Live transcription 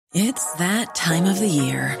It's that time of the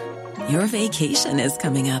year. Your vacation is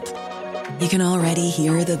coming up. You can already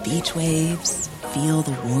hear the beach waves, feel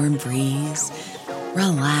the warm breeze,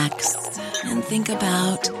 relax, and think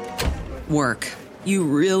about work. You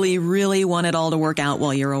really, really want it all to work out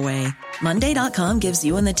while you're away. Monday.com gives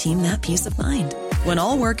you and the team that peace of mind. When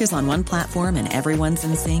all work is on one platform and everyone's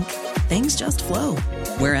in sync, things just flow.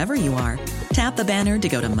 Wherever you are, tap the banner to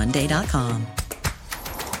go to Monday.com.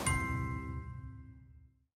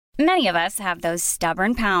 Many of us have those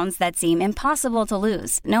stubborn pounds that seem impossible to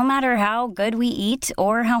lose, no matter how good we eat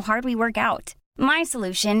or how hard we work out. My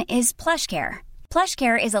solution is PlushCare.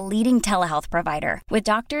 PlushCare is a leading telehealth provider with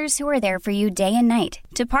doctors who are there for you day and night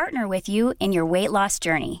to partner with you in your weight loss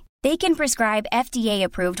journey. They can prescribe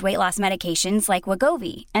FDA-approved weight loss medications like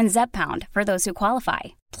Wegovy and Zepbound for those who qualify.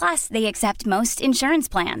 Plus, they accept most insurance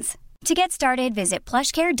plans. To get started, visit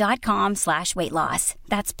plushcare.com/weightloss.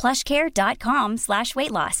 That's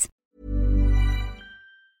plushcare.com/weightloss.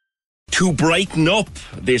 To brighten up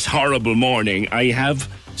this horrible morning, I have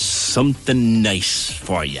something nice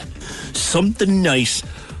for you. Something nice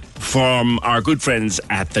from our good friends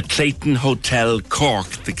at the Clayton Hotel Cork.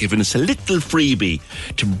 They're giving us a little freebie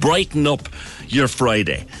to brighten up your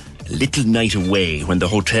Friday. A little night away when the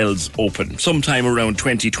hotel's open, sometime around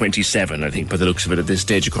 2027, I think, by the looks of it at this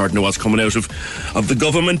stage, according to what's coming out of the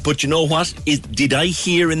government. But you know what? Did I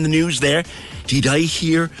hear in the news there? Did I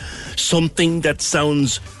hear something that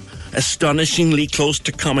sounds astonishingly close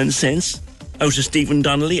to common sense out of Stephen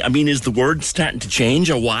Donnelly? I mean, is the word starting to change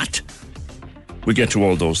or what? We'll get to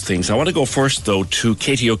all those things. I want to go first, though, to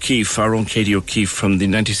Katie O'Keefe, our own Katie O'Keefe from the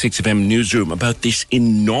 96FM newsroom, about this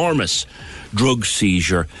enormous drug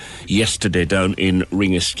seizure yesterday down in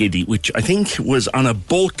Ringaskiddy, which I think was on a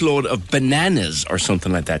boatload of bananas or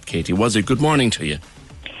something like that, Katie. Was it? Good morning to you.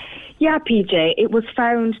 Yeah, PJ. It was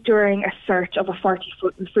found during a search of a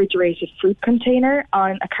 40-foot refrigerated fruit container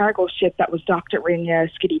on a cargo ship that was docked at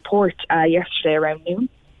Ringaskiddy port yesterday around noon.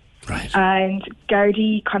 Right. And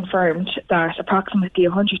Gardaí confirmed that approximately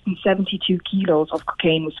 172 kilos of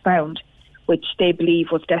cocaine was found, which they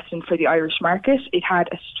believe was destined for the Irish market. It had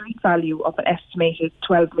a street value of an estimated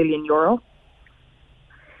 €12 million.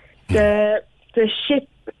 The ship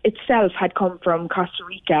itself had come from Costa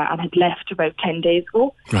Rica and had left about 10 days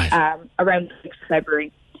ago, right. Around the 6th of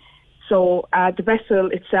February. So the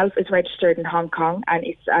vessel itself is registered in Hong Kong, and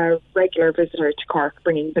it's a regular visitor to Cork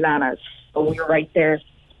bringing bananas. So you're right there.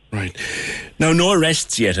 Right. Now, no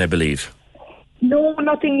arrests yet, I believe. No,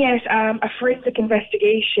 nothing yet. A forensic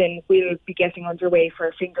investigation will be getting underway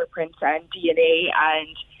for fingerprints and DNA,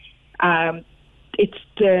 and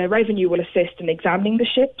the Revenue will assist in examining the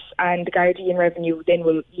ships, and the Guardian Revenue then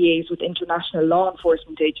will liaise with international law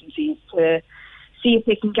enforcement agencies to see if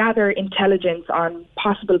they can gather intelligence on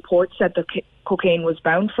possible ports that the cocaine was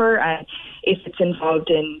bound for, and if it's involved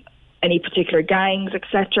in any particular gangs,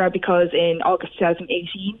 etc. Because in August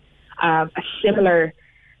 2018, a similar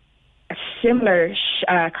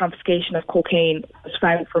confiscation of cocaine was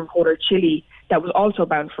found from Porter, Chile, that was also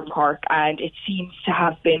bound from Cork, and it seems to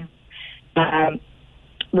have been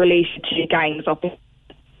related to gangs up in.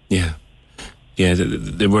 Yeah. Yeah,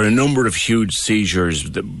 there were a number of huge seizures.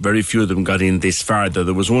 Very few of them got in this far, though.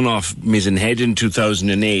 There was one off Mizen Head in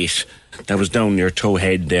 2008. That was down near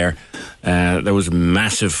Towhead there. There was a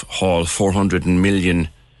massive haul, €400 million.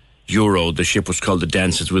 The ship was called the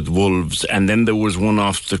Dances with Wolves. And then there was one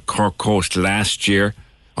off the Cork coast last year.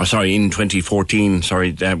 In 2014.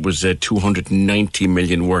 That was 290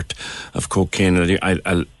 million worth of cocaine.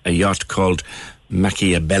 A yacht called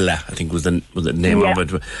Machiabella, I think was the name of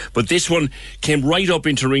it. But this one came right up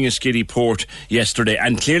into Ringaskiddy port yesterday,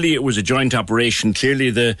 and clearly it was a joint operation.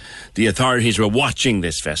 Clearly the authorities were watching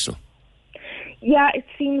this vessel. Yeah, it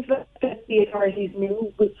seems that the authorities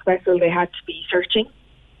knew which vessel they had to be searching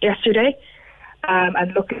yesterday,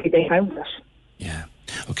 and luckily they found it. Yeah.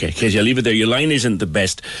 Okay, Katie, I'll leave it there. Your line isn't the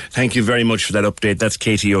best. Thank you very much for that update. That's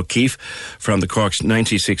Katie O'Keefe from the Cork's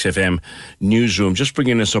 96FM newsroom. Just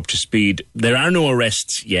bringing us up to speed. There are no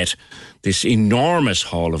arrests yet. This enormous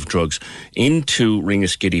haul of drugs into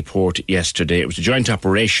Ringaskiddy port yesterday. It was a joint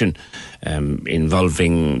operation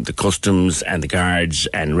involving the customs and the guards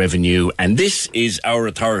and revenue. And this is our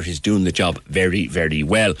authorities doing the job very, very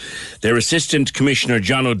well. Their Assistant Commissioner,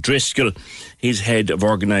 John O'Driscoll, he's head of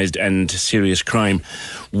organised and serious crime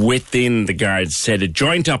within the guards, said a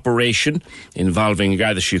joint operation involving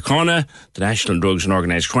Garda Síochána, the National Drugs and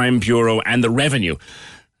Organised Crime Bureau and the Revenue,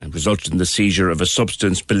 and resulted in the seizure of a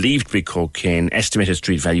substance believed to be cocaine, estimated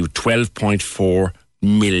street value €12.4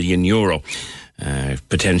 million.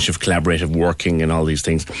 Potential of collaborative working and all these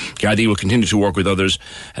things. Gardaí will continue to work with others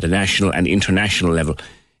at a national and international level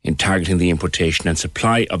in targeting the importation and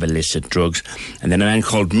supply of illicit drugs. And then a man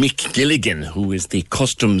called Mick Gilligan, who is the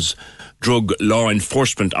Customs Drug Law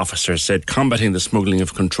Enforcement Officer, said combating the smuggling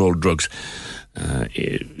of controlled drugs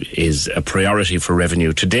is a priority for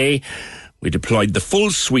revenue. Today, we deployed the full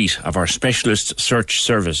suite of our specialist search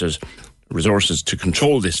services resources to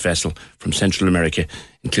control this vessel from Central America,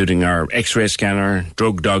 including our X-ray scanner,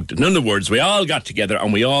 drug dog. In other words, we all got together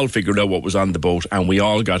and we all figured out what was on the boat, and we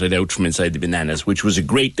all got it out from inside the bananas, which was a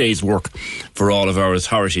great day's work for all of our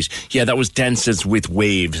authorities. Yeah, that was Dances with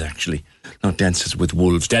Waves, actually. Not Dances with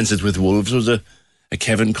Wolves. Dances with Wolves was a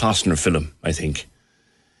Kevin Costner film, I think.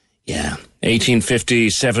 Yeah. 1850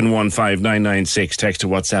 715 996. Text to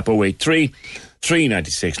WhatsApp 083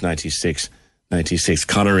 396 96 96.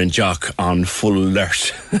 Connor and Jock on full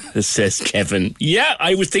alert, says Kevin. Yeah,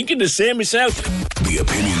 I was thinking the same myself. The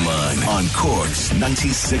Opinion Line on Cork's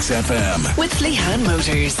 96 FM. With Lehan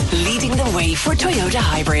Motors, leading the way for Toyota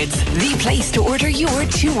hybrids. The place to order your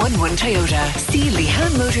 211 Toyota. See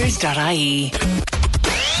lehanmotors.ie.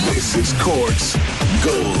 This is Cork's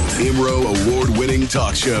Gold IMRO award-winning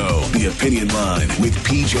talk show. The Opinion Line with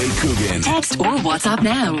PJ Coogan. Text or WhatsApp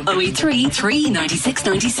now. 083 396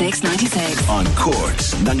 96 96. On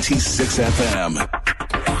Cork's 96 FM.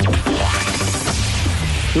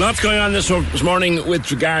 Lots going on this morning with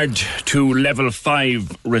regard to level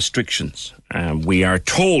 5 restrictions. We are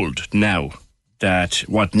told now that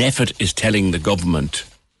what NPHET is telling the government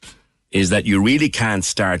is that you really can't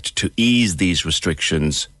start to ease these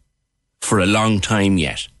restrictions for a long time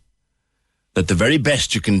yet. That the very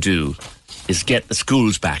best you can do is get the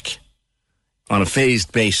schools back on a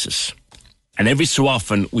phased basis. And every so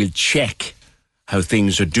often we'll check how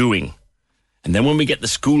things are doing. And then when we get the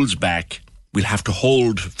schools back, we'll have to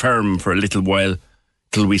hold firm for a little while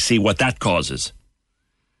till we see what that causes.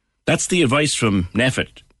 That's the advice from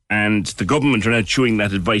NPHET. And the government are now chewing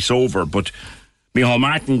that advice over. But Micheál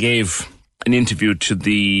Martin gave an interview to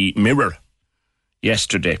the Mirror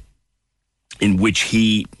yesterday in which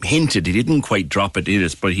he hinted, he didn't quite drop it in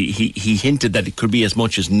us, but he hinted that it could be as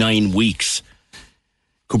much as 9 weeks.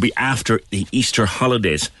 Could be after the Easter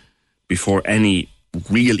holidays before any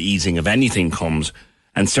real easing of anything comes.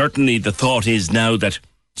 And certainly the thought is now that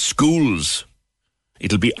schools,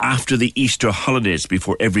 it'll be after the Easter holidays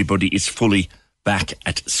before everybody is fully back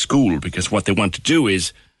at school, because what they want to do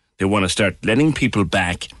is they want to start letting people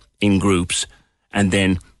back in groups and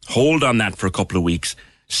then hold on that for a couple of weeks,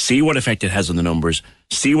 see what effect it has on the numbers,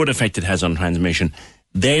 see what effect it has on transmission,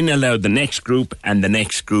 then allow the next group and the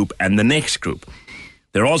next group and the next group.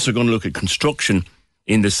 They're also going to look at construction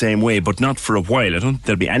in the same way, but not for a while. I don't think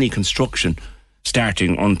there'll be any construction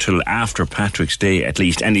starting until after Patrick's Day, at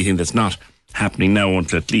least. Anything that's not happening now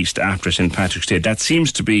until at least after St. Patrick's Day. That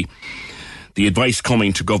seems to be the advice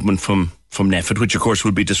coming to government from NPHET, which of course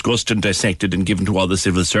will be discussed and dissected and given to all the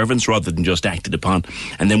civil servants rather than just acted upon.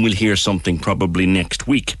 And then we'll hear something probably next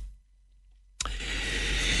week.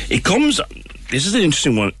 This is an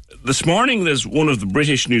interesting one. This morning there's one of the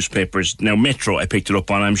British newspapers, now Metro I picked it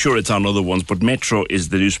up on, I'm sure it's on other ones, but Metro is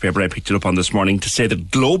the newspaper I picked it up on this morning, to say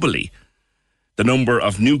that globally the number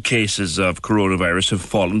of new cases of coronavirus have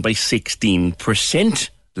fallen by 16%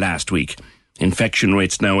 last week. Infection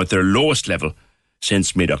rates now at their lowest level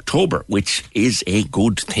since mid-October, which is a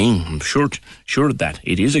good thing. I'm sure of that.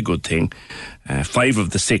 It is a good thing. 5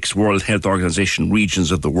 of the 6 World Health Organization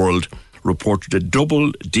regions of the world reported a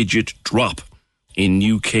double-digit drop in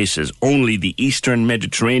new cases. Only the Eastern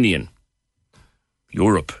Mediterranean,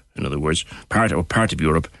 Europe, in other words, part of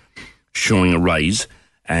Europe, showing a rise.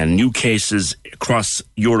 And new cases across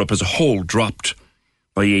Europe as a whole dropped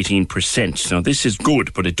by 18%. Now, this is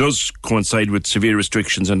good, but it does coincide with severe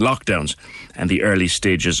restrictions and lockdowns and the early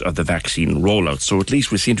stages of the vaccine rollout. So at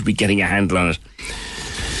least we seem to be getting a handle on it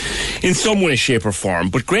in some way, shape or form.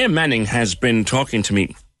 But Graham Manning has been talking to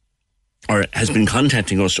me, or has been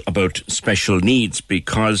contacting us about special needs,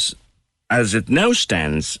 because as it now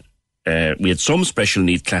stands, we had some special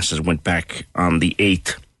needs classes went back on the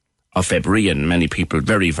 8th of February, and many people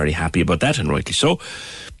very, very happy about that, and rightly so.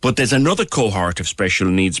 But there's another cohort of special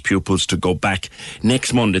needs pupils to go back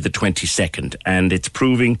next Monday, the 22nd, and it's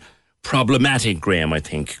proving problematic, Graham, I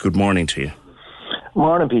think. Good morning to you.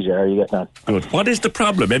 Morning, PJ. How are you getting on? Good. What is the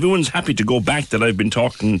problem? Everyone's happy to go back that I've been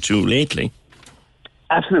talking to lately.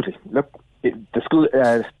 Absolutely. Look, the school,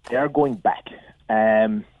 they are going back.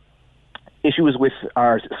 Issues with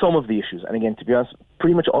some of the issues, and again, to be honest,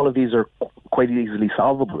 pretty much all of these are quite easily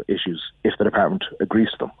solvable issues if the department agrees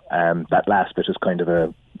to them. That last bit is kind of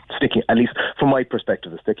a sticking, at least from my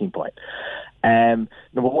perspective, a sticking point. Number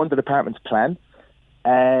one, the department's plan.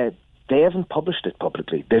 They haven't published it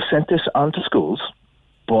publicly. They've sent this on to schools,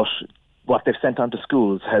 but what they've sent on to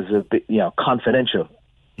schools has a bit, confidential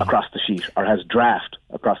across the sheet, or has draft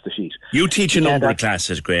across the sheet. You teach a number of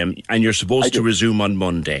classes, Graham, and you're supposed to resume on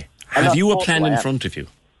Monday. Have you a plan in front of you?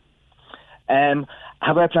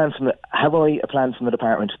 Have I a plan from the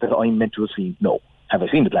department that I'm meant to have seen? No. Have I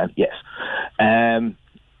seen the plan? Yes.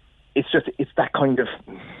 It's that kind of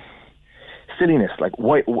silliness. Like,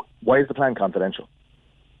 why is the plan confidential?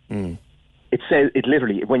 It says, it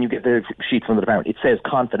literally, when you get the sheet from the department, it says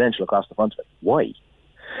confidential across the front of it. Why?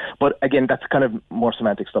 But again, that's kind of more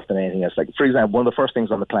semantic stuff than anything else. Like, for example, one of the first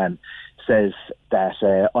things on the plan says that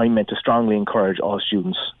I'm meant to strongly encourage all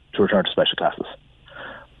students to return to special classes.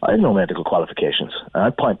 I have no medical qualifications. I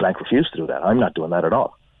point blank refuse to do that. I'm not doing that at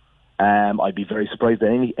all. I'd be very surprised at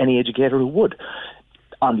any educator who would.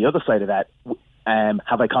 On the other side of that,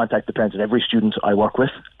 have I contacted the parents of every student I work with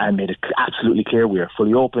and made it absolutely clear we are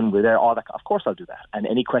fully open, we're there, all that? Of course I'll do that. And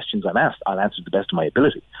any questions I'm asked, I'll answer to the best of my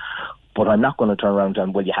ability. But I'm not going to turn around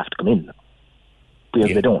and, well, you have to come in.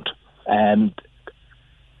 Because they don't.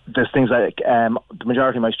 There's things like the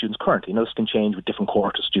majority of my students currently, this can change with different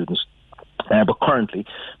cohorts of students, but currently,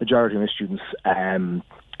 majority of my students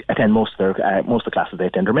attend most of the classes they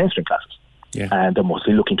attend are mainstream classes. Yeah. And they're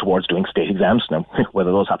mostly looking towards doing state exams now.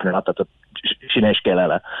 Whether those happen or not, that's a Shinesh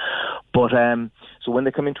Gelala. But so when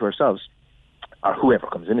they come into ourselves, or whoever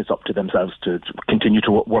comes in, it's up to themselves to continue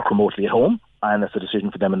to work remotely at home, and that's a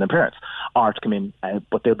decision for them and their parents, or to come in,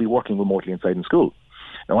 but they'll be working remotely inside in school.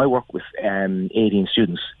 Now, I work with 18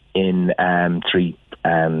 students in 3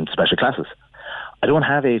 special classes. I don't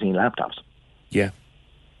have 18 laptops. Yeah.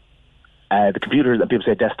 The computers that people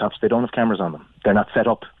say desktops, they don't have cameras on them. They're not set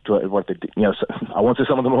up to what they, I won't say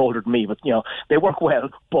some of them are older than me, but they work well,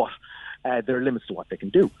 but there are limits to what they can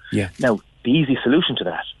do. Yeah. Now, the easy solution to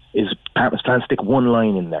that is departments plan to stick one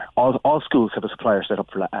line in there. All schools have a supplier set up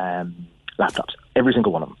for laptops, every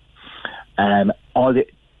single one of them.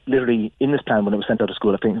 Literally in this plan, when it was sent out to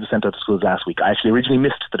school, I think it was sent out to schools last week. I actually originally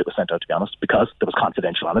missed that it was sent out, to be honest, because there was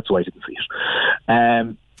confidential on it, so I didn't see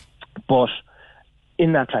it. But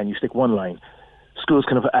in that plan, you stick one line. Schools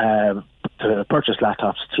can purchase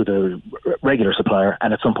laptops through the regular supplier,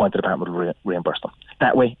 and at some point the department will reimburse them.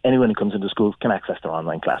 That way, anyone who comes into school can access their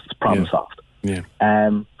online classes. Problem solved. Yeah.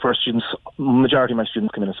 For students, majority of my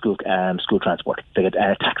students come in school transport. They get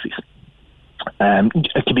taxis.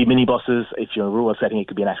 It could be minibuses. If you're in a rural setting, it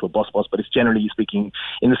could be an actual bus, but it's generally speaking,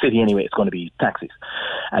 in the city anyway, it's going to be taxis.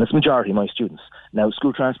 And it's majority of my students. Now,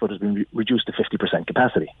 school transport has been reduced to 50%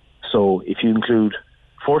 capacity. So if you include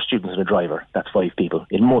 4 students and a driver, that's 5 people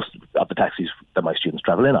in most of the taxis that my students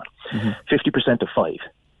travel in on. 50% of 5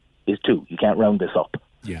 is 2. You can't round this up.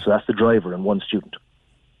 Yeah. So that's the driver and 1 student.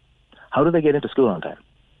 How do they get into school on time?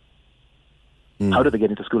 How do they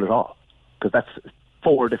get into school at all? Because that's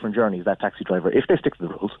 4 different journeys, that taxi driver, if they stick to the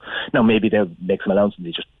rules. Now, maybe they'll make some allowance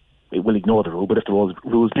and they will ignore the rule, but if the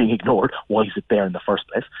rule's being ignored, why is it there in the first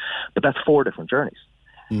place? But that's 4 different journeys.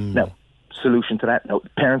 Now, solution to that, now,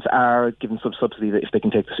 parents are given some subsidy that if they can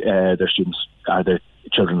take their students, their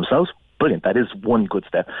children themselves. Brilliant, that is one good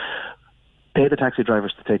step. Pay the taxi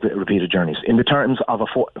drivers to take repeated journeys. In the terms of a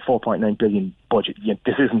 4.9 billion budget,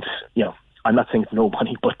 this isn't, I'm not saying it's no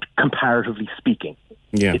money, but comparatively speaking,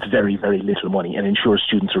 it's very, very little money, and ensures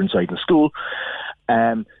students are inside the school.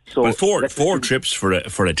 So four trips for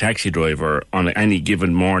a taxi driver on any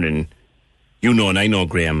given morning, and I know,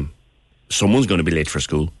 Graham, someone's going to be late for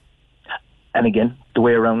school. And again, the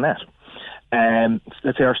way around that.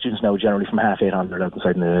 Let's say our students now generally from 8:30 on, they're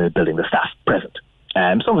outside in the building, the staff present.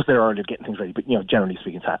 Some of us there early getting things ready, but generally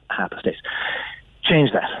speaking, it's half a state.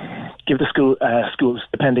 Change that. Give the schools,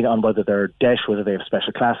 depending on whether they're DESH, whether they have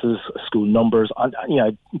special classes, school numbers.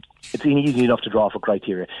 It's easy enough to draw for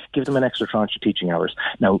criteria. Give them an extra tranche of teaching hours.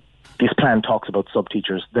 Now, this plan talks about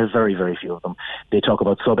sub-teachers. There's very, very few of them. They talk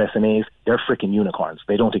about sub-SNAs. They're freaking unicorns.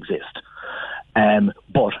 They don't exist.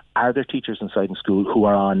 But are there teachers inside in school who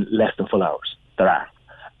are on less than full hours? There are.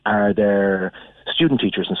 Are there student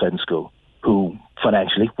teachers inside in school who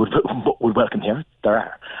financially would welcome here? There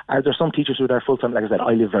are. Are there some teachers who are there full-time? Like I said,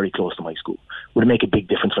 I live very close to my school. Would it make a big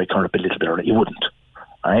difference if I turn up a little bit early? It wouldn't.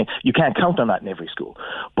 All right? You can't count on that in every school.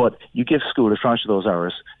 But you give school a tranche of those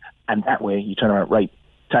hours, and that way you turn around, right,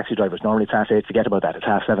 taxi drivers, normally it's 8:30, forget about that, it's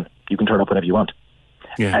 7:30. You can turn up whenever you want.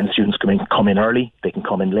 Yeah. And students come in early, they can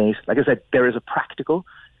come in late. Like I said, there is a practical,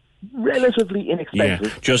 relatively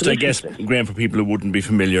inexpensive. Yeah, just I guess, Graham, for people who wouldn't be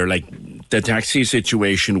familiar, like the taxi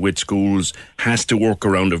situation with schools has to work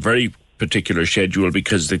around a very particular schedule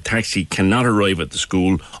because the taxi cannot arrive at the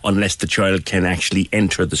school unless the child can actually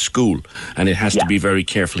enter the school, and it has to be very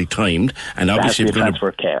carefully timed. And obviously, transfer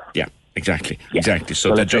of care. Yeah, exactly.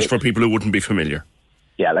 So that just for people who wouldn't be familiar.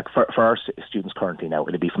 Yeah, like for our students currently now,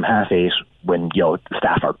 it'll be from 8:30 when, the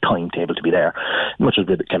staff are timetabled to be there, much as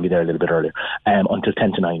it can be there a little bit earlier, until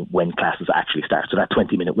 10 to 9 when classes actually start. So that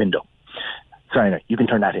 20-minute window. Sorry, no, you can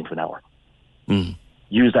turn that into an hour. Mm.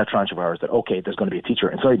 Use that tranche of hours that, okay, there's going to be a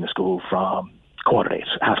teacher inside in the school from 6:45,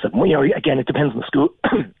 7:30. Well, again, it depends on the school,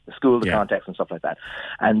 the context and stuff like that.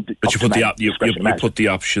 But you put the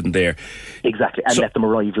option there. Exactly, and let them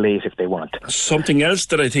arrive late if they want. Something else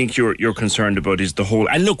that I think you're concerned about is the whole.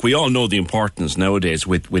 And look, we all know the importance nowadays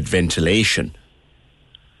with ventilation,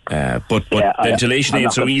 but ventilation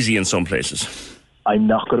ain't so easy in some places. I'm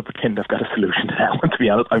not going to pretend I've got a solution to that one, to be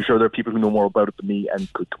honest. I'm sure there are people who know more about it than me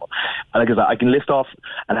and could come up. And like I can list off,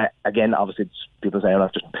 and again, obviously, people say I'm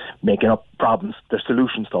not just making up problems. There's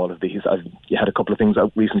solutions to all of these. You had a couple of things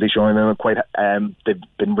out recently showing them they've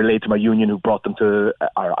been relayed to my union, who brought them to,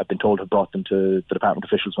 or I've been told have brought them to the department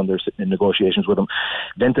officials when they're sitting in negotiations with them.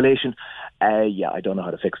 Ventilation, I don't know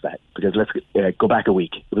how to fix that, because let's go back a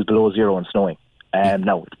week. It was below zero and snowing.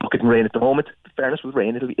 Now, it's bucketing rain at the moment. In fairness, with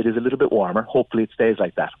rain, it is a little bit warmer. Hopefully it stays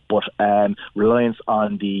like that. But reliance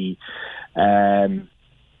on the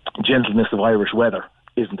gentleness of Irish weather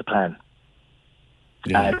isn't the plan.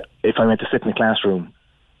 Yeah. If I went to sit in a classroom,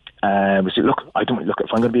 we say, look, if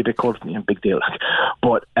I'm going to be a bit cold, big deal.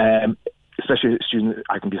 But especially students,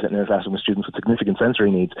 I can be sitting in a classroom with students with significant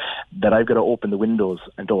sensory needs, that I've got to open the windows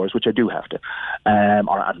and doors, which I do have to, or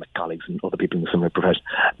my colleagues and other people in the similar profession.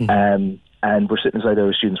 And we're sitting inside there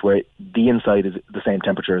with students where the inside is the same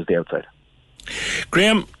temperature as the outside.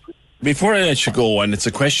 Graham, before I let you go, and it's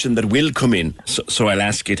a question that will come in, so I'll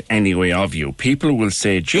ask it anyway of you. People will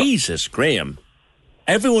say, Jesus, Graham,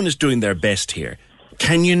 everyone is doing their best here.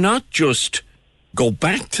 Can you not just go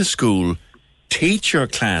back to school, teach your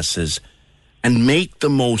classes, and make the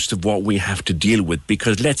most of what we have to deal with?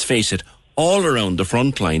 Because let's face it, all around the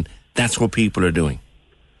front line, that's what people are doing.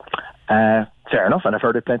 Fair enough, and I've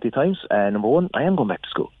heard it plenty of times. Number one, I am going back to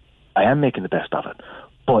school. I am making the best of it.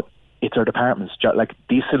 But it's our department's job. Like,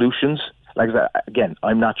 these solutions, again,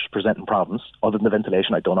 I'm not just presenting problems. Other than the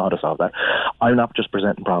ventilation, I don't know how to solve that. I'm not just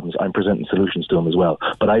presenting problems, I'm presenting solutions to them as well.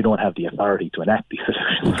 But I don't have the authority to enact these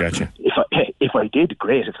solutions. Gotcha. If I did,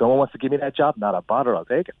 great. If someone wants to give me that job, not a bother, I'll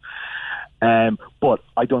take it. But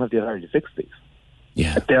I don't have the authority to fix these.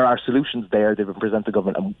 Yeah. There are solutions there. They've been presented to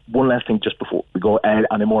government. And one last thing just before we go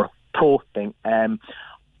on a more pro thing.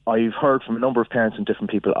 I've heard from a number of parents and different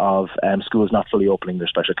people of schools not fully opening their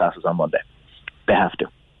special classes on Monday. They have to.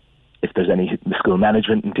 If there's any school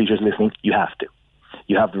management and teachers listening, you have to.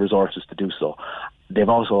 You have the resources to do so. They've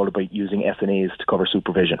also heard about using SNAs to cover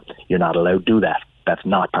supervision. You're not allowed to do that. That's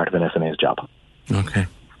not part of an SNA's job. Okay.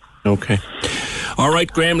 All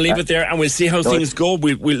right, Graham, leave it there, and we'll see how things go.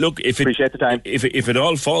 We'll look. Appreciate the time. If it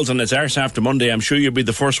all falls on its arse after Monday, I'm sure you'll be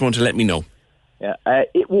the first one to let me know. Yeah,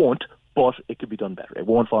 it won't, but it could be done better. It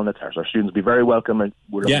won't fall on its arse. Our students will be very welcome, and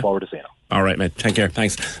we're looking forward to seeing them. All right, mate. Take care.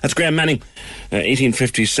 Thanks. That's Graham Manning,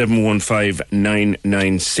 1850 715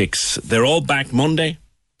 996. They're all back Monday.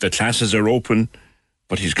 The classes are open,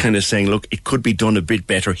 but he's kind of saying, look, it could be done a bit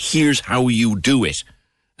better. Here's how you do it.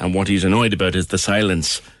 And what he's annoyed about is the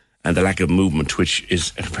silence and the lack of movement, which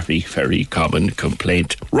is a very, very common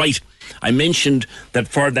complaint. Right. I mentioned that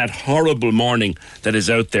for that horrible morning that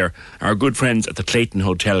is out there, our good friends at the Clayton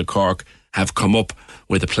Hotel Cork have come up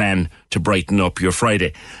with a plan to brighten up your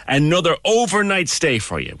Friday. Another overnight stay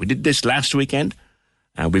for you. We did this last weekend,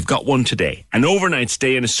 and we've got one today. An overnight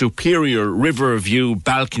stay in a superior river view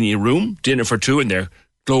balcony room, dinner for two in their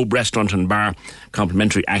Globe Restaurant and Bar,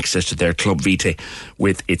 complimentary access to their Club Vitae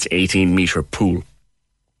with its 18-metre pool.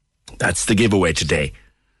 That's the giveaway today.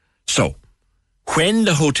 So, when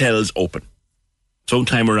the hotels open,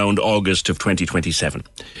 sometime around August of 2027,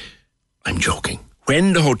 I'm joking.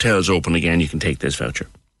 When the hotels open again, you can take this voucher.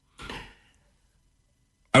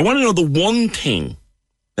 I want to know the one thing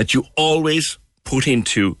that you always put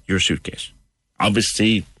into your suitcase.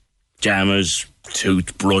 Obviously, pajamas,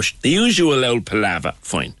 toothbrush, the usual old palaver,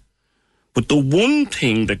 fine. But the one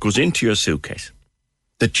thing that goes into your suitcase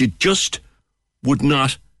that you just would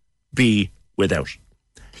not be without.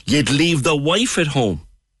 You'd leave the wife at home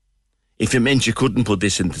if it meant you couldn't put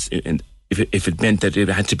this if it meant that it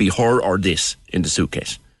had to be her or this in the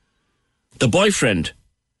suitcase. The boyfriend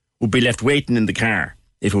would be left waiting in the car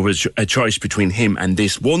if it was a choice between him and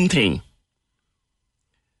this one thing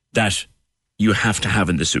that you have to have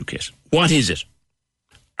in the suitcase. What is it?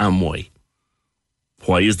 And why?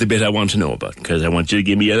 Why is the bit I want to know about? Because I want you to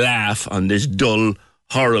give me a laugh on this dull,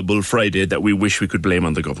 horrible Friday that we wish we could blame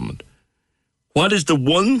on the government. What is the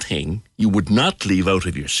one thing you would not leave out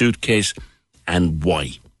of your suitcase, and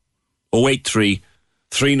why? 083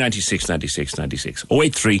 396 96 96.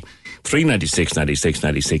 083 396 96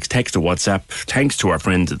 96. Text or WhatsApp. Thanks to our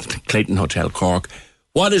friends at the Clayton Hotel Cork.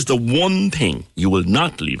 What is the one thing you will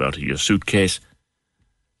not leave out of your suitcase,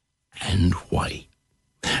 and why?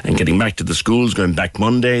 And getting back to the schools, going back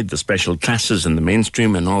Monday, the special classes and the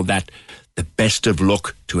mainstream and all that, the best of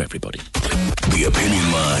luck to everybody. The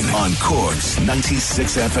Opinion Line on Cork's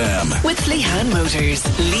 96 FM. With Lehan Motors,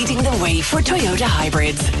 leading the way for Toyota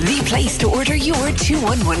hybrids. The place to order your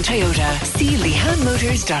 211 Toyota. See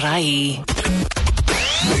lehanmotors.ie.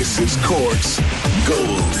 This is Cork's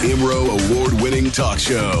Gold IMRO award-winning talk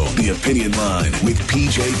show. The Opinion Line with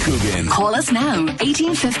PJ Coogan. Call us now,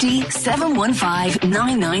 1850 715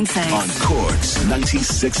 996. On Cork's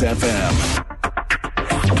 96 FM.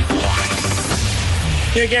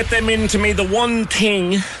 You get them into me. The one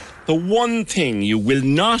thing you will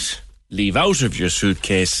not leave out of your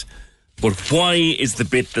suitcase, but why is the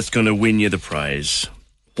bit that's going to win you the prize?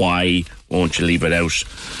 Why won't you leave it out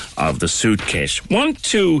of the suitcase? Want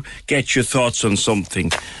to get your thoughts on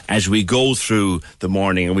something as we go through the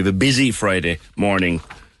morning, and we have a busy Friday morning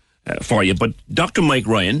for you. But Dr. Mike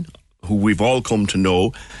Ryan, who we've all come to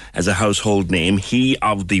know as a household name, he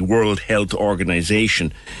of the World Health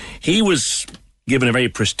Organization, he was given a very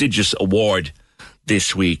prestigious award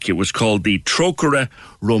this week. It was called the Trocara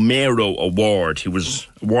Romero Award. He was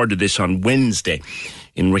awarded this on Wednesday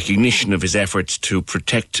in recognition of his efforts to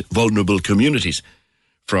protect vulnerable communities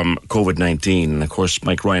from COVID-19. And of course,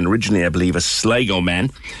 Mike Ryan, originally, I believe, a Sligo man,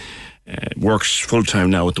 works full-time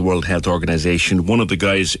now with the World Health Organization. One of the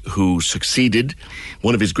guys who succeeded,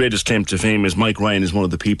 one of his greatest claims to fame is Mike Ryan is one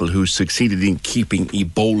of the people who succeeded in keeping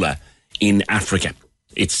Ebola in Africa.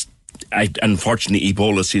 Unfortunately,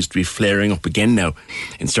 Ebola seems to be flaring up again now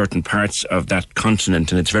in certain parts of that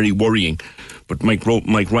continent, and it's very worrying. But Mike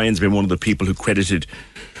Ryan's been one of the people who credited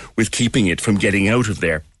with keeping it from getting out of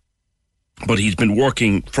there. But he's been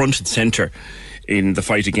working front and centre in the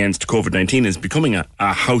fight against COVID-19. Has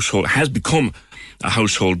become a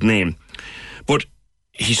household name. But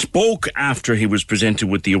he spoke after he was presented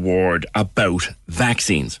with the award about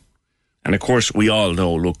vaccines. And of course, we all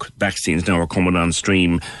know, look, vaccines now are coming on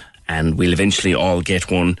stream, and we'll eventually all get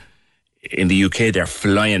one. In the UK, they're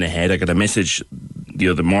flying ahead. I got a message the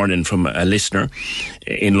other morning from a listener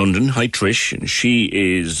in London. Hi, Trish. And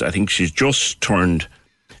I think she's just turned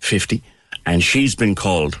 50, and she's been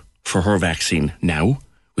called for her vaccine now,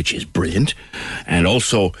 which is brilliant. And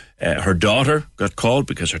also, her daughter got called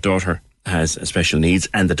because her daughter has special needs,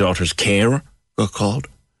 and the daughter's carer got called.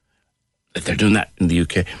 They're doing that in the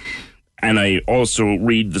UK. And I also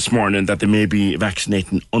read this morning that they may be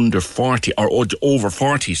vaccinating under 40 or over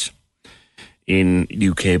 40s in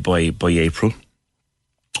UK by April.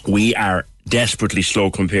 We are desperately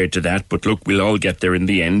slow compared to that, but look, we'll all get there in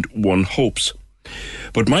the end, one hopes.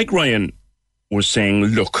 But Mike Ryan was saying,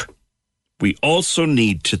 look, we also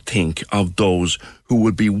need to think of those who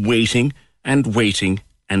would be waiting and waiting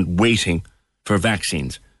and waiting for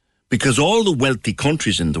vaccines. Because all the wealthy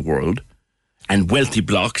countries in the world and wealthy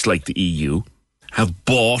blocs like the EU have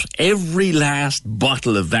bought every last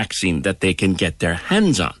bottle of vaccine that they can get their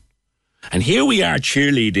hands on. And here we are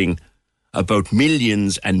cheerleading about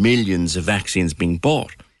millions and millions of vaccines being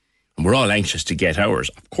bought. And we're all anxious to get ours,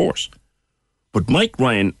 of course. But Mike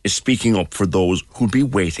Ryan is speaking up for those who'll be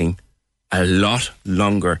waiting a lot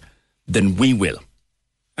longer than we will.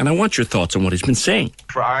 And I want your thoughts on what he's been saying.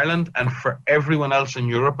 For Ireland and for everyone else in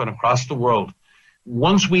Europe and across the world,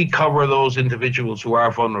 once we cover those individuals who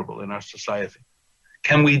are vulnerable in our society,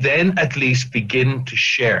 can we then at least begin to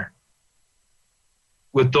share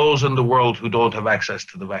with those in the world who don't have access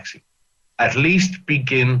to the vaccine? At least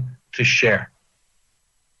begin to share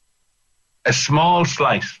a small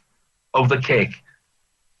slice of the cake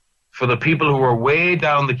for the people who are way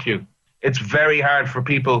down the queue. It's very hard for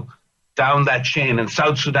people down that chain in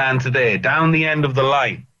South Sudan today, down the end of the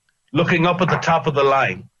line, looking up at the top of the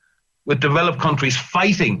line, with developed countries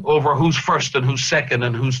fighting over who's first and who's second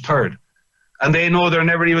and who's third. And they know they're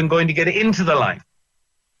never even going to get into the line.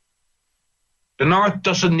 The North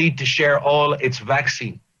doesn't need to share all its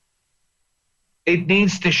vaccine. It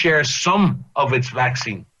needs to share some of its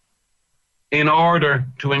vaccine in order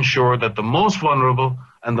to ensure that the most vulnerable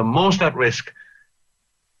and the most at risk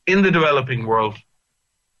in the developing world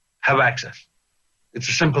have access. It's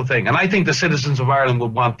a simple thing. And I think the citizens of Ireland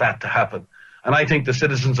would want that to happen. And I think the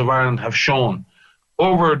citizens of Ireland have shown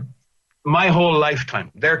over my whole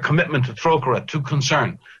lifetime their commitment to Trocara, to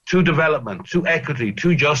concern, to development, to equity,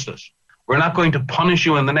 to justice. We're not going to punish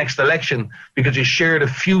you in the next election because you shared a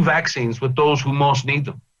few vaccines with those who most need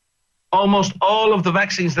them. Almost all of the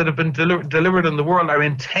vaccines that have been delivered in the world are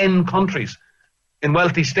in 10 countries. in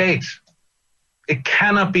wealthy states. It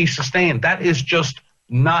cannot be sustained. That is just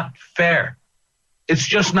not fair. It's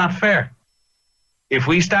just not fair. If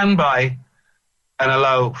we stand by and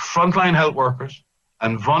allow frontline health workers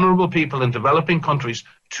and vulnerable people in developing countries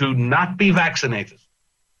to not be vaccinated,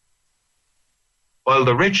 while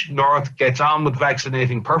the rich North gets on with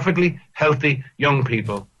vaccinating perfectly healthy young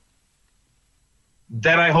people,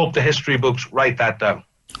 then I hope the history books write that down.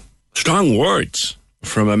 Strong words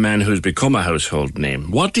from a man who's become a household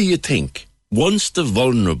name. What do you think? Once the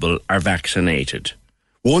vulnerable are vaccinated,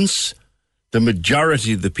 once the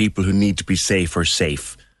majority of the people who need to be safe are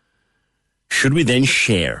safe, should we then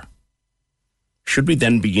share? Should we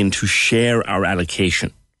then begin to share our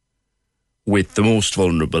allocation with the most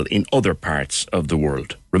vulnerable in other parts of the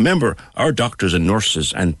world? Remember, our doctors and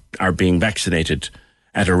nurses are being vaccinated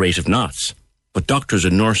at a rate of knots. But doctors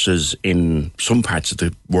and nurses in some parts of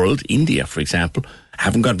the world, India, for example,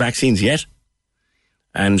 haven't got vaccines yet.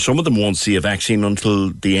 And some of them won't see a vaccine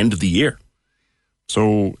until the end of the year.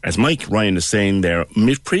 So, as Mike Ryan is saying there,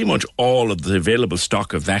 pretty much all of the available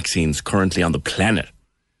stock of vaccines currently on the planet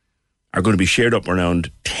are going to be shared up around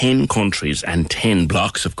 10 countries and 10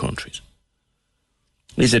 blocks of countries.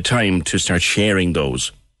 Is it time to start sharing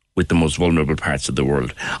those with the most vulnerable parts of the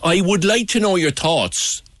world? I would like to know your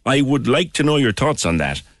thoughts. I would like to know your thoughts on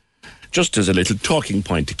that. Just as a little talking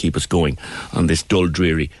point to keep us going on this dull,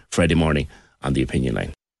 dreary Friday morning on the Opinion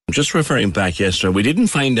Line. Just referring back yesterday, we didn't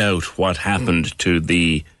find out what happened to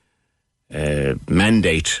the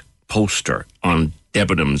mandate poster on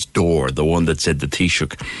Debenham's door, the one that said the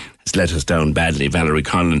Taoiseach has let us down badly. Valerie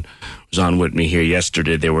Conlon was on with me here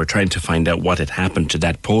yesterday. They were trying to find out what had happened to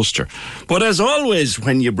that poster. But as always,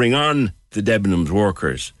 when you bring on the Debenham's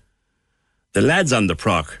workers, the lads on the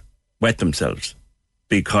proc wet themselves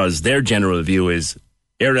because their general view is,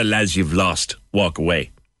 "Era lads, you've lost, walk away."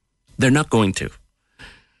 They're not going to.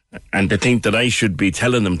 And they think that I should be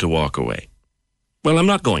telling them to walk away. Well, I'm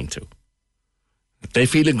not going to. If they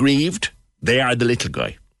feel aggrieved, they are the little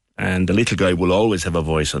guy. And the little guy will always have a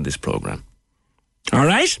voice on this programme. All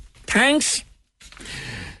right? Thanks.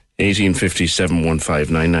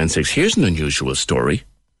 1850-715-996. Here's an unusual story.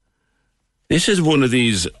 This is one of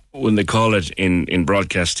these, when they call it in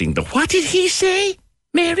broadcasting, the "what did he say,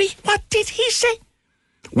 Mary? What did he say?"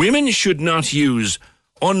 Women should not use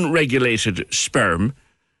unregulated sperm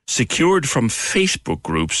secured from Facebook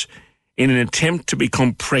groups in an attempt to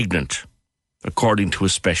become pregnant, according to a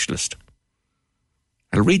specialist.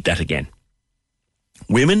 I'll read that again.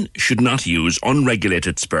 Women should not use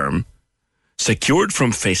unregulated sperm secured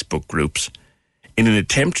from Facebook groups in an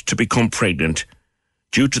attempt to become pregnant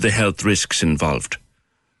due to the health risks involved.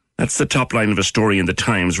 That's the top line of a story in the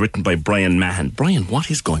Times written by Brian Mahan. Brian,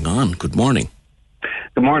 what is going on? Good morning.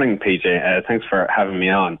 Good morning, PJ. Thanks for having me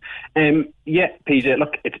on. PJ,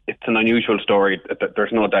 look, it's an unusual story.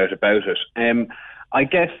 There's no doubt about it. I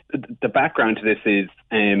guess the background to this is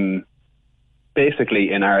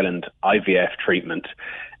basically in Ireland, IVF treatment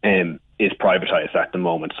is privatised at the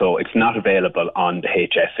moment. So it's not available on the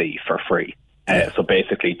HSE for free. So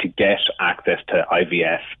basically, to get access to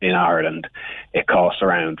IVF in Ireland, it costs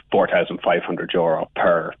around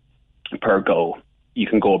 €4,500 per go. You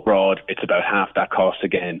can go abroad, it's about half that cost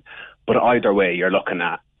again. But either way, you're looking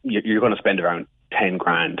at, you're going to spend around 10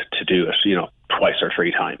 grand to do it, twice or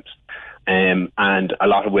three times. And a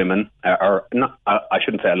lot of women, or not, I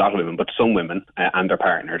shouldn't say a lot of women, but some women and their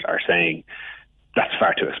partners are saying, that's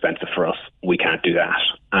far too expensive for us. We can't do that.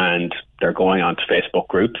 And they're going on to Facebook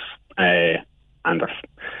groups and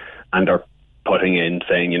they're putting in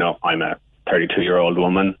saying, I'm a 32-year-old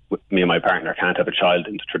woman. Me and my partner can't have a child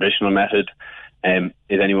in the traditional method.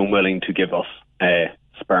 Is anyone willing to give us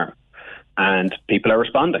sperm? And people are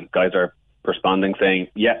responding. Guys are responding saying,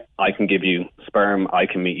 yeah, I can give you sperm. I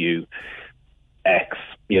can meet you X,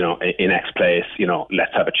 in X place,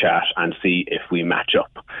 let's have a chat and see if we match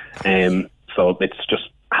up. So it's just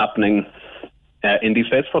happening in these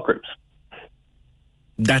Facebook groups.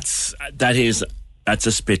 That's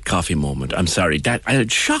a spit coffee moment. I'm sorry.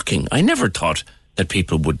 It's shocking. I never thought that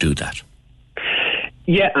people would do that.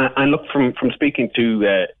 Yeah, and look, from speaking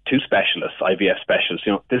to specialists, IVF specialists,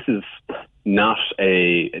 this is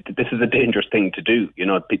a dangerous thing to do.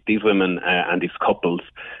 These women and these couples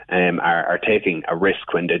are taking a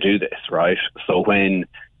risk when they do this, right? So when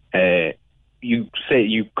you say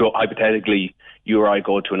you go, hypothetically, you or I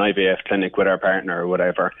go to an IVF clinic with our partner or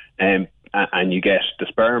whatever, and you get the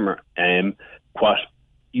sperm, what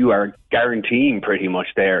you are guaranteeing pretty much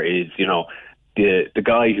there is, the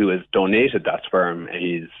guy who has donated that sperm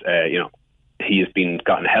is, he has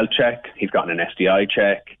gotten a health check, he's gotten an STI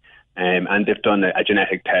check, And they've done a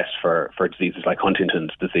genetic test for diseases like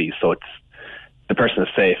Huntington's disease. So the person is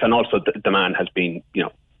safe. And also the man has been,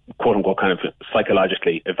 quote unquote, kind of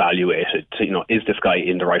psychologically evaluated to, is this guy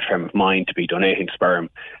in the right frame of mind to be donating sperm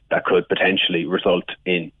that could potentially result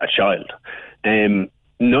in a child?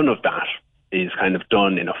 None of that is kind of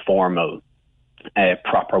done in a formal,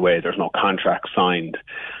 proper way. There's no contract signed.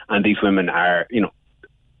 And these women are,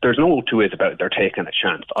 there's no two ways about it. They're taking a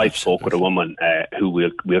chance. I spoke with a woman who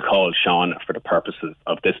we'll call Shauna for the purposes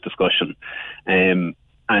of this discussion. And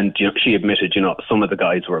she admitted, some of the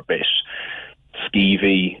guys were a bit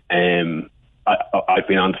skeevy. I've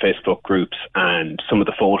been on the Facebook groups, and some of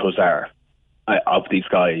the photos of these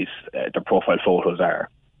guys, their profile photos they're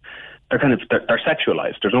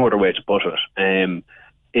sexualized. There's no other way to put it.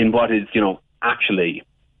 In what is, actually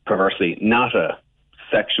perversely not a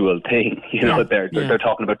sexual thing. They're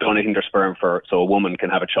talking about donating their sperm so a woman can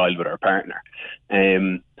have a child with her partner.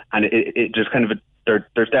 And it just kind of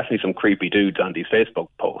there's definitely some creepy dudes on these Facebook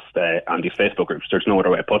posts, on these Facebook groups. There's no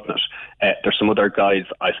other way of putting it. There's some other guys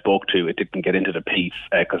I spoke to. It didn't get into the piece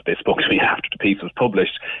because they spoke to me after the piece was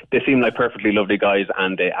published. They seem like perfectly lovely guys,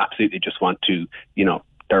 and they absolutely just want to,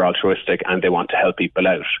 they're altruistic and they want to help people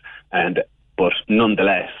out. But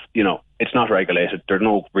nonetheless, it's not regulated. There's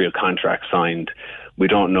no real contract signed. We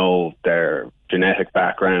don't know their genetic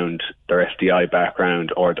background, their STI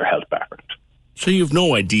background, or their health background. So you've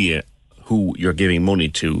no idea who you're giving money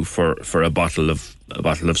to for a bottle of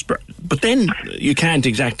sperm. But then you can't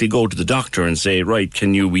exactly go to the doctor and say, right,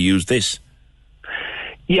 we use this?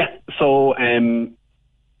 Yeah. So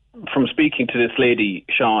from speaking to this lady,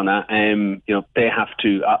 Shauna, they have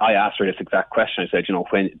to. I asked her this exact question. I said,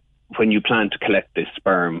 when you plan to collect this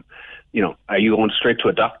sperm, are you going straight to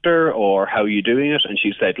a doctor, or how are you doing it? And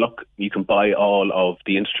she said, look, you can buy all of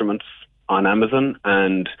the instruments on Amazon,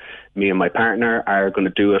 and me and my partner are going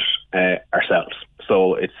to do it ourselves.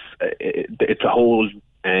 So it's a whole,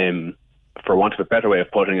 for want of a better way of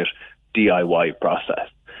putting it, DIY process.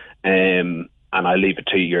 And I leave it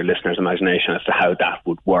to your listeners' imagination as to how that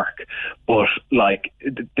would work. But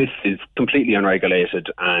this is completely unregulated,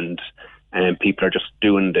 and people are just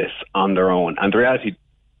doing this on their own. And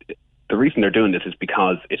the reason they're doing this is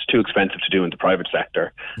because it's too expensive to do in the private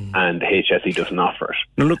sector, and the HSE doesn't offer it.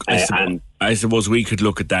 Now look, I suppose we could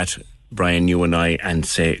look at that, Brian, you and I, and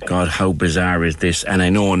say, God, how bizarre is this? And I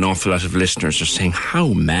know an awful lot of listeners are saying, how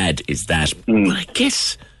mad is that? But I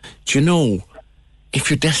guess, if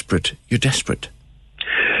you're desperate, you're desperate.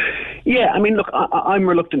 Yeah, I mean, look, I'm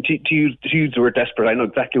reluctant to use the word desperate. I know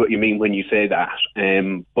exactly what you mean when you say that.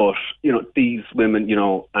 But, these women,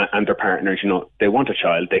 and their partners, they want a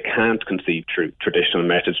child. They can't conceive through traditional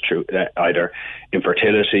methods, through either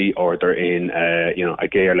infertility, or they're in, a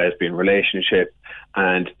gay or lesbian relationship.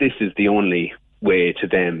 And this is the only way to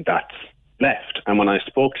them that's left. And when I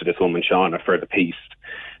spoke to this woman, Shauna, for the piece,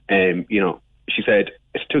 she said,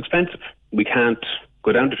 it's too expensive. We can't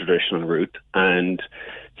go down the traditional route. And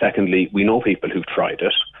secondly, we know people who've tried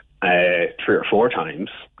it 3 or 4 times,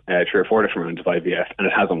 3 or 4 different rounds of IVF, and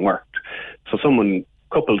it hasn't worked. So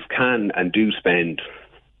couples can and do spend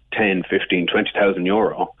 10, 15, 20,000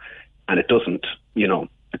 euro, and it doesn't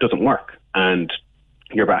work. And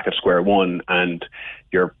you're back at square one, and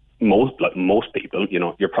most people,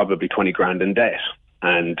 you're probably 20 grand in debt,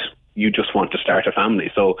 and you just want to start a family.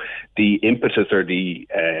 So the impetus or the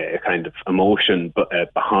kind of emotion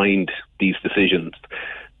behind these decisions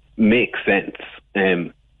makes sense.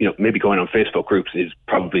 Maybe going on Facebook groups is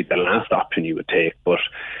probably the last option you would take, but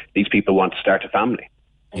these people want to start a family.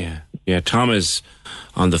 Yeah. Tom is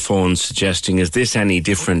on the phone suggesting, is this any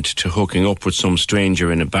different to hooking up with some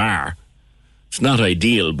stranger in a bar? It's not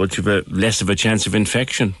ideal, but you've less of a chance of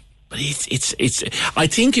infection. But it's. I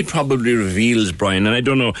think it probably reveals, Brian, and I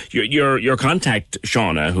don't know your contact,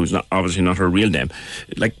 Shauna, who's obviously not her real name.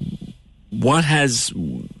 Like, what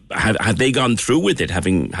have they gone through with it,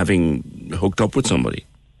 having hooked up with somebody?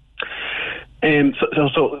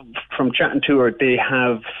 So from chatting to her, they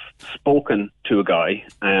have spoken to a guy,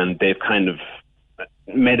 and they've kind of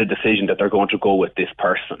made a decision that they're going to go with this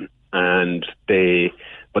person,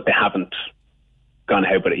 but they haven't gone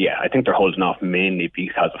ahead with it yet. I think they're holding off mainly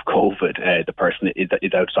because of COVID. The person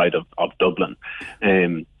is outside of Dublin,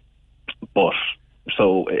 but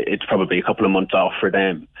so it's probably a couple of months off for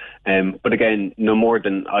them. But again, no more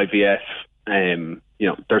than IVF.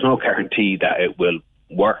 There's no guarantee that it will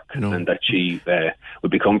work and that she will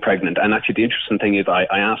become pregnant. And actually, the interesting thing is, I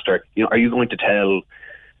asked her, are you going to tell,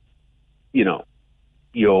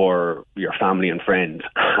 your family and friends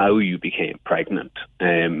how you became pregnant,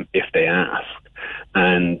 if they ask?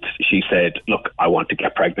 And she said, look, I want to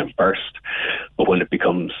get pregnant first, but when it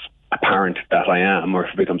becomes apparent that I am, or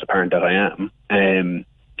if it becomes apparent that I am,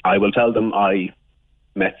 I will tell them I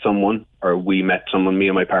met someone, or we met someone, me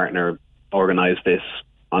and my partner organised this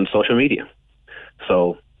on social media.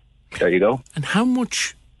 So there you go. And how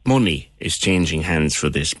much money is changing hands for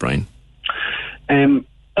this, Brian?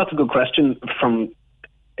 That's a good question.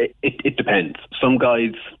 It depends. Some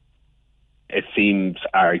guys, it seems,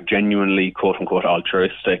 are genuinely quote-unquote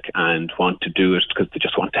altruistic and want to do it because they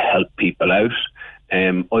just want to help people out.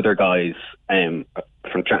 Other guys,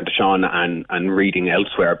 from chatting to Sean and reading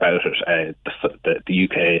elsewhere about it, the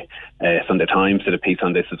UK Sunday Times did a piece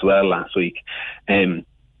on this as well last week,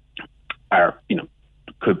 are,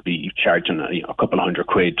 could be charging a couple of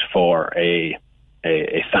 £100 for a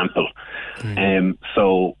sample.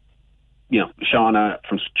 So, Shauna,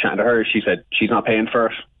 from chatting to her, she said she's not paying for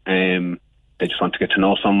it. They just want to get to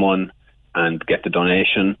know someone and get the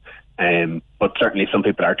donation. But certainly some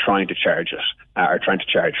people are trying to charge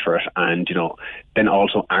for it, and then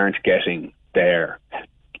also aren't getting their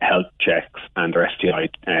health checks and their STI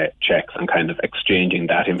checks and kind of exchanging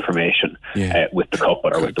that information with the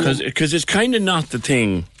couple or with the woman. Because it's kind of not the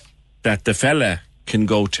thing that the fella can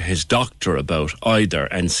go to his doctor about either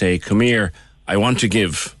and say, come here, I want to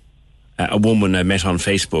give a woman I met on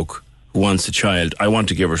Facebook who wants a child, I want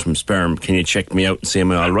to give her some sperm, can you check me out and say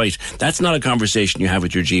am I all right? That's not a conversation you have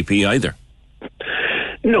with your GP either.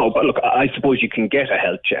 No, but look, I suppose you can get a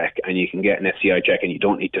health check and you can get an STI check and you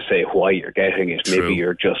don't need to say why you're getting it. True. Maybe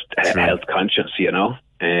you're just health conscious,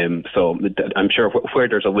 So I'm sure where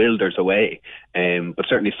there's a will, there's a way. But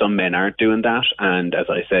certainly some men aren't doing that. And as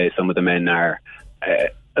I say, some of the men are,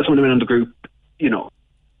 some of the men in the group,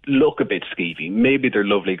 look a bit skeevy. Maybe they're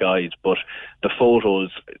lovely guys, but the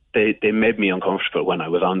photos, they made me uncomfortable when I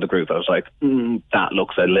was on the group. I was like, that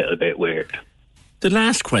looks a little bit weird. The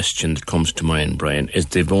last question that comes to mind, Brian, is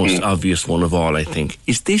the most obvious one of all, I think.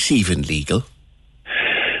 Is this even legal?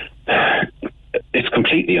 It's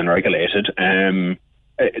completely unregulated.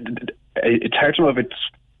 It's hard to know if it's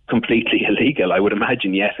completely illegal. I would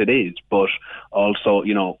imagine, yes, it is. But also,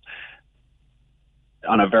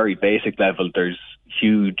 on a very basic level, there's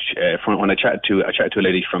huge. When I chatted to a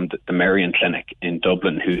lady from the Marion Clinic in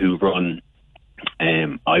Dublin who run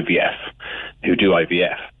IVF, who do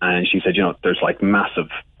IVF, and she said, there's like massive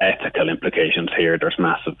ethical implications here. There's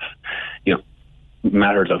massive,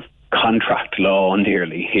 matters of contract law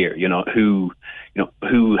nearly here. Who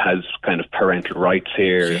has kind of parental rights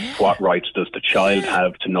here? Yeah. What rights does the child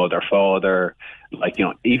have to know their father?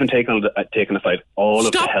 Even taking aside all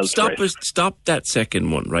of the health risks. Stop that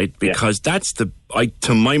second one, right? Because that's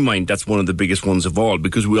to my mind, that's one of the biggest ones of all,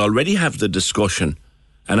 because we already have the discussion,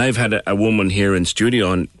 and I've had a woman here in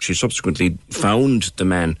studio, and she subsequently found the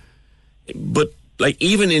man. But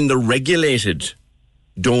even in the regulated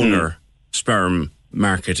donor sperm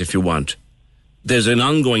market, if you want, there's an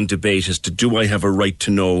ongoing debate as to, do I have a right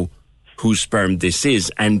to know whose sperm this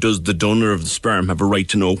is, and does the donor of the sperm have a right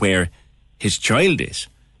to know where his child is?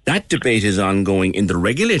 That debate is ongoing in the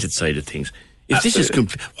regulated side of things. If this is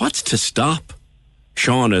what's to stop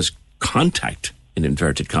Shauna's contact, in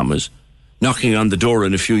inverted commas, knocking on the door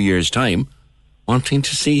in a few years' time, wanting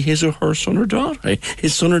to see his or her son or daughter,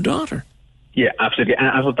 his son or daughter? Yeah, absolutely.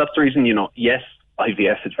 And that's the reason, yes,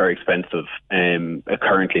 IVF is very expensive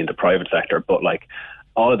currently in the private sector, but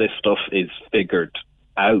all of this stuff is figured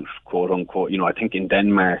out, quote unquote. I think in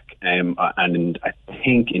Denmark and I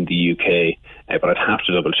think in the UK, but I'd have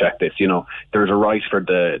to double check this. There's a right for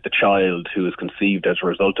the child who is conceived as a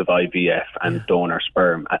result of IVF and donor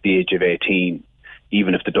sperm at the age of 18,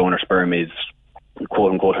 even if the donor sperm is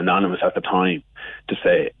quote unquote anonymous at the time, to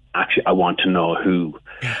say, actually, I want to know who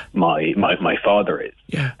my father is,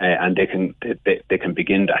 and they can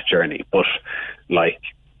begin that journey. But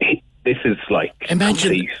this is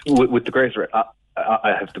imagine with the greatest.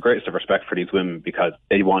 I have the greatest of respect for these women because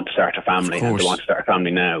they want to start a family and they want to start a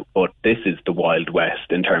family now. But this is the Wild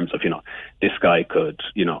West in terms of this guy could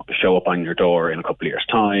show up on your door in a couple of years'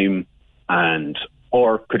 time,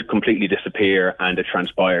 or could completely disappear, and it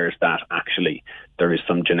transpires that actually there is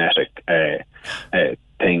some genetic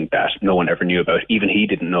thing that no one ever knew about, even he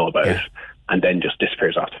didn't know about, and then just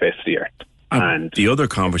disappears off the face of the earth. And the other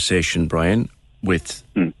conversation, Brian, with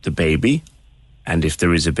the baby, and if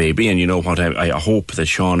there is a baby, and I hope that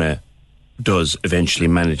Shauna does eventually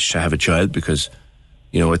manage to have a child, because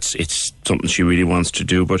it's something she really wants to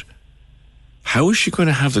do. But how is she going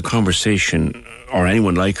to have the conversation, or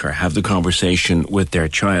anyone like her have the conversation with their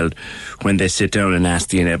child when they sit down and ask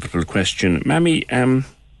the inevitable question, Mammy,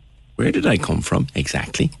 where did I come from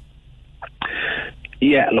exactly?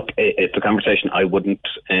 Yeah, look, it's a conversation I wouldn't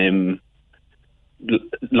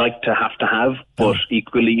like to have, but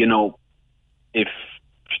equally, you know, if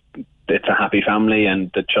it's a happy family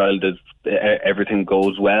and the child is, everything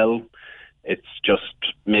goes well, it's just,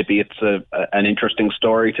 maybe it's an interesting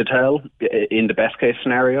story to tell in the best case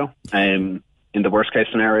scenario. In the worst case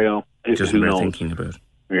scenario, who knows? Thinking about.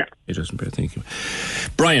 Yeah. It doesn't bear thinking.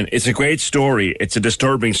 Brian, it's a great story. It's a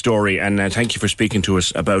disturbing story, and thank you for speaking to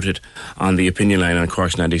us about it on the opinion line on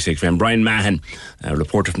Cork's 96 FM. Brian Mahan, a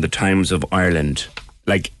reporter from the Times of Ireland.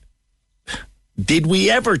 Like, did we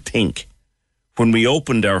ever think when we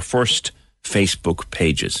opened our first Facebook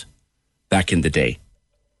pages back in the day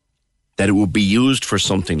that it would be used for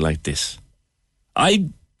something like this?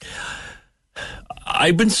 I've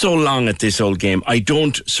been so long at this old game, I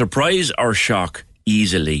don't surprise or shock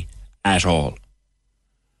easily at all.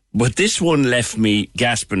 But this one left me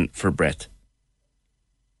gasping for breath.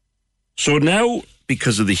 So now,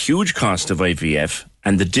 because of the huge cost of IVF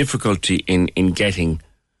and the difficulty in getting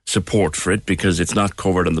support for it, because it's not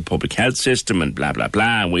covered on the public health system and blah, blah,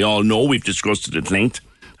 blah, and we all know, we've discussed it at length,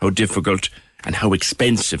 how difficult and how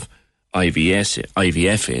expensive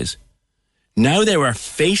IVF is. Now there are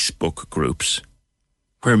Facebook groups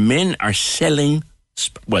where men are selling,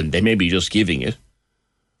 well, they may be just giving it,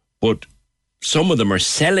 but some of them are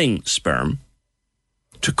selling sperm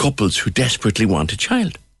to couples who desperately want a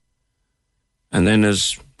child. And then,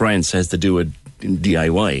 as Brian says, they do it in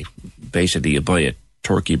DIY. Basically, you buy a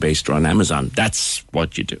turkey baster on Amazon. That's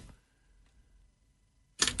what you do.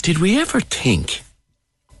 Did we ever think,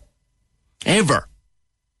 ever,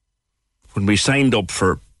 when we signed up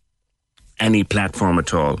for any platform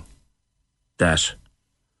at all, that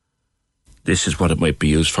this is what it might be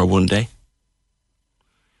used for one day?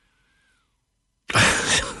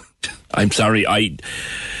 I'm sorry,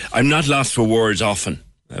 I'm not lost for words often,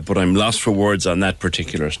 but I'm lost for words on that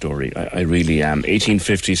particular story. I really am.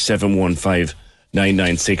 1850 715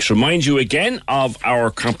 996. Remind you again of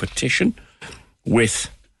our competition with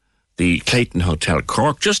the Clayton Hotel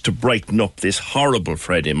Cork, just to brighten up this horrible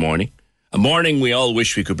Friday morning. A morning we all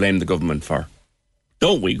wish we could blame the government for.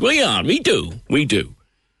 Don't we? We do.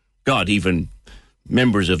 God, even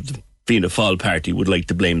members of the Fianna Fáil party would like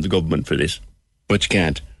to blame the government for this, but you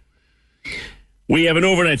can't. We have an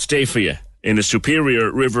overnight stay for you in a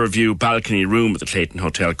superior Riverview balcony room at the Clayton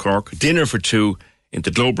Hotel Cork. Dinner for two in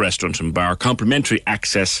the Globe Restaurant and Bar. Complimentary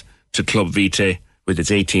access to Club Vitae with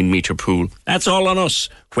its 18-metre pool. That's all on us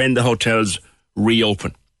when the hotels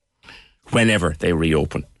reopen. Whenever they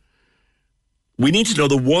reopen. We need to know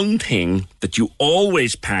the one thing that you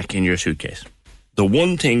always pack in your suitcase. The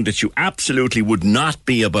one thing that you absolutely would not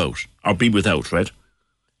be about, or be without, right?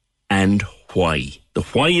 And why. The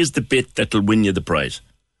why is the bit that'll win you the prize.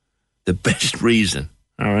 The best reason,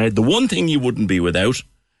 all right? The one thing you wouldn't be without,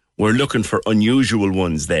 we're looking for unusual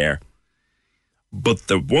ones there. But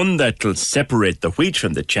the one that'll separate the wheat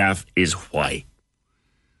from the chaff is why.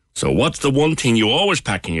 So what's the one thing you always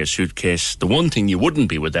pack in your suitcase, the one thing you wouldn't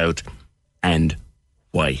be without, and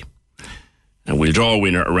why? And we'll draw a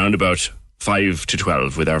winner around about 5 to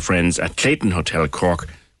 12 with our friends at Clayton Hotel Cork,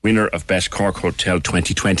 winner of Best Cork Hotel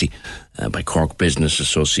 2020 by Cork Business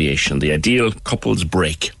Association. The ideal couples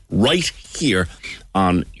break right here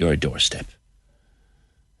on your doorstep.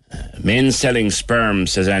 Men selling sperm,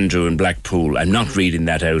 says Andrew in Blackpool. I'm not reading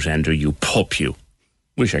that out, Andrew, you pup, you.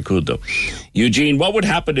 Wish I could, though. Eugene, what would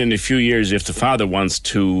happen in a few years if the father wants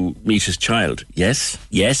to meet his child? Yes,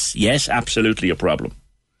 absolutely a problem.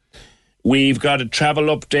 We've got a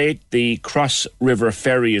travel update. The Cross River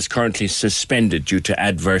Ferry is currently suspended due to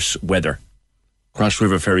adverse weather. Cross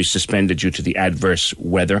River Ferry suspended due to the adverse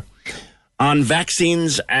weather. On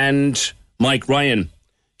vaccines and Mike Ryan,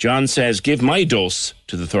 John says, give my dose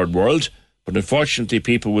to the third world, but unfortunately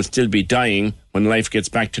people will still be dying when life gets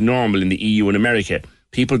back to normal in the EU and America.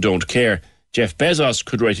 People don't care. Jeff Bezos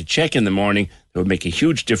could write a check in the morning that would make a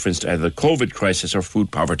huge difference to either the COVID crisis or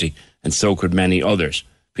food poverty, and so could many others.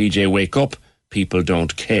 PJ, wake up. People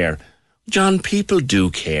don't care. John, people do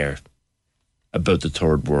care about the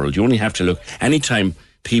third world. You only have to look. Anytime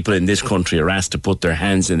people in this country are asked to put their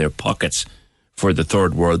hands in their pockets for the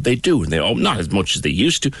third world, they do. And they not as much as they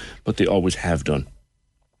used to, but they always have done.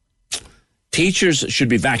 Teachers should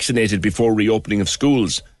be vaccinated before reopening of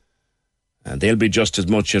schools. And they'll be just as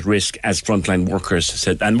much at risk as frontline workers,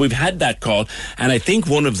 said. And we've had that call. And I think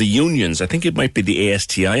one of the unions, I think it might be the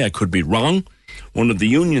ASTI, I could be wrong. One of the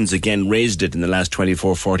unions again raised it in the last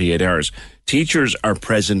 24, 48 hours. Teachers are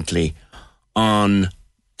presently on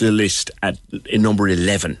the list in number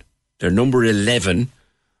 11. They're number 11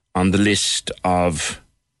 on the list of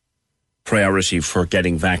priority for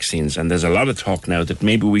getting vaccines. And there's a lot of talk now that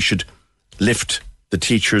maybe we should lift the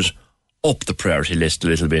teachers up the priority list a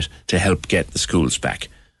little bit to help get the schools back.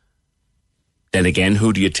 Then again,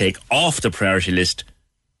 who do you take off the priority list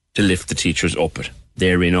to lift the teachers up it?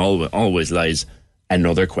 Therein always lies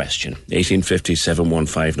another question. 1850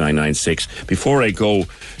 715 996. Before I go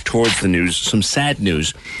towards the news, some sad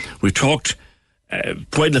news. We've talked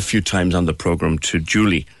quite a few times on the programme to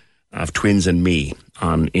Julie of Twins and Me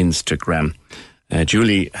on Instagram.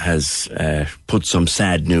 Julie has put some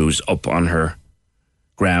sad news up on her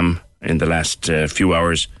gram in the last few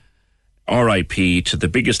hours. R.I.P. to the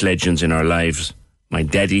biggest legends in our lives. My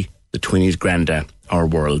daddy, the Twinnies' granda, our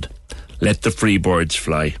world. Let the free birds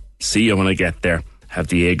fly. See you when I get there. Have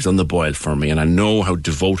the eggs on the boil for me. And I know how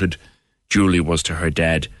devoted Julie was to her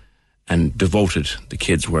dad, and devoted the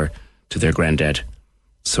kids were to their granddad.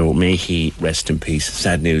 So may he rest in peace.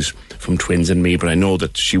 Sad news from Twins and Me, but I know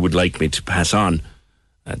that she would like me to pass on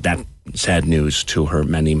that sad news to her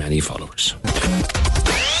many, many followers.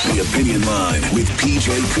 The Opinion Line with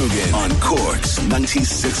PJ Coogan on Corks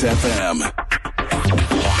 96 FM.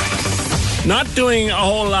 Not doing a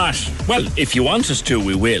whole lot. Well, if you want us to,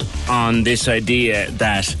 we will. On this idea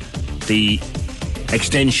that the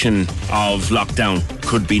extension of lockdown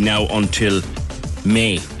could be now until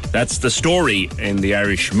May. That's the story in the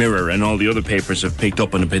Irish Mirror, and all the other papers have picked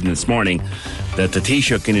up on it this morning, that the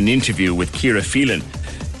Taoiseach, in an interview with Ciara Phelan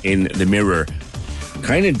in the Mirror,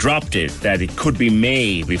 kind of dropped it that it could be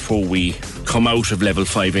May before we come out of level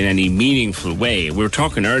 5 in any meaningful way. We were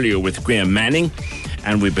talking earlier with Graham Manning,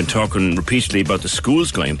 and we've been talking repeatedly about the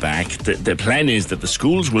schools going back. The plan is that the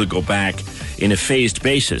schools will go back in a phased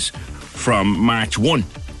basis from March 1,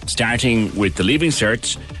 starting with the Leaving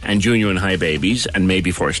Certs and junior and high babies and maybe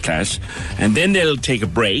first class, and then they'll take a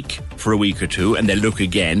break for a week or two, and they'll look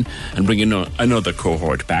again and bring another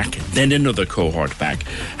cohort back, then another cohort back,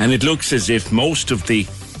 and it looks as if most of the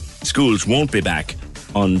schools won't be back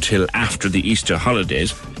until after the Easter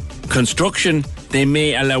holidays. Construction, they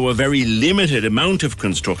may allow a very limited amount of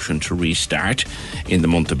construction to restart in the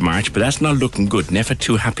month of March, but that's not looking good. Not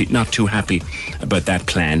too happy about that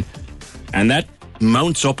plan, and that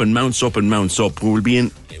mounts up and mounts up and mounts up. We'll be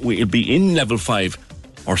in level 5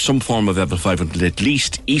 or some form of level 5 until at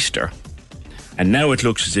least Easter, and now it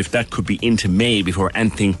looks as if that could be into May before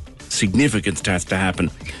anything significant starts to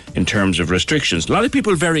happen in terms of restrictions. A lot of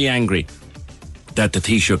people are very angry that the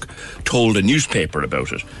Taoiseach told a newspaper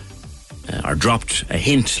about it, or dropped a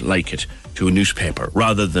hint like it to a newspaper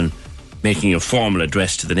rather than making a formal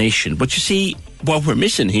address to the nation. But you see, what we're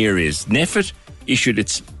missing here is NPHET issued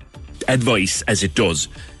its advice as it does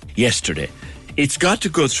yesterday. It's got to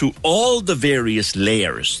go through all the various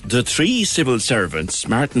layers. The 3 civil servants,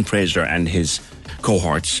 Martin Fraser and his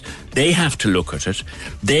cohorts, they have to look at it.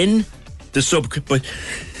 Then the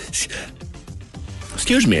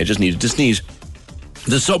excuse me, I just needed to sneeze.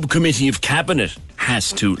 The subcommittee of Cabinet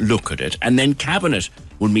has to look at it, and then Cabinet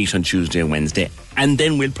will meet on Tuesday and Wednesday, and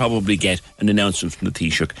then we'll probably get an announcement from the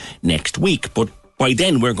Taoiseach next week. But by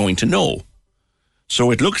then we're going to know. So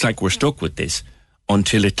it looks like we're stuck with this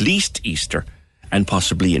until at least Easter and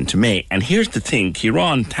possibly into May. And here's the thing,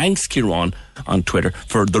 thanks Kieran on Twitter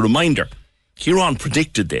for the reminder. Kieran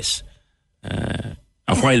predicted this a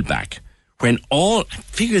while back, when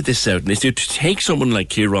figure this out, and it's to take someone like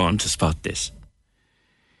Kieran to spot this.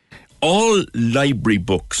 All library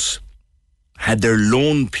books had their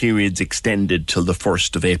loan periods extended till the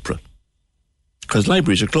 1st of April, because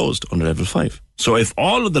libraries are closed under level 5. So if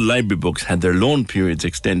all of the library books had their loan periods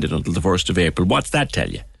extended until the 1st of April, what's that tell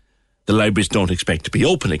you? The libraries don't expect to be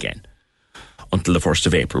open again until the 1st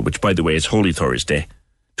of April, which, by the way, is Holy Thursday,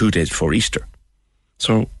 2 days before Easter.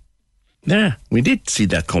 So, yeah, we did see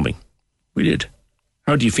that coming. We did.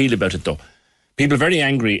 How do you feel about it, though? People are very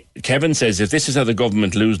angry. Kevin says, if this is how the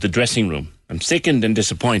government lose the dressing room, I'm sickened and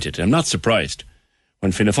disappointed. I'm not surprised.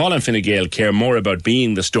 When Fianna Fáil and Fine Gael care more about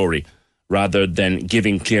being the story rather than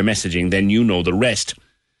giving clear messaging, then you know the rest.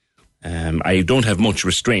 I don't have much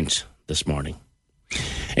restraint this morning.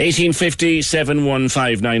 1850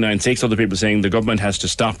 715 996. Other people saying the government has to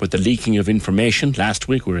stop with the leaking of information. Last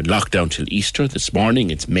week we were in lockdown till Easter. This morning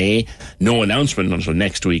it's May. No announcement until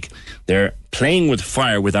next week. They're playing with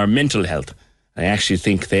fire with our mental health. I actually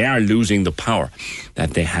think they are losing the power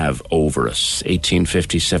that they have over us.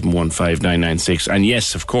 1850 715 996. And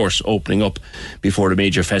yes, of course, opening up before a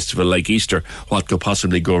major festival like Easter, what could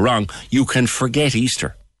possibly go wrong? You can forget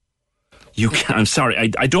Easter. I'm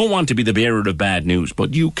sorry, I don't want to be the bearer of bad news,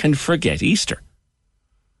 but you can forget Easter.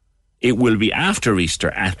 It will be after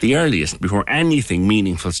Easter at the earliest before anything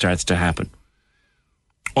meaningful starts to happen.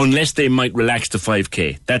 Unless they might relax the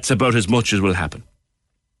 5K. That's about as much as will happen.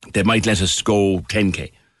 They might let us go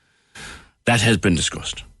 10K. That has been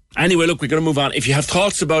discussed. Anyway, look, we're going to move on. If you have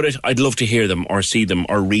thoughts about it, I'd love to hear them or see them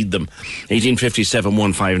or read them. 1857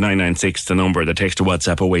 15996, the number. The text to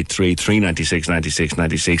WhatsApp 083 396 96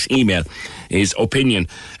 96. Email is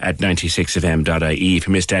opinion@96fm.ie. If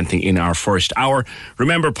you missed anything in our first hour,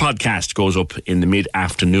 remember, podcast goes up in the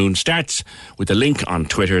mid-afternoon. Starts with a link on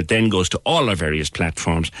Twitter, then goes to all our various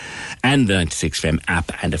platforms and the 96FM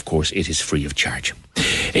app. And, of course, it is free of charge.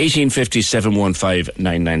 1857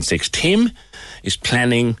 15996. Tim is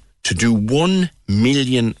planning to do 1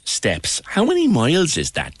 million steps. How many miles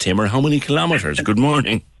is that, Tim, or how many kilometres? Good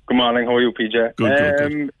morning. Good morning. How are you, PJ?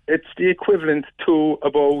 Good. It's the equivalent to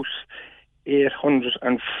about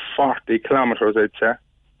 840 kilometres, I'd say.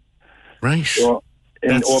 Right. So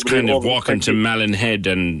that's kind of walking to Malin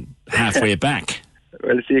and halfway back.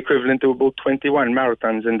 Well, it's the equivalent to about 21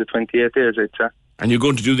 marathons in the 28 days, I'd say. And you're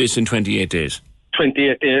going to do this in 28 days?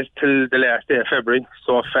 28 days till the last day of February.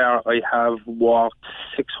 So far, I have walked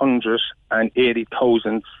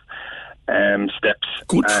 680,000 steps.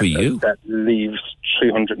 Good for you. That leaves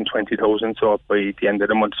 320,000. So by the end of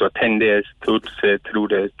the month, so 10 days to do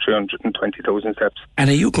the 320,000 steps. And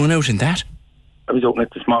are you going out in that? I was out in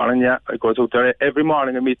it this morning, yeah. I go out there every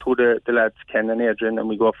morning. I meet two the lads, Ken and Adrian, and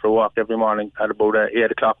we go for a walk every morning at about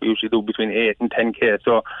 8 o'clock. We usually do between 8 and 10k.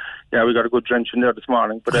 So, yeah, we got a good drench in there this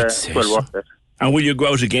morning. But it's well worth it. And will you go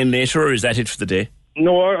out again later, or is that it for the day?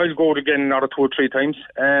 No, I'll go out again another 2 or 3 times.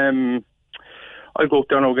 I'll go out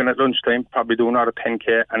there now again at lunchtime, probably do another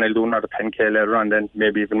 10k, and I'll do another 10k later on then,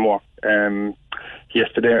 maybe even more.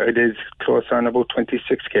 Yesterday I did close on about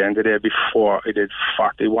 26k, and the day before I did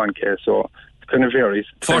 41k, so it kind of varies.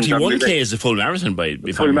 41k is a full marathon by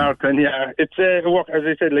full marathon, yeah. It's a work, as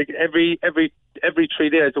I said, like every 3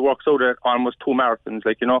 days it works out at almost 2 marathons.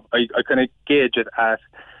 Like, you know, I kind of gauge it at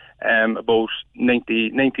about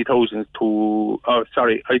 90,000 to, I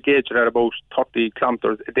gauge it at about 30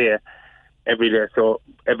 kilometres a day every day. So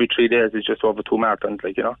every 3 days is just over 2 marathons,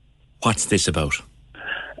 like, you know. What's this about?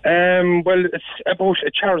 Well, it's about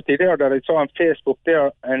a charity there that I saw on Facebook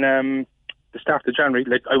there, and the start of January,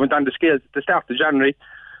 like, I went on the scales at the start of January.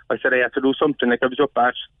 I said I had to do something. Like, I was up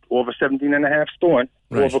at over 17.5 stone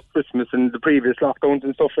over Christmas and the previous lockdowns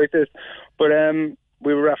and stuff like this. But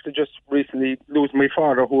we were after just recently losing my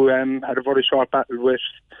father, who had a very short battle with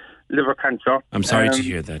liver cancer. I'm sorry to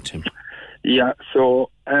hear that, Tim. Yeah, so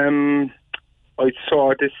I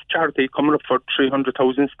saw this charity coming up for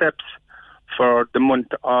 300,000 steps for the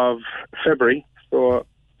month of February. So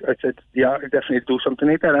I said, yeah, I'll definitely do something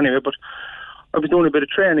like that anyway. But I was doing a bit of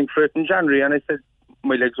training for it in January, and I said,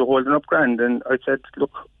 my legs were holding up grand, and I said,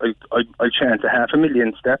 look, I'll chance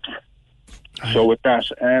 500,000 steps. So with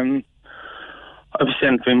that, I was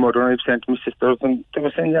saying to my mother and I was saying to my sisters, and they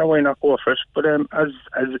were saying, yeah, why not go for it? But as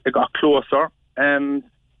it got closer,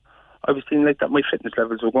 I was seeing like that my fitness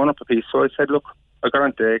levels were going up a piece. So I said, look, I got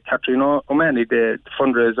on to Katrina O'Malley, the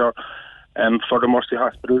fundraiser for the Mercy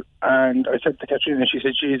Hospital, and I said to Katrina, and she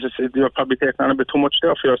said, Jesus, you're probably taking on a bit too much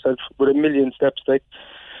there for yourself with 1 million steps, like.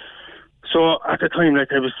 So at the time,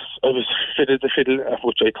 like, I was fit as a fiddle,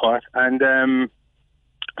 which I thought, and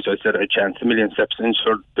so I said I chanced 1 million steps, and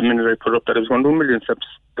sure, the minute I put up that I was going to do 1 million steps,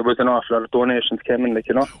 there was an awful lot of donations came in, like,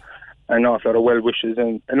 you know, an awful lot of well wishes,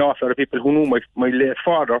 and an awful lot of people who knew my late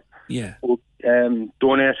father, who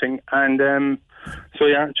donating, and so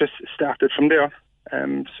yeah, just started from there.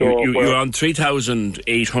 So you're on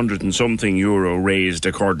 3,800 and something euro raised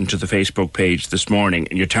according to the Facebook page this morning,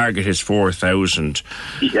 and your target is 4,000.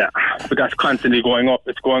 Yeah, but that's constantly going up.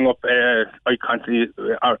 It's going up. I'm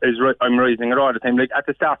raising it all the time. Like at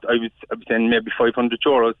the start, I was saying maybe 500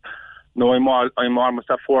 euros. No, I'm almost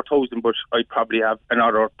at 4,000, but I probably have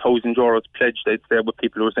another 1,000 euros pledged. I'd say with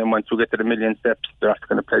people who are saying once we get to the 1 million steps, they're actually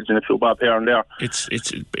going to pledge in a few bob here and there.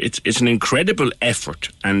 It's an incredible effort,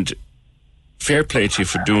 and fair play to you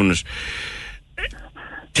for doing it.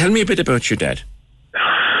 Tell me a bit about your dad.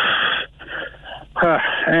 Well,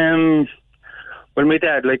 my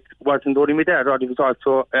dad, like, wasn't only my dad, he was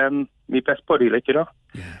also my best buddy, like, you know.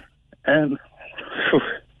 Yeah.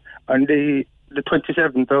 On the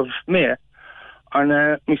 27th of May, on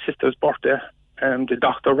my sister's birthday, the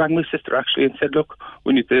doctor rang my sister actually and said, look,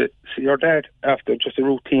 we need to see your dad after just a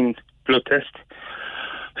routine blood test.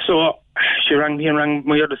 So she rang me and rang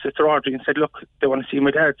my other sister Audrey and said, look, they want to see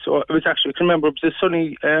my dad. So it was actually, I can remember, it was a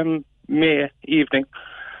sunny May evening.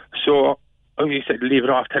 So he said, leave it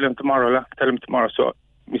off, tell him tomorrow. So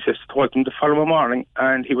my sister told him the following morning,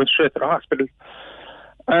 and he went straight to the hospital.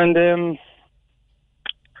 And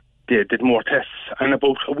they did more tests, and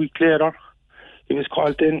about a week later he was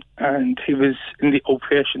called in, and he was in the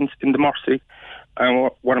outpatients in the Mercy, and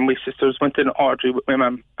one of my sisters went in, Audrey with my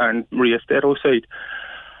mum, and Maria stayed outside.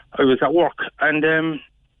 I was at work, and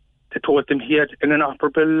they told him he had an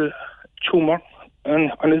inoperable tumour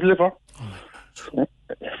on his liver.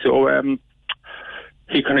 So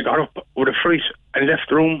he kind of got up with a fright and left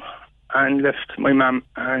the room, and left my mum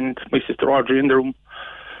and my sister Audrey in the room.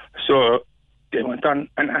 So they went on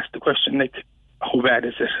and asked the question, like, how bad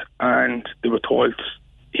is it? And they were told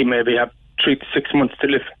he maybe have 3 to 6 months to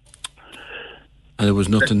live. And there was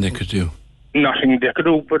nothing they could do? Nothing they could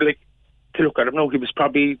do, but like, to look at him now, he was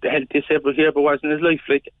probably the healthiest he ever was in his life.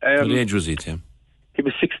 Like, what age was he, Tim? He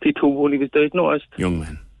was 62 when he was diagnosed. Young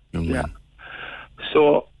man.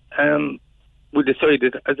 So we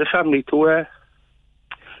decided as a family to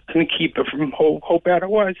kind of keep it from how bad it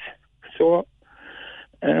was. So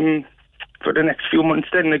for the next few months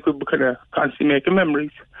then, like, we were kind of constantly making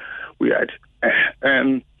memories. We had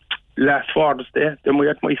last Father's Day, then we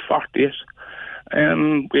had my 40th.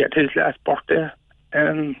 We had his last birthday,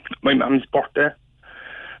 my mum's birthday.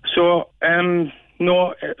 So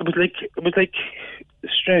no, it was like a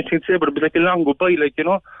strange thing to say, but it was like a long goodbye, like, you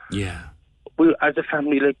know. Yeah. We, as a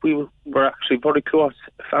family, like, we were actually very close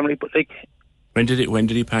family, but like. When did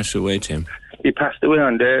he pass away, Tim? He passed away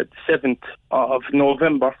on the 7th of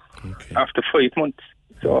November, after 5 months.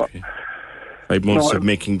 So 5 months of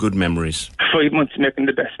making good memories. 5 months making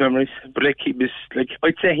the best memories. But like, he was, like,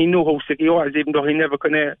 I'd say he knew how sick he was, even though he never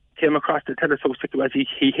kind of came across to tell us how sick he was.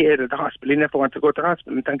 He hated the hospital. He never wanted to go to the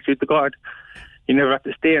hospital, and thanks be to God, he never had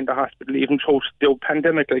to stay in the hospital, even through the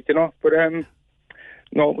pandemic, like, you know. But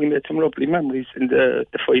no, we made some lovely memories in the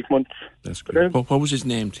 5 months. That's good. What was his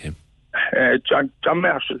name, Tim? John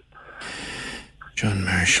Marshall. John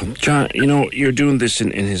Marshall. John, you know, you're doing this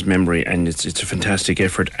in his memory, and it's a fantastic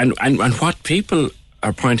effort. And what people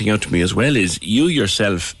are pointing out to me as well is you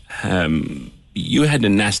yourself, you had a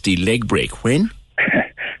nasty leg break. When?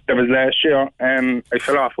 That was last year. I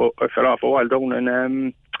fell off a while down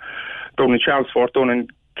in Charlesfort, down in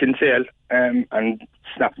Kinsale, and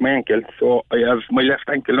snapped my ankle. So I have my left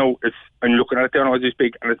ankle now. I'm looking at it there now as you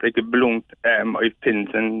speak, and it's like a balloon. I've pins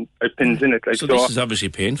in it. Like, so this is obviously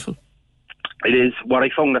painful. It is. What I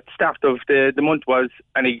found at the start of the month was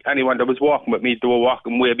anyone that was walking with me, they were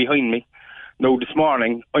walking way behind me. Now this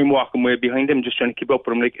morning, I'm walking way behind him, just trying to keep up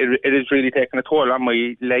with him. Like, it is really taking a toll on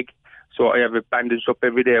my leg. So I have it bandaged up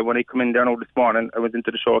every day. When I come in there now this morning, I went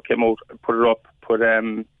into the shower, came out, put it up, put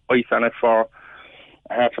ice on it for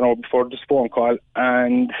half an hour before this phone call,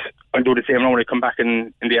 and I'll do the same now when I come back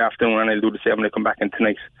in the afternoon, and I'll do the same when I come back in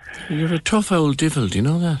tonight. You're a tough old devil, do you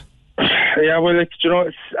know that? Yeah, well, like, you know,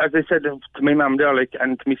 it's, as I said to my mum there, like,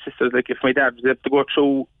 and to my sisters, like, if my dad was able to go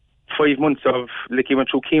through 5 months of, like, he went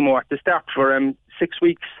through chemo at the start for 6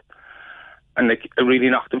 weeks, and like, it really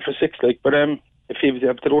knocked him for 6, like, but if he was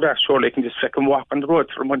able to do that, sure, he can just fucking walk on the road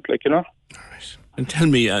for a month, like, you know. All right. And tell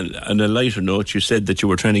me, on a lighter note, you said that you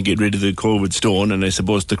were trying to get rid of the COVID stone, and I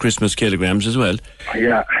suppose the Christmas kilograms as well.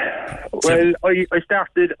 Yeah. Well, I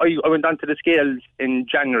went onto the scales in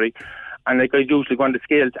January, and like, I'd usually go on the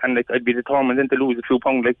scales, and like, I'd be determined then to lose a few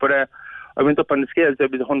pounds, like, but I went up on the scales, there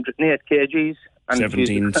was 108 kgs. And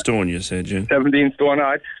 17 stone, you said, yeah. 17 stone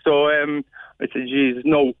odd. So I said, Jesus,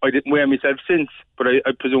 no, I didn't weigh myself since, but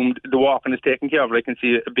I presumed the walking is taken care of. I can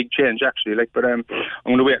see a big change, actually, like, but I'm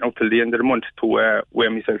going to wait now till the end of the month to weigh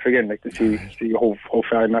myself again, like, to see how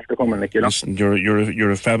far I'm after coming, like, you know. Listen,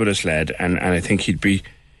 you're a fabulous lad, and I think he'd be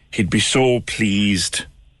so pleased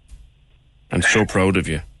and so proud of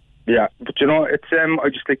you. Yeah, but you know, it's I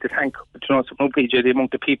just like to thank, you know, PJ, the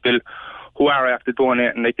amount of people who are after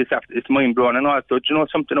donating, like, it's mind blowing. And also, do you know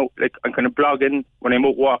something, like, I'm kind of blogging when I'm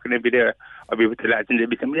out walking every day. I'll be with the lads and they'll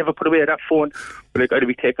be saying, never put away that phone. But like, I'll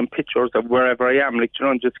be taking pictures of wherever I am, like, you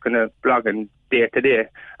know, just kind of blogging day to day.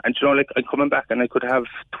 And you know, like, I'm coming back and I could have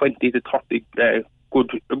 20 to 30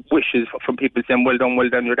 good wishes from people saying, well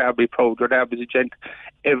done, your dad will be proud, your dad was a gent.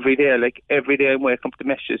 Every day, like, every day I'm waking up to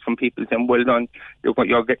messages from people saying, well done,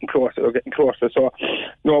 you're getting closer. So,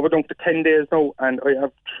 no, we're down to 10 days now, and I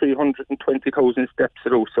have 320,000 steps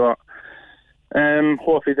through. So,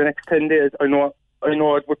 hopefully the next 10 days, I know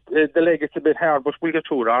the leg is a bit hard, but we'll get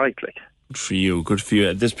through it all right, like. Good for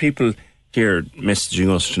you. There's people here messaging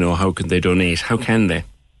us to know how can they donate. How can they?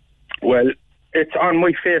 Well, it's on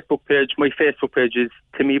my Facebook page. My Facebook page is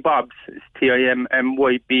Timmy Bobs. It's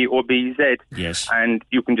TIMMYBOBZ. Yes. And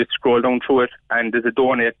you can just scroll down through it, and there's a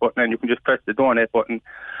donate button, and you can just press the donate button,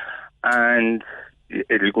 and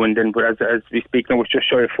it'll go in then. But as we speak now, it's just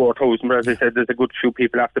shy of 4,000. But as I said, there's a good few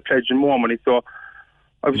people after pledging more money. So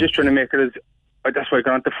I was just trying to make it as, that's why I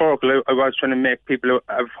got on the Foracle. I was trying to make people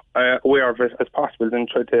aware of it as possible, and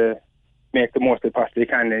try to make the most I possibly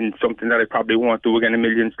can in something that I probably won't do again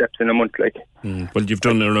 1,000,000 steps in a month. Well, you've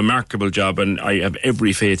done a remarkable job, and I have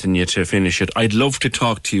every faith in you to finish it. I'd love to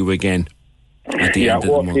talk to you again at the end of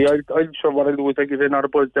the month. I'm sure what I'll do is I'll give you another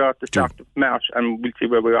buzz there at the start of March, and we'll see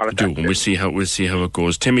where we are at that. We'll see how it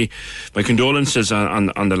goes. Timmy, my condolences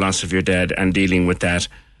on the loss of your dad and dealing with that,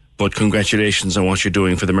 but congratulations on what you're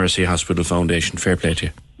doing for the Mercy Hospital Foundation. Fair play to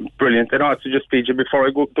you. Brilliant. And also just, PJ, before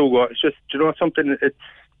I go, it's just, something, it's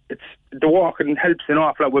the walking helps an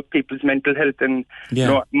awful lot with people's mental health, and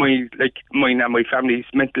mine and my family's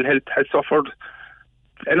mental health has suffered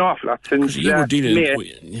an awful lot since you were dealing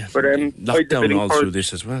but lockdown all through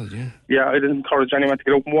this as well. I'd encourage anyone to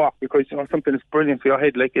get out and walk, because something is brilliant for your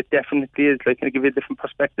head. It definitely is. It'll give you a different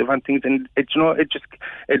perspective on things, and it'll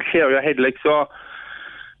clear your head. So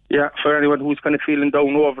for anyone who's kind of feeling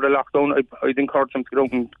down over the lockdown, I'd encourage them to get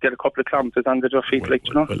out and get a couple of kilometres under their feet.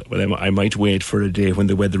 Well, I might wait for a day when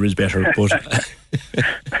the weather is better, but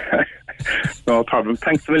no problem.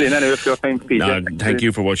 Thanks a million anyway for your time, Peter. Thank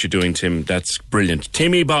you for what you're doing, Tim. That's brilliant.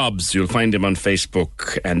 Timmy Bobs, you'll find him on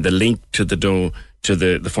Facebook, and the link to the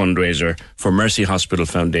fundraiser for Mercy Hospital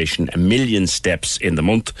Foundation, 1,000,000 steps in the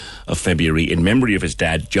month of February in memory of his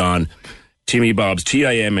dad, John. Timmy Bobs,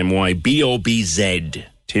 TIMMYBOBZ,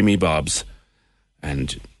 Timmy Bobs,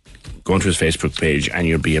 and go onto his Facebook page and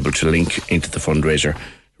you'll be able to link into the fundraiser,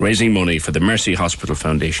 raising money for the Mercy Hospital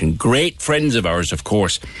Foundation. Great friends of ours, of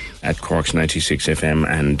course, at Cork's 96 FM,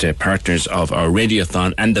 and partners of our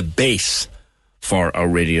Radiothon, and the base for our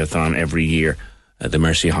Radiothon every year, the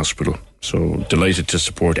Mercy Hospital. So delighted to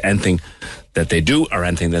support anything that they do or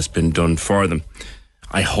anything that's been done for them.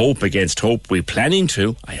 I hope against hope, I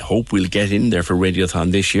hope we'll get in there for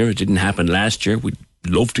Radiothon this year. It didn't happen last year. We'd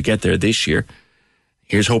love to get there this year.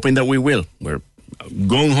 Here's hoping that we will. We're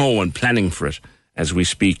gung-ho and planning for it as we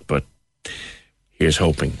speak, but here's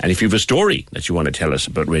hoping. And if you have a story that you want to tell us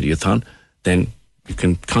about Radiothon, then you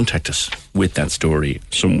can contact us with that story.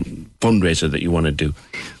 Some fundraiser that you want to do,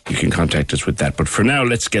 you can contact us with that. But for now,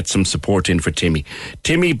 let's get some support in for Timmy.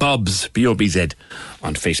 Timmy Bobs, B-O-B-Z,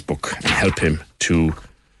 on Facebook, and help him to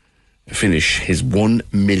finish his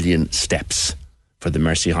 1,000,000 steps for the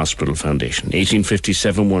Mercy Hospital Foundation.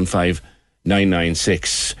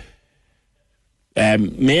 1850-715-996.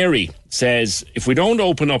 Mary says, if we don't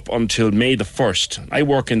open up until May the 1st, I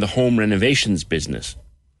work in the home renovations business.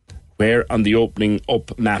 Where on the opening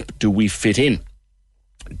up map do we fit in?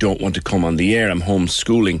 Don't want to come on the air. I'm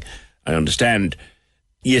homeschooling. I understand.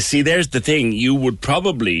 You see, there's the thing. You would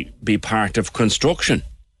probably be part of construction.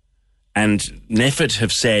 And NEFIT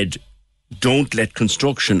have said, don't let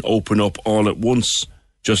construction open up all at once,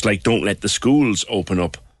 just like don't let the schools open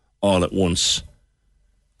up all at once.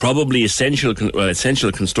 Probably essential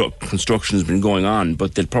construction has been going on,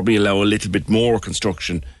 but they'll probably allow a little bit more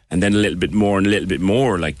construction, and then a little bit more and a little bit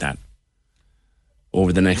more like that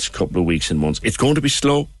over the next couple of weeks and months. It's going to be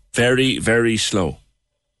slow, very, very slow.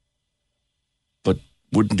 But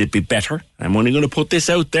wouldn't it be better? I'm only going to put this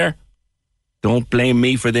out there. Don't blame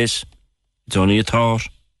me for this. It's only a thought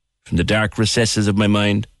from the dark recesses of my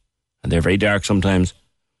mind, and they're very dark sometimes.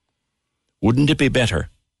 Wouldn't it be better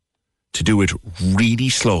to do it really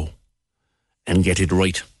slow and get it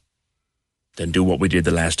right than do what we did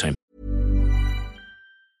the last time?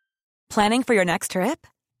 Planning for your next trip?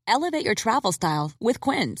 Elevate your travel style with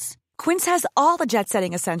Quince. Quince has all the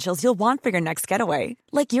jet-setting essentials you'll want for your next getaway,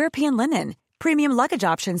 like European linen, premium luggage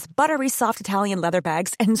options, buttery soft Italian leather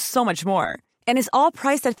bags, and so much more. And is all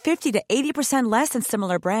priced at 50 to 80% less than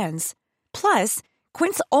similar brands. Plus,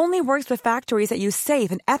 Quince only works with factories that use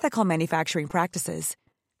safe and ethical manufacturing practices.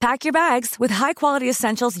 Pack your bags with high-quality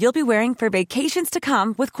essentials you'll be wearing for vacations to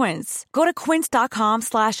come with Quince. Go to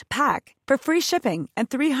quince.com/pack for free shipping and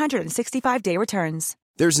 365-day returns.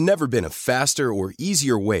 There's never been a faster or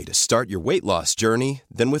easier way to start your weight loss journey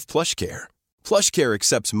than with PlushCare. PlushCare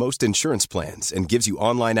accepts most insurance plans and gives you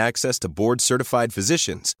online access to board-certified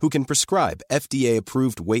physicians who can prescribe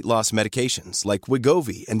FDA-approved weight loss medications like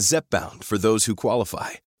Wegovy and Zepbound for those who qualify.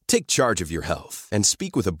 Take charge of your health and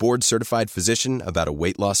speak with a board-certified physician about a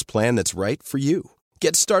weight loss plan that's right for you.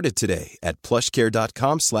 Get started today at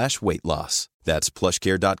plushcare.com/weight loss. That's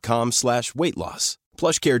plushcare.com/weight loss.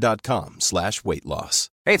 plushcare.com/weight loss.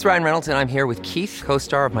 Hey, it's Ryan Reynolds, and I'm here with Keith,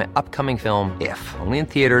 co-star of my upcoming film, If, only in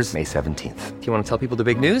theaters May 17th. Do you want to tell people the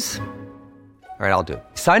big news? All right, I'll do it.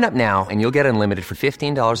 Sign up now and you'll get unlimited for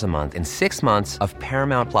 $15 a month and 6 months of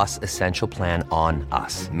Paramount Plus Essential Plan on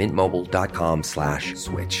us.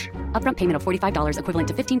 MintMobile.com/switch. Upfront payment of $45 equivalent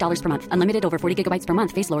to $15 per month. Unlimited over 40 gigabytes per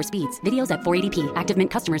month. Face lower speeds. Videos at 480p. Active Mint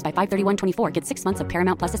customers by 531.24 get 6 months of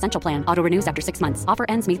Paramount Plus Essential Plan. Auto renews after 6 months. Offer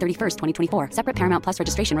ends May 31st, 2024. Separate Paramount Plus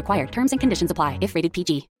registration required. Terms and conditions apply if rated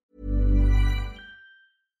PG.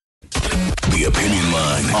 The Opinion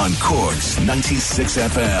Line on Cork's 96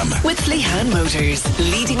 FM. With Lehan Motors,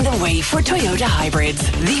 leading the way for Toyota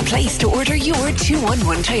hybrids. The place to order your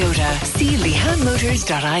 211 Toyota. See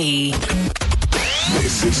lehanmotors.ie.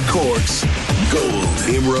 This is Cork's Gold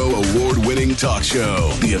Imro Award-winning talk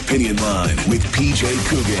show. The Opinion Line with PJ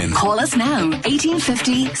Coogan. Call us now,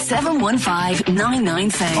 1850 715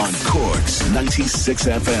 996. On Cork's 96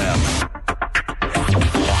 FM.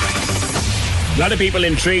 A lot of people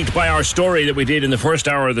intrigued by our story that we did in the first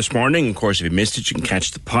hour this morning. Of course, if you missed it, you can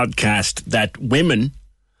catch the podcast, that women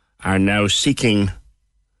are now seeking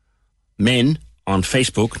men on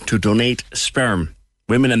Facebook to donate sperm.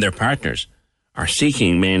 Women and their partners are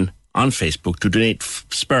seeking men on Facebook to donate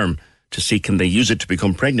sperm to see can they use it to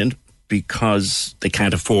become pregnant because they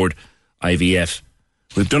can't afford IVF.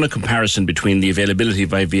 We've done a comparison between the availability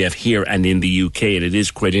of IVF here and in the UK, and it is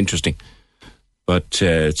quite interesting. But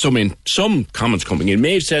some comments coming in.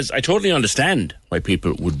 Maeve says, I totally understand why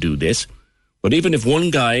people would do this. But even if one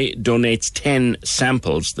guy donates 10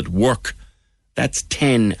 samples that work, that's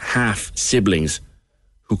 10 half siblings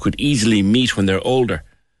who could easily meet when they're older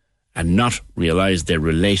and not realise they're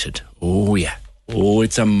related. Oh, yeah. Oh,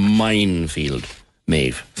 it's a minefield.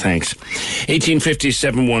 Maeve, thanks. 1850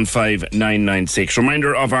 715 996.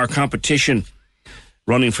 Reminder of our competition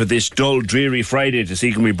running for this dull, dreary Friday to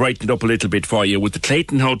see can we brighten it up a little bit for you with the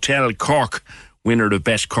Clayton Hotel Cork, winner of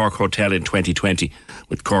Best Cork Hotel in 2020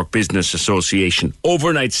 with Cork Business Association.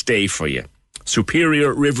 Overnight stay for you.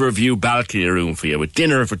 Superior Riverview balcony room for you with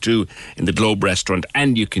dinner for two in the Globe restaurant,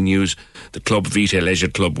 and you can use the Club Vita Leisure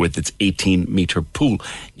Club with its 18-metre pool.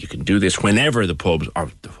 You can do this whenever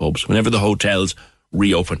whenever the hotels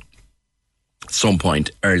reopen. At some point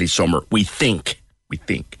early summer, we think.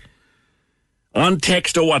 On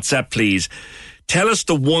text or WhatsApp, please, tell us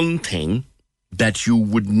the one thing that you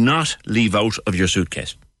would not leave out of your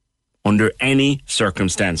suitcase under any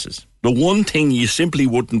circumstances. The one thing you simply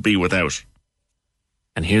wouldn't be without.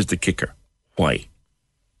 And here's the kicker. Why?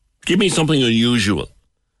 Give me something unusual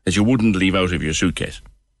that you wouldn't leave out of your suitcase.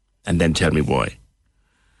 And then tell me why.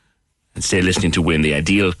 And stay listening to win the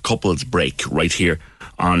ideal couples break right here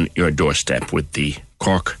on your doorstep with the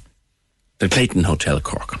Clayton Hotel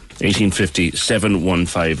Cork. 1850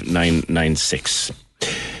 715 996.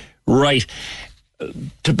 Right.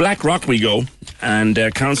 To Blackrock we go, and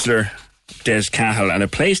Councillor Des Cahill, and a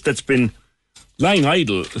place that's been lying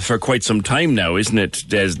idle for quite some time now, isn't it,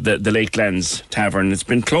 Des? The Lakelands Tavern. It's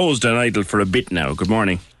been closed and idle for a bit now. Good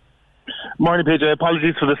morning. Morning, PJ.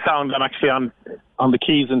 Apologies for the sound. I'm actually on the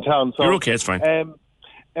quays in town. So, you're okay, it's fine.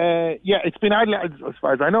 It's been idle, as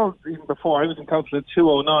far as I know, even before. I was in council in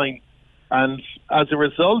 2009. And as a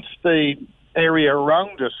result, the area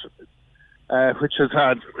around it, which has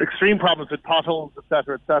had extreme problems with potholes,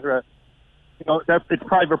 etc., it's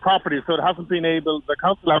private property, so the council haven't been able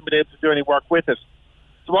to do any work with it.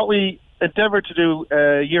 So what we endeavoured to do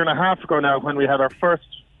a year and a half ago now, when we had our first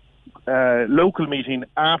local meeting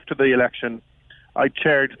after the election, I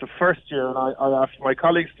chaired the first year, and I asked my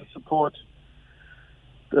colleagues to support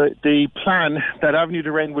the plan that Avenue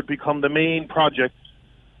de Rennes would become the main project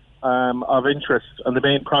of interest and the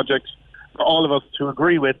main project for all of us to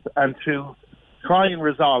agree with and to try and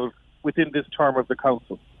resolve within this term of the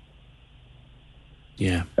council.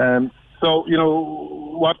 Yeah. So,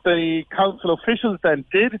 what the council officials then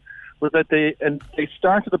did was that they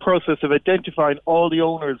started the process of identifying all the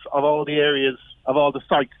owners of all the areas, of all the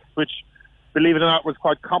sites, which, believe it or not, was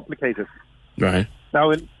quite complicated. Right.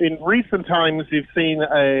 Now, in recent times, you've seen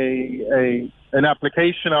an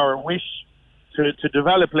application or a wish to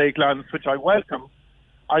develop Lakelands, which I welcome.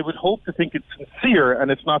 I would hope to think it's sincere and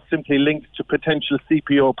it's not simply linked to potential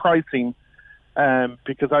CPO pricing,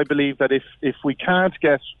 because I believe that if we can't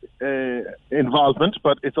get involvement,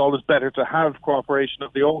 but it's always better to have cooperation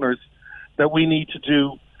of the owners, that we need to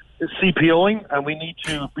do CPOing and we need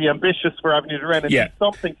to be ambitious for Avenue de Rennes and do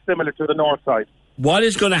something similar to the north side. What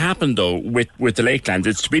is going to happen though with the Lakelands?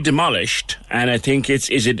 It's to be demolished, and I think is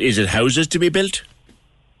it houses to be built?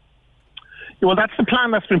 Well, that's the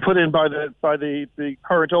plan that's been put in by the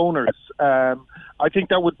current owners. I think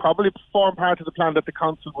that would probably form part of the plan that the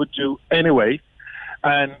council would do anyway.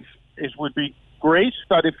 And it would be great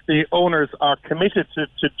that if the owners are committed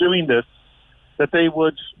to doing this, that they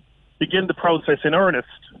would begin the process in earnest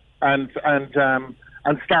and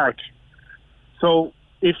start. So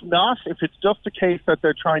if not, if it's just a case that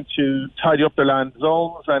they're trying to tidy up their land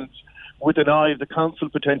zones and with an eye of the council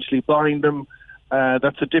potentially buying them,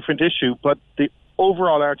 that's a different issue. But the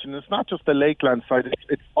overall arch, and it's not just the Lakeland side,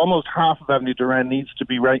 it's almost half of Avenue Duran needs to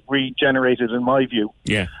be regenerated in my view.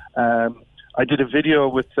 Yeah. I did a video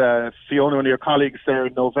with Fiona, one of your colleagues there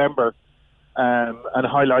in November, and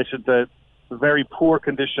highlighted the very poor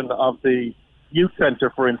condition of the youth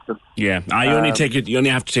centre, for instance. Yeah, you only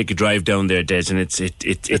have to take a drive down there, Des, and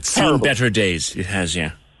it's seen better days. It has,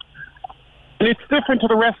 yeah. And it's different to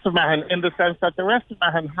the rest of Mahon in the sense that the rest of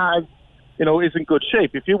Mahon has, is in good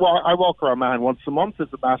shape. If you I walk around Mahon once a month.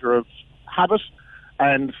 It's a matter of habit,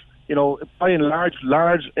 and by and large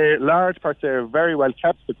parts there are very well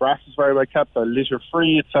kept. The grass is very well kept. They're litter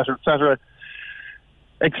free, etc., etc.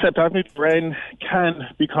 Except Avenue Duran can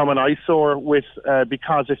become an eyesore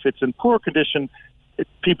because if it's in poor condition,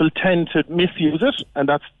 people tend to misuse it, and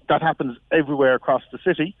that happens everywhere across the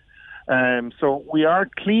city. So we are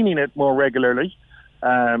cleaning it more regularly,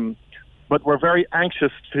 but we're very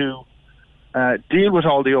anxious to deal with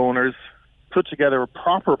all the owners, put together a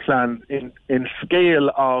proper plan in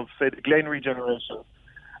scale of, say, the Glen regeneration,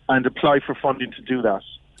 and apply for funding to do that.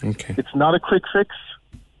 Okay. It's not a quick fix.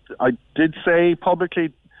 I did say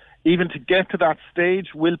publicly, even to get to that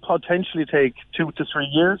stage will potentially take 2 to 3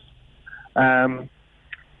 years.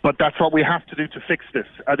 But that's what we have to do to fix this.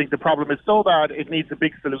 I think the problem is so bad, it needs a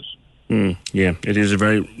big solution. Yeah, it is a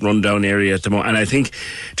very run-down area at the moment. And I think,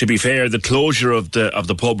 to be fair, the closure of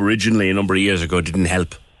the pub originally a number of years ago didn't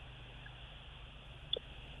help.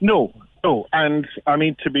 No. And, I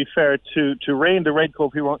mean, to be fair, to Rain the Red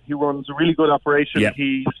Cove, he runs a really good operation. Yep.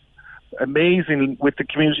 He's amazing with the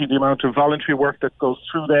community, the amount of voluntary work that goes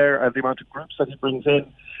through there and the amount of groups that he brings in.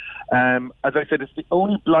 As I said, it's the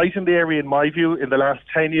only blight in the area, in my view, in the last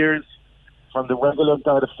 10 years, from the regular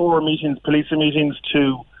the forum meetings, policing meetings,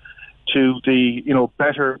 to the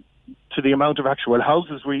better, to the amount of actual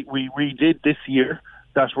houses we redid this year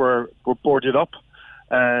that were boarded up.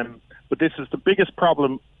 But this is the biggest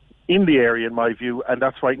problem in the area, in my view, and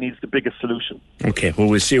that's why it needs the biggest solution. Okay, well,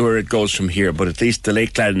 we'll see where it goes from here, but at least the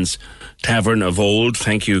Lakelands Tavern of old,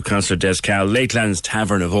 thank you, Councillor Des Cahill, Lakelands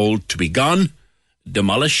Tavern of old to be gone,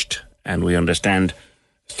 demolished, and we understand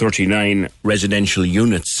 39 residential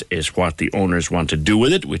units is what the owners want to do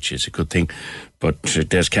with it, which is a good thing. But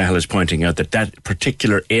Des Cahill is pointing out that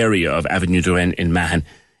particular area of Avenue Duran in Mahon,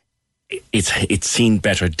 it's seen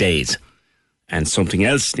better days, and something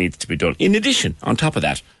else needs to be done in addition, on top of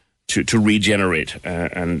that, to regenerate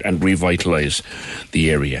and revitalise the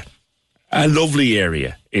area. A lovely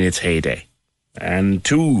area in its heyday, and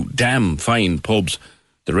two damn fine pubs,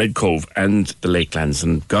 the Red Cove and the Lakelands.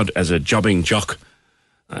 And God, as a jobbing jock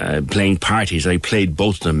playing parties, I played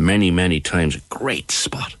both of them many, many times. A great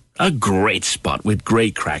spot with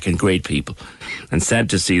great crack and great people. And sad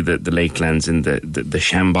to see the Lakelands in the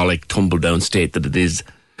shambolic, tumble-down state that it is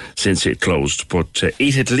since it closed. But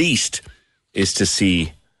it at least is to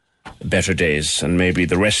see better days, and maybe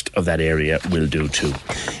the rest of that area will do too.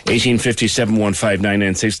 1857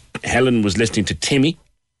 15996. Helen was listening to Timmy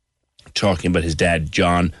talking about his dad,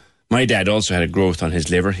 John. My dad also had a growth on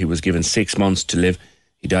his liver. He was given 6 months to live.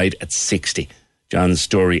 He died at 60. John's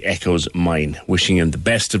story echoes mine. Wishing him the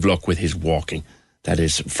best of luck with his walking. That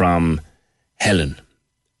is from Helen.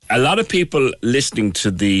 A lot of people listening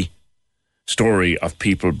to the story of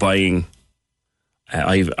people buying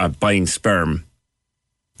sperm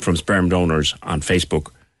from sperm donors on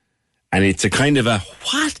Facebook, and it's a kind of a,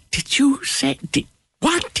 what did you say?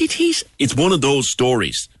 What did he say? It's one of those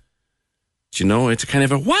stories. Do you know? It's a kind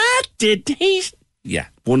of a, what did he say? Yeah,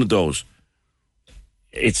 one of those.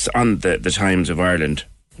 It's on the Times of Ireland.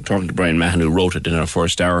 I'm talking to Brian Mahon, who wrote it in our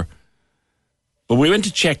first hour. But we went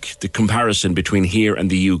to check the comparison between here and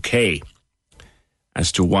the UK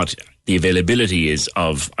as to what the availability is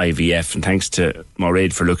of IVF. And thanks to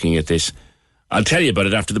Mairead for looking at this. I'll tell you about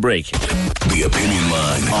it after the break. The Opinion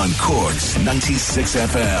Line on Cork's 96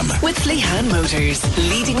 FM. With Lehan Motors,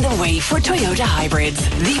 leading the way for Toyota hybrids.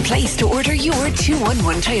 The place to order your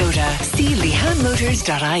 211 Toyota. See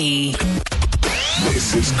lehanmotors.ie.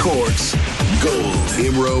 This is Cork's Gold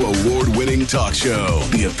IMRO award-winning talk show.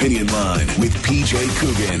 The Opinion Line with PJ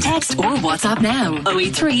Coogan. Text or WhatsApp now.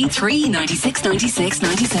 083 396 96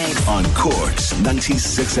 96. On Cork's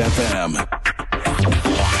 96 FM.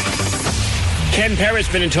 Ken Perry's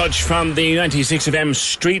been in touch from the 96 FM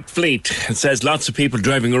Street Fleet. It says lots of people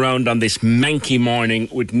driving around on this manky morning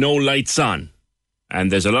with no lights on.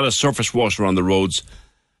 And there's a lot of surface water on the roads.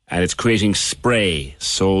 and it's creating spray.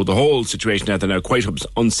 So the whole situation out there now quite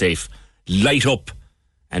unsafe. Light up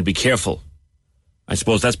and be careful. I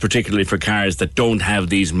suppose that's particularly for cars that don't have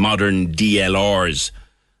these modern DLRs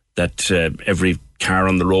that every car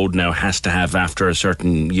on the road now has to have after a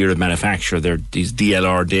certain year of manufacture. They're these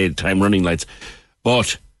DLR, daytime running lights.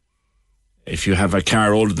 But if you have a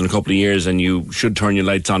car older than a couple of years and you should turn your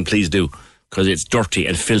lights on, please do, because it's dirty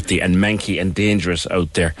and filthy and manky and dangerous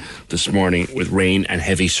out there this morning with rain and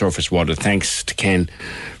heavy surface water. Thanks to Ken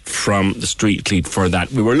from the Street Fleet for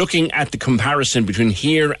that. We were looking at the comparison between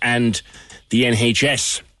here and the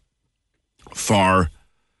NHS for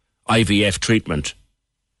IVF treatment.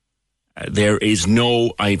 There is no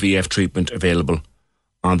IVF treatment available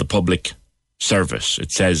on the public service.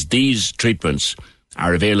 It says these treatments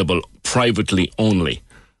are available privately only.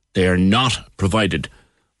 They are not provided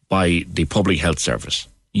by the Public Health Service.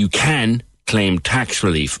 You can claim tax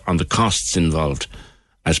relief on the costs involved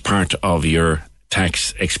as part of your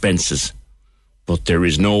tax expenses, but there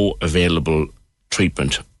is no available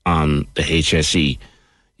treatment on the HSE.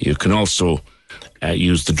 You can also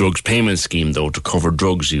use the drugs payment scheme, though, to cover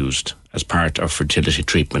drugs used as part of fertility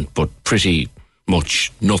treatment, but pretty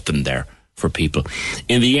much nothing there for people.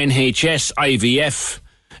 In the NHS, IVF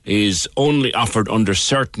is only offered under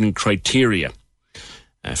certain criteria.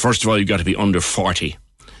 First of all, you've got to be under 40,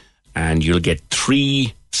 and you'll get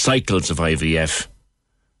 3 cycles of IVF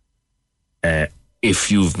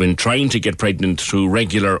if you've been trying to get pregnant through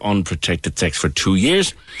regular unprotected sex for 2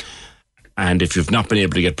 years, and if you've not been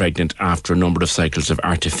able to get pregnant after a number of cycles of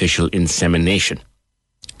artificial insemination.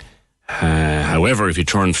 However, if you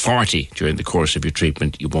turn 40 during the course of your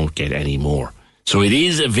treatment, you won't get any more. So it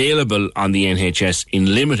is available on the NHS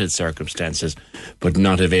in limited circumstances, but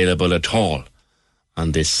not available at all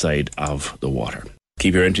on this side of the water.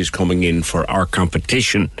 Keep your entries coming in for our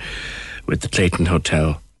competition with the Clayton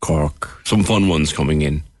Hotel Cork. Some fun ones coming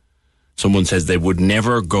in. Someone says they would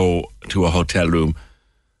never go to a hotel room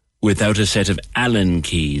without a set of Allen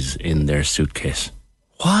keys in their suitcase.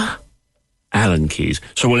 What? Allen keys.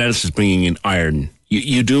 Someone else is bringing in iron.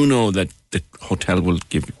 You do know that the hotel will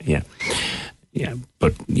give... Yeah,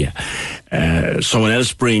 but someone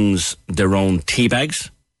else brings their own tea bags.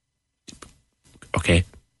 Okay,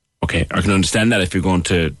 I can understand that if you're going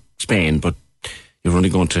to Spain, but you're only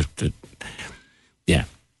going to yeah.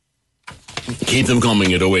 Keep them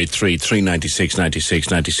coming at 083 396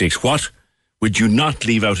 96 96. What would you not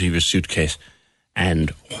leave out of your suitcase,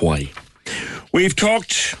 and why? We've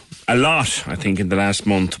talked a lot, I think, in the last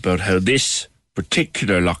month about how this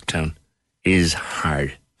particular lockdown is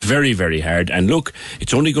hard. Very, very hard. And look,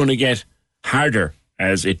 it's only going to get harder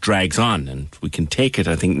as it drags on. And we can take it,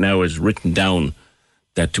 I think, now as written down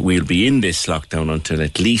that we'll be in this lockdown until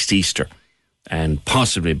at least Easter and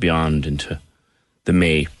possibly beyond into the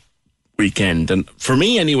May weekend. And for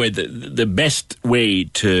me, anyway, the best way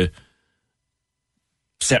to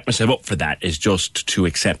set myself up for that is just to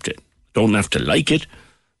accept it. Don't have to like it,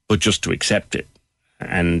 but just to accept it.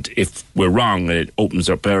 And if we're wrong and it opens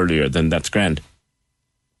up earlier, then that's grand.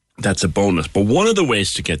 That's a bonus. But one of the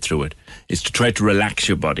ways to get through it is to try to relax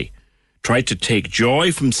your body. Try to take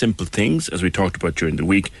joy from simple things, as we talked about during the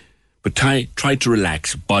week, but try to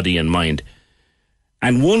relax body and mind.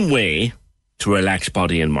 And one way to relax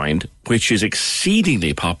body and mind, which is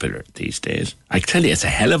exceedingly popular these days, I tell you, it's a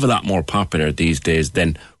hell of a lot more popular these days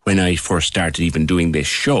than when I first started even doing this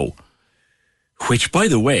show, which, by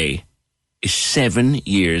the way, is 7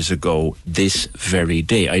 years ago this very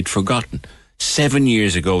day. I'd forgotten. 7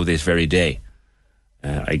 years ago this very day,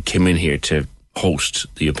 I came in here to host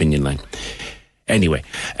the Opinion Line. Anyway,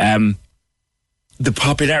 the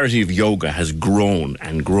popularity of yoga has grown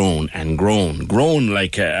and grown and grown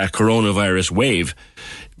like a coronavirus wave.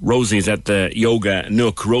 Rosie's at the Yoga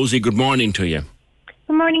Nook. Rosie, good morning to you.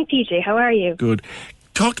 Good morning, PJ. How are you? Good.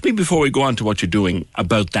 Talk to me before we go on to what you're doing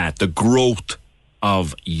about that, the growth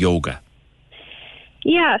of yoga.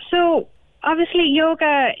 Yeah, so obviously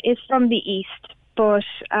yoga is from the East, but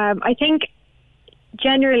I think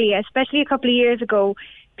generally, especially a couple of years ago,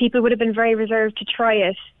 people would have been very reserved to try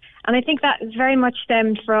it. And I think that very much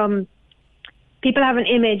stemmed from people have an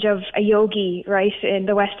image of a yogi, right, in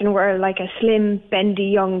the Western world, like a slim, bendy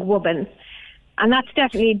young woman. And that's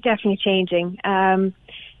definitely changing.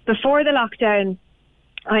 Before the lockdown,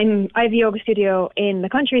 I have a yoga studio in the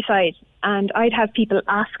countryside, and I'd have people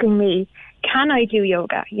asking me, can I do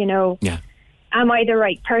yoga? You know, am I the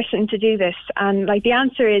right person to do this? And like the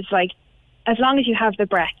answer is like, as long as you have the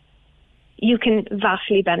breath, you can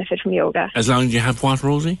vastly benefit from yoga. As long as you have what,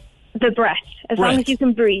 Rosie? The breath, as long as you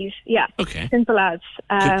can breathe. Yeah. Okay. Simple as.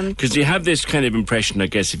 Because you have this kind of impression, I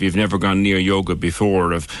guess, if you've never gone near yoga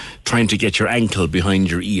before, of trying to get your ankle behind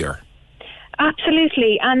your ear.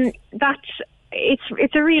 Absolutely, and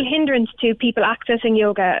it's a real hindrance to people accessing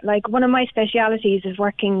yoga. Like, one of my specialities is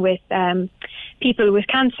working with people with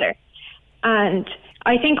cancer, and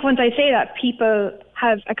I think once I say that, people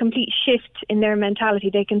have a complete shift in their mentality.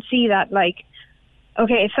 They can see that, like,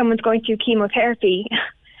 okay, if someone's going through chemotherapy,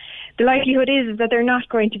 the likelihood is that they're not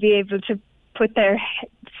going to be able to put their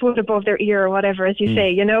foot above their ear or whatever, as you say,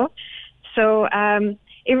 you know. So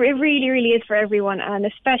it really, really is for everyone, and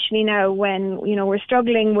especially now when, you know, we're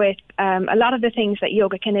struggling with a lot of the things that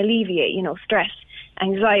yoga can alleviate, you know, stress,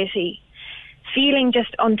 anxiety, feeling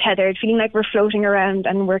just untethered, feeling like we're floating around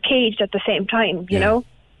and we're caged at the same time, you know.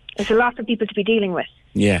 There's a lot for people to be dealing with.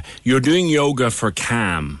 Yeah. You're doing yoga for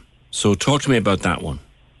calm. So talk to me about that one.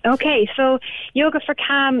 Okay, so Yoga for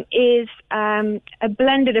Calm is a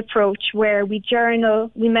blended approach where we journal,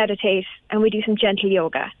 we meditate, and we do some gentle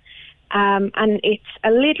yoga. And it's a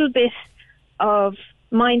little bit of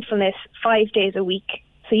mindfulness 5 days a week.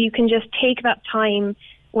 So you can just take that time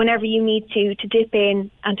whenever you need to dip in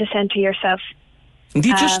and to center yourself. Do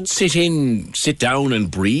you just sit down and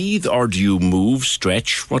breathe, or do you move,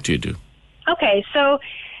 stretch? What do you do? Okay, so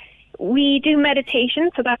we do meditation,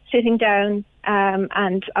 so that's sitting down,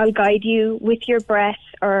 and I'll guide you with your breath,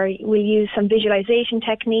 or we'll use some visualization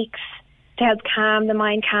techniques to help calm the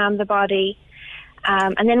mind, calm the body.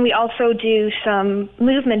 And then we also do some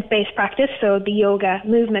movement-based practice, so the yoga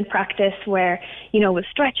movement practice where, you know, we'll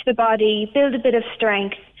stretch the body, build a bit of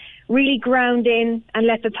strength, really ground in and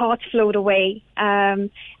let the thoughts float away. And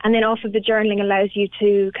then also the journaling allows you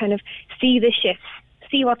to kind of see the shifts,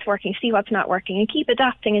 see what's working, see what's not working, and keep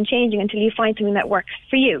adapting and changing until you find something that works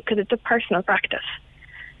for you, because it's a personal practice.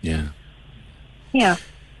 Yeah. Yeah.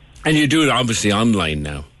 And you do it obviously online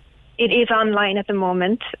now. It is online at the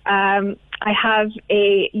moment. I have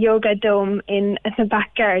a yoga dome in the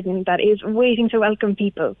back garden that is waiting to welcome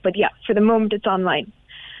people. But yeah, for the moment it's online.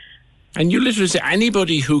 And you literally say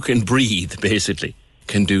anybody who can breathe, basically,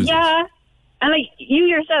 can do this. Yeah. And like, you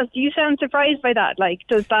yourself, do you sound surprised by that? Like,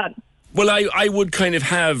 does that... Well, I would kind of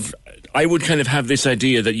have this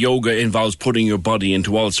idea that yoga involves putting your body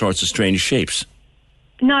into all sorts of strange shapes.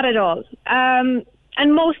 Not at all. And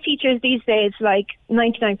most teachers these days, like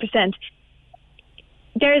 99%,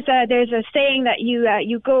 there's a saying that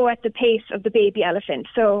you go at the pace of the baby elephant.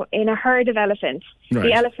 So in a herd of elephants, right,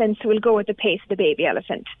 the elephants will go at the pace of the baby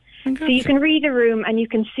elephant. So you can read a room and you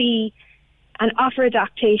can see and offer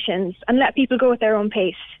adaptations and let people go at their own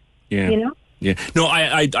pace. Yeah. You know? Yeah. No,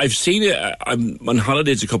 I've seen it. I'm on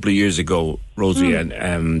holidays a couple of years ago, Rosie,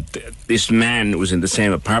 and this man was in the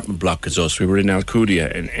same apartment block as us. We were in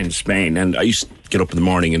Alcudia in Spain, and I used to get up in the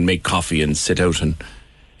morning and make coffee and sit out and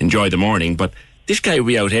enjoy the morning. But this guy would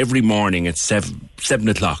be out every morning at 7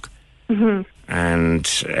 o'clock, and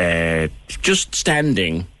just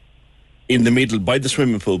standing in the middle by the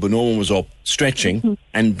swimming pool, but no one was up, stretching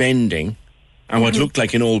and bending, and what looked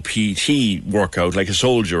like an old PT workout, like a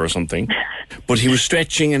soldier or something. But he was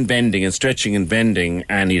stretching and bending and stretching and bending,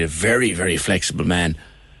 and he's a very, very flexible man.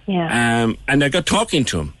 Yeah. And I got talking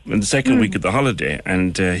to him in the second week of the holiday,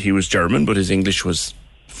 and he was German, but his English was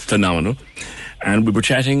phenomenal. And we were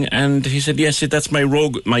chatting, and he said, yes, that's my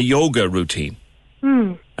yoga routine.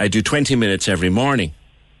 I do 20 minutes every morning.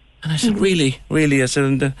 And I said, really? I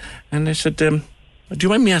said, and I said, do you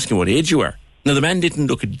mind me asking what age you are? Now, the man didn't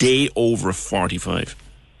look a day over 45.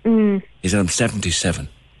 He said, I'm 77.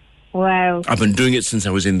 Wow. I've been doing it since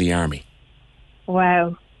I was in the army.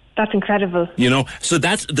 Wow. That's incredible. You know, so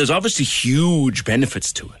there's obviously huge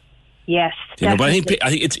benefits to it. Yes, you know, but I think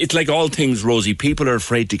it's like all things, Rosie. People are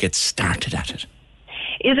afraid to get started at it.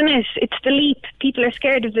 Isn't it? It's the leap. People are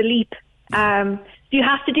scared of the leap. You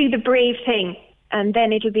have to do the brave thing, and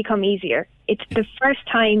then it'll become easier. It's the first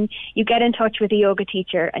time you get in touch with a yoga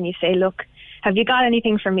teacher and you say, look, have you got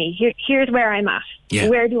anything for me? Here's where I'm at. Yeah.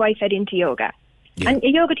 Where do I fit into yoga? Yeah. And a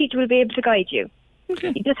yoga teacher will be able to guide you.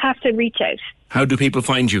 Okay. You just have to reach out. How do people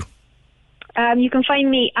find you? You can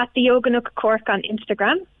find me at the Yoga Nook Cork on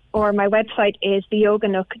Instagram, or my website is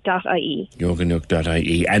theyoganook.ie.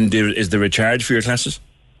 Yoganook.ie. And is there a charge for your classes?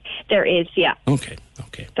 There is, yeah. Okay.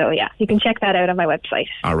 So, yeah, you can check that out on my website.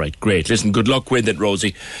 All right, great. Listen, good luck with it,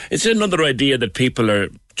 Rosie. It's another idea that people are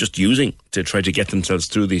just using to try to get themselves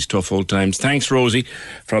through these tough old times. Thanks, Rosie,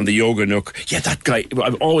 from the Yoga Nook. Yeah, that guy,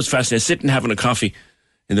 I'm always fascinated, sitting having a coffee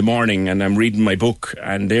in the morning, and I'm reading my book,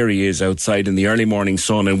 and there he is outside in the early morning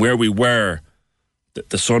sun, and where we were,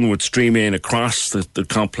 the sun would stream in across the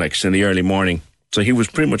complex in the early morning. So he was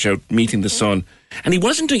pretty much out meeting the sun And he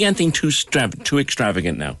wasn't doing anything too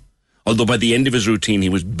extravagant now. Although by the end of his routine, he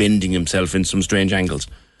was bending himself in some strange angles.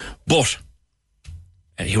 But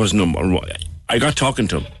he wasn't... I got talking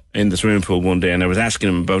to him in the swimming pool one day, and I was asking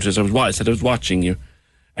him about this. I said, I was watching you.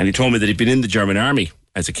 And he told me that he'd been in the German army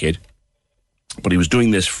as a kid. But he was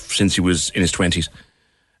doing this since he was in his 20s.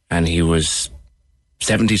 And he was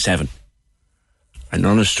 77. And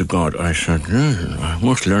honest to God, I said, I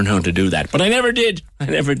must learn how to do that. But I never did.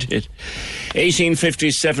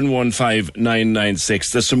 1850 715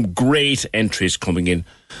 996. There's some great entries coming in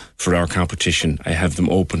for our competition. I have them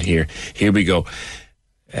open here. Here we go.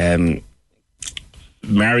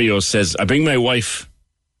 Mario says, I bring my wife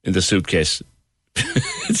in the suitcase.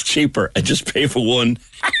 It's cheaper. I just pay for one.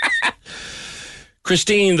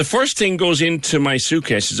 Christine, the first thing goes into my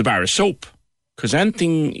suitcase is a bar of soap. Because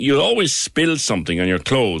anything, you'll always spill something on your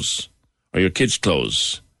clothes or your kids'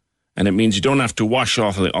 clothes. And it means you don't have to wash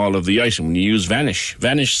off all of the item when you use Vanish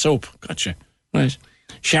soap. Gotcha. Right.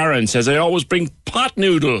 Sharon says, I always bring pot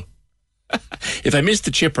noodle. If I miss the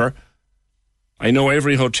chipper, I know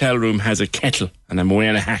every hotel room has a kettle and I'm away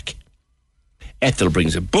on a hack. Ethel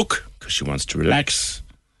brings a book because she wants to relax.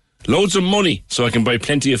 Loads of money so I can buy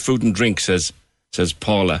plenty of food and drink, says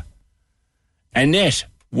Paula. Annette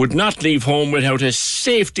would not leave home without a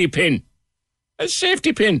safety pin. A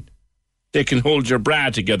safety pin. They can hold your bra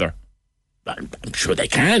together. I'm sure they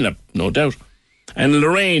can, no doubt. And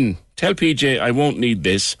Lorraine, tell PJ I won't need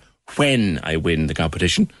this when I win the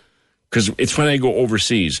competition, because it's when I go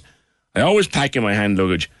overseas. I always pack in my hand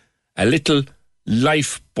luggage a little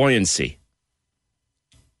life buoyancy.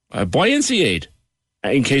 A buoyancy aid,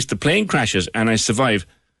 in case the plane crashes and I survive,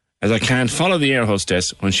 as I can't follow the air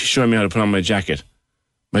hostess when she's showing me how to put on my jacket.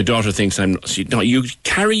 My daughter thinks you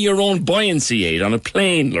carry your own buoyancy aid on a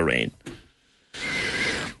plane, Lorraine.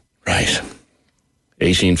 Right.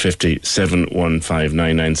 1850 715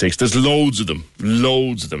 996. There's loads of them.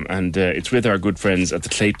 And it's with our good friends at the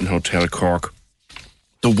Clayton Hotel Cork.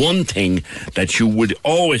 The one thing that you would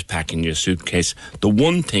always pack in your suitcase, the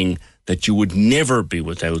one thing that you would never be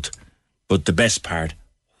without, but the best part,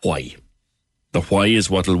 why? The why is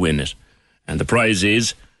what'll win it. And the prize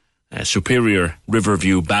is a superior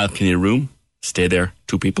Riverview balcony room. Stay there,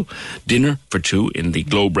 2 people. Dinner for 2 in the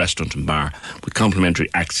Globe Restaurant and Bar with complimentary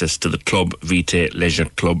access to the Club Vitae Leisure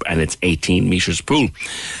Club and its 18 metres pool.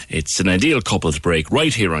 It's an ideal couples break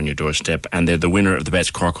right here on your doorstep, and they're the winner of the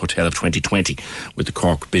Best Cork Hotel of 2020 with the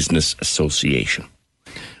Cork Business Association.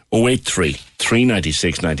 083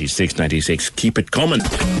 396 96 96. Keep it coming.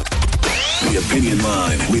 The Opinion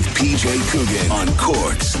Line with PJ Coogan on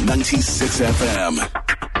Cork's 96 FM.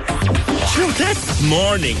 Sure, that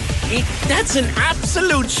morning, that's an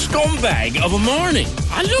absolute scumbag of a morning.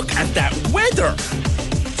 Look at that weather.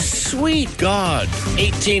 Sweet God.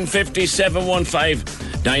 1850 715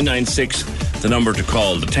 996, the number to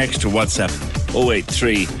call. The text to WhatsApp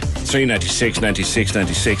 083 396 96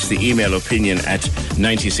 96. The email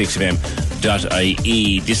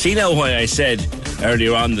opinion@96fm.ie. Do you see now why I said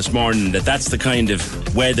earlier on this morning that's the kind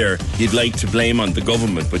of weather you'd like to blame on the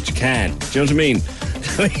government, but you can't? Do you know what I mean?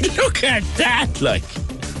 Look at that, like.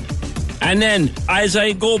 And then, as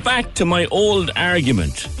I go back to my old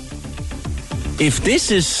argument, if this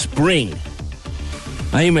is spring,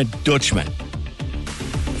 I'm a Dutchman.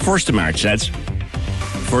 1st of March, lads.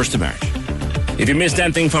 1st of March. If you missed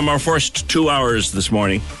anything from our first 2 hours this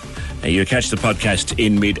morning, you'll catch the podcast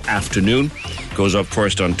in mid-afternoon. It goes up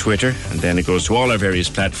first on Twitter, and then it goes to all our various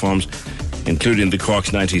platforms, including the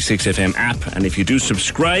Cork's 96 FM app. And if you do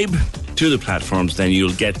subscribe to the platforms, then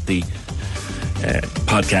you'll get the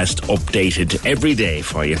podcast updated every day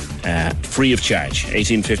for you, free of charge.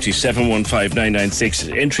 1850 715 996.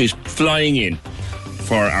 Entries flying in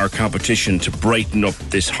for our competition to brighten up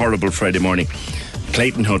this horrible Friday morning.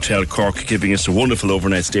 Clayton Hotel Cork giving us a wonderful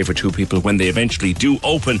overnight stay for 2 people when they eventually do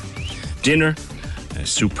open. Dinner, a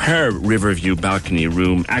superb Riverview balcony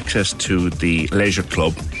room, access to the leisure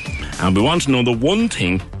club. And we want to know the one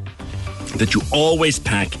thing that you always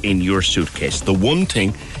pack in your suitcase, the one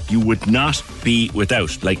thing you would not be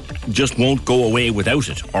without, like just won't go away without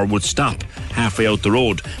it, or would stop halfway out the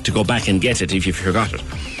road to go back and get it if you forgot it,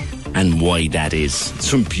 and why that is.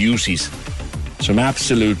 Some beauties, some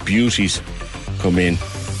absolute beauties come in.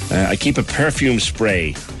 I keep a perfume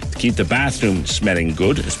spray to keep the bathroom smelling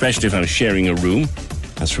good, especially if I'm sharing a room.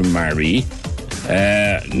 That's from Marie.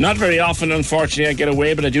 Not very often, unfortunately, I get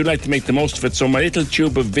away, but I do like to make the most of it. So my little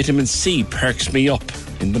tube of vitamin C perks me up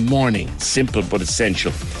in the morning. Simple but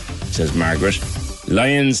essential, says Margaret.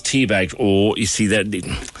 Lions tea bag. Oh, you see that?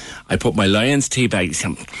 I put my Lions tea bags.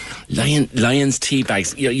 Lions tea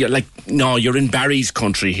bags. You're like, no, you're in Barry's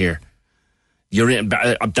country here. You're in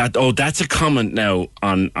that's a comment now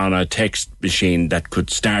on a text machine that could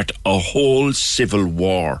start a whole civil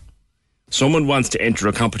war. Someone wants to enter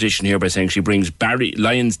a competition here by saying she brings Barry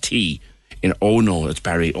Lyons tea in. Oh no, it's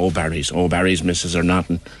Barry. Oh Barry's. Oh Barry's misses are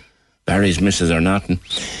nothing. Barry's misses are nothing.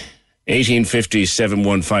 1850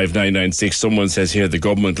 715 996. Someone says here the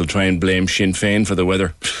government will try and blame Sinn Féin for the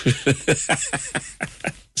weather.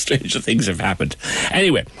 Stranger things have happened.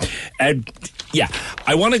 Anyway,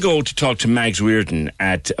 I want to go to talk to Mags Weirden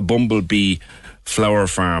at Bumblebee Flower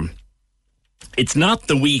Farm. It's not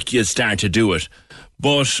the week you start to do it,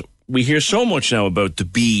 but we hear so much now about the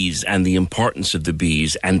bees and the importance of the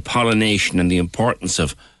bees and pollination and the importance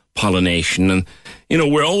of pollination. And, you know,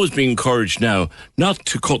 we're always being encouraged now not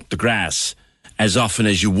to cut the grass as often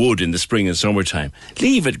as you would in the spring and summertime.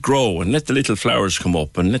 Leave it grow and let the little flowers come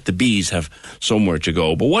up and let the bees have somewhere to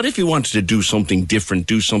go. But what if you wanted to do something different,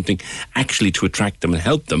 do something actually to attract them and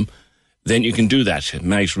help them? Then you can do that.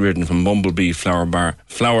 Mags Weirden from Bumblebee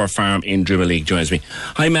Flower Farm in Drimoleague joins me.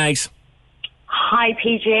 Hi, Mags. Hi,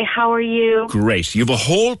 PJ. How are you? Great. You have a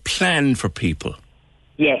whole plan for people.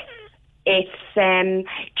 Yes. It's,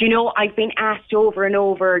 do you know, I've been asked over and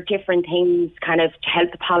over different things kind of to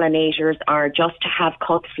help the pollinators or just to have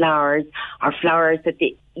cut flowers or flowers that,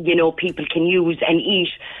 people can use and eat.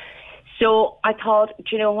 So I thought, do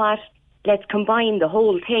you know what? Let's combine the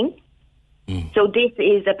whole thing. So this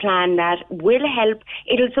is a plan that will help.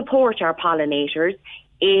 It'll support our pollinators.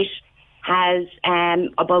 It has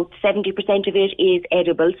about 70% of it is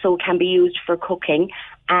edible, so it can be used for cooking.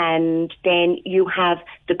 And then you have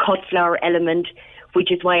the cut flower element,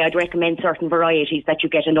 which is why I'd recommend certain varieties that you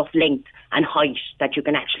get enough length and height that you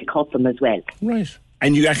can actually cut them as well. Right.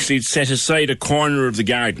 And you actually set aside a corner of the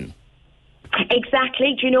garden.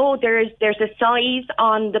 Exactly. Do you know, there's a size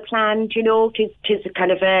on the plan, do you know, tis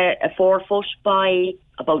kind of a 4 foot by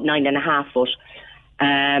about 9.5 foot.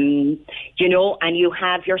 You know, and you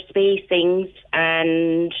have your spacings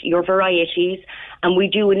and your varieties, and we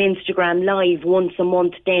do an Instagram live once a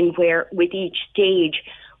month then where with each stage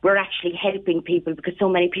we're actually helping people, because so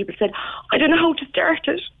many people said, I don't know how to start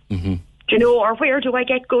it. Do you know, or where do I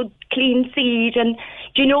get good clean seed? And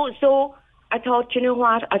do you know, so I thought, you know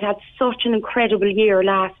what, I've had such an incredible year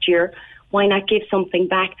last year, why not give something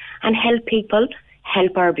back and help people,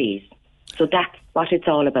 help our bees. So that's what it's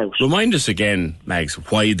all about. Remind us again, Mags,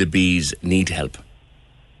 why the bees need help.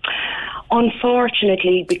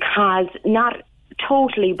 Unfortunately, because not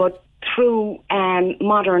totally, but through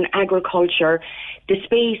modern agriculture, the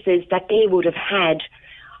spaces that they would have had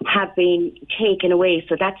have been taken away.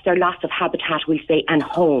 So that's their loss of habitat, we say, and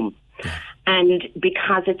home. And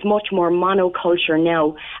because it's much more monoculture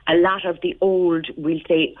now, a lot of the old, we'll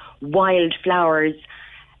say, wild flowers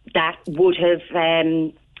that would have...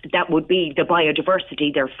 that would be the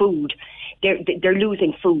biodiversity, their food. They're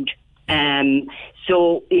losing food.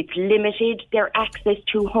 So it's limited their access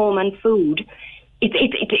to home and food.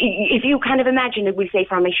 If you kind of imagine it, we'll say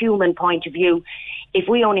from a human point of view, if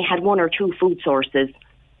we only had 1 or 2 food sources,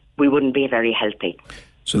 we wouldn't be very healthy.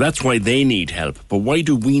 So that's why they need help. But why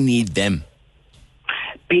do we need them?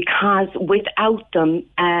 Because without them,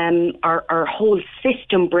 our whole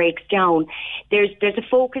system breaks down. There's a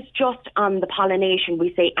focus just on the pollination,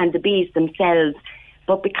 we say, and the bees themselves.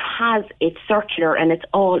 But because it's circular and it's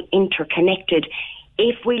all interconnected,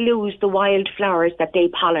 if we lose the wild flowers that they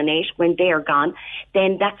pollinate when they're gone,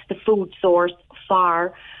 then that's the food source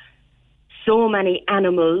for so many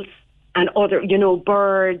animals and other,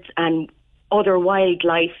 birds and other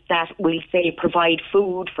wildlife that we say provide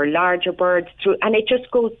food for larger birds through, and it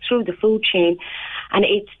just goes through the food chain. And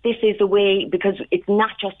this is a way, because it's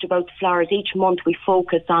not just about the flowers. Each month we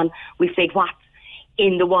focus on, we say what's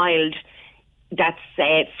in the wild that's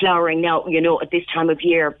flowering now. At this time of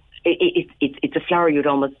year, it's a flower you'd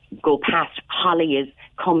almost go past. Holly is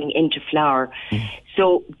coming into flower.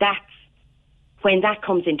 So that's when that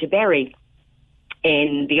comes into berry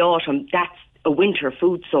in the autumn. That's a winter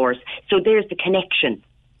food source. So there's the connection.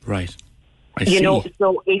 Right.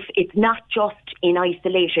 So if it's not just in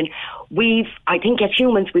isolation, I think as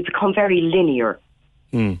humans, we've become very linear.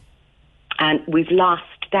 And we've lost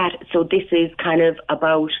that. So this is kind of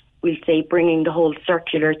about, we'll say, bringing the whole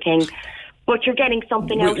circular thing. But you're getting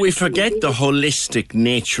something else. We forget the holistic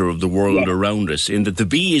nature of the world around us, in that the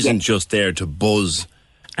bee isn't just there to buzz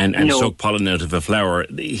and suck pollen out of a flower.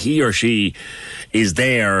 He or she is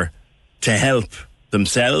there to help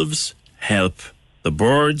themselves, help the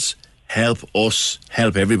birds, help us,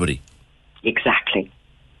 help everybody. Exactly.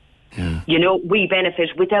 We benefit.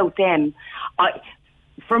 Without them,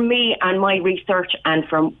 from me and my research and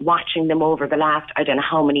from watching them over the last, I don't know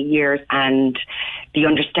how many years, and the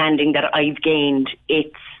understanding that I've gained,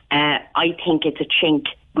 I think it's a chink.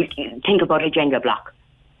 Think about a Jenga block.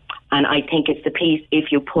 And I think it's the piece,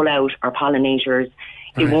 if you pull out our pollinators,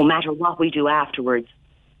 it won't matter what we do afterwards,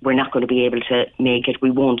 we're not going to be able to make it. We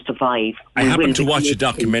won't survive. I happened to watch a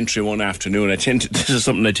documentary one afternoon. This is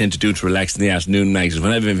something I tend to do to relax in the afternoon, Mags.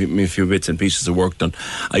 When I have a few bits and pieces of work done,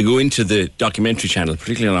 I go into the documentary channel,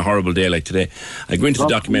 particularly on a horrible day like today. I go into the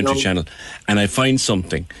documentary channel and I find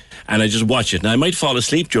something and I just watch it. Now, I might fall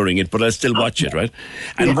asleep during it, but I'll still watch it, right?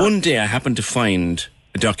 And one day I happened to find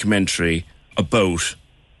a documentary about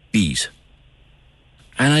bees.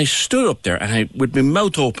 And I stood up there and with my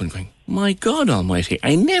mouth open going, my God almighty,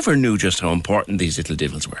 I never knew just how important these little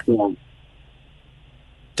devils were. Yeah.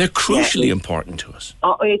 They're crucially important to us.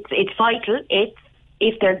 Oh, it's vital.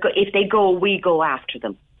 If they go, we go after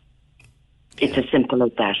them. It's as simple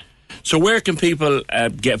as that. So where can people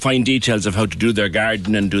find details of how to do their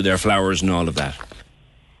garden and do their flowers and all of that?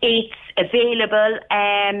 It's available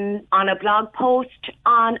on a blog post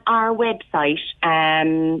on our website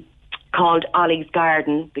called Ollie's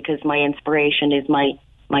Garden, because my inspiration is my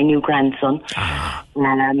new grandson.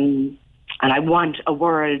 And I want a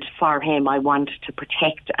world for him. I want to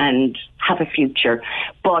protect and have a future.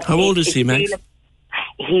 But how old is he, Max?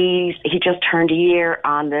 He just turned a year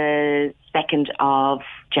on the 2nd of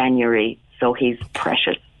January, so he's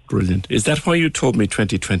precious. Brilliant. Is that why you told me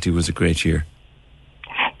 2020 was a great year?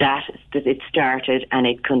 That it started and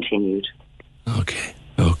it continued.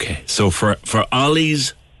 Okay. So for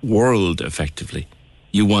Ollie's world, effectively,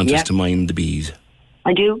 you want us to mind the bees.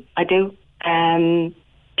 I do.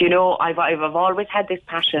 You know, I've always had this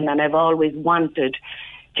passion, and I've always wanted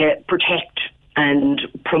to protect and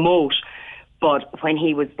promote. But when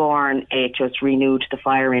he was born, it just renewed the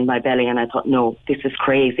fire in my belly, and I thought, no, this is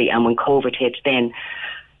crazy. And when COVID hit, then,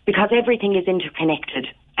 because everything is interconnected,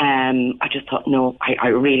 I just thought, no, I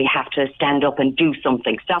really have to stand up and do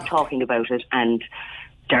something. Stop talking about it and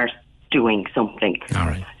start doing something. All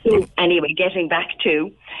right. So anyway, getting back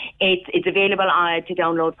to it's available to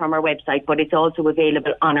download from our website, but it's also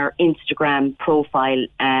available on our Instagram profile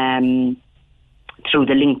through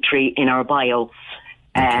the link tree in our bio.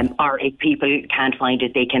 Or if people can't find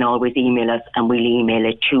it, they can always email us and we'll email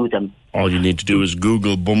it to them. All you need to do is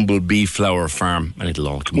Google Bumblebee Flower Farm and it'll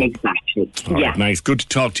all come up. Exactly. All right, Max, good to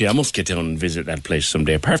talk to you. I must get down and visit that place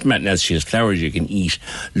someday. Apart from that, else, she has flowers you can eat,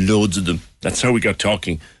 loads of them. That's how we got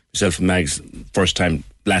talking. Myself and Mags, first time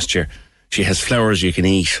last year. She has flowers you can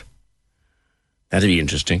eat. That'd be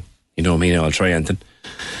interesting. You know me now, I'll try anything.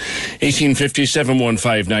 1850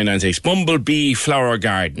 715 996. Bumblebee Flower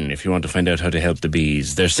Garden, if you want to find out how to help the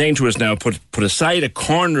bees. They're saying to us now, put aside a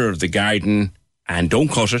corner of the garden and don't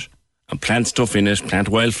cut it, and plant stuff in it, plant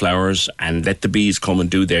wildflowers, and let the bees come and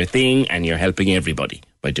do their thing, and you're helping everybody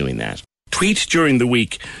by doing that. Tweet during the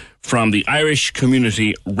week from the Irish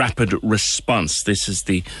Community Rapid Response. This is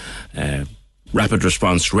the Rapid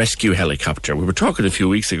Response Rescue Helicopter. We were talking a few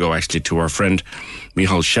weeks ago, actually, to our friend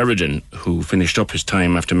Micheál Sheridan, who finished up his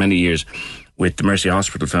time after many years with the Mercy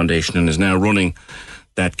Hospital Foundation and is now running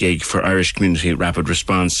that gig for Irish Community Rapid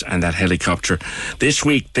Response and that helicopter. This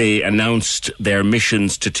week they announced their mission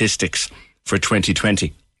statistics for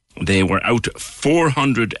 2020. They were out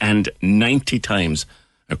 490 times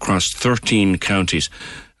across 13 counties.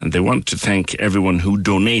 And they want to thank everyone who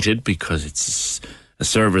donated, because it's a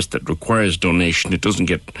service that requires donation. It doesn't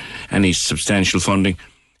get any substantial funding,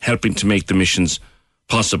 helping to make the missions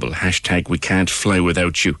possible. # we can't fly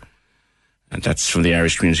without you. And that's from the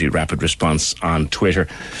Irish Community Rapid Response on Twitter.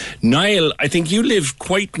 Niall, I think you live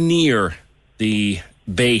quite near the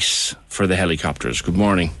base for the helicopters. Good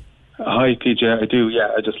morning. Hi, PJ. I do, yeah.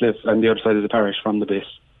 I just live on the other side of the parish from the base.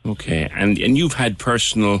 Okay. And you've had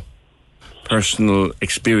personal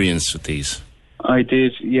experience with these? I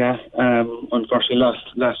did, yeah. Unfortunately, last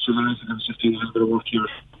July, I was just doing a little bit of work here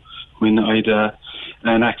when I had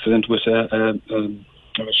an accident with a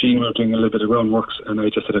machine. We were doing a little bit of groundworks, and I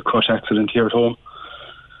just had a cut accident here at home.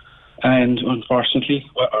 And unfortunately,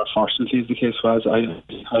 or fortunately as the case was, I had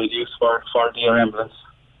use for the air ambulance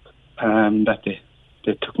that day.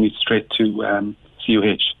 They took me straight to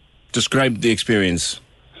CUH. Describe the experience.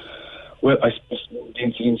 Well, I suppose the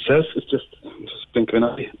incident itself is just blink of an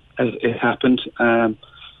eye as it happened.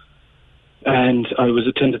 And I was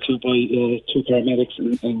attended to by 2 paramedics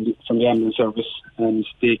and from the ambulance service, and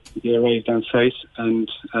they arrived on site,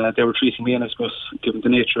 and they were treating me, and I suppose, given the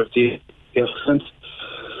nature of the accident,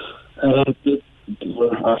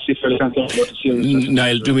 we're actually fairly concerned about the seriousness.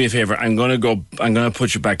 Niall, do me a favour. I'm going to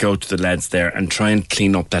put you back out to the lads there and try and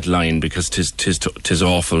clean up that line, because tis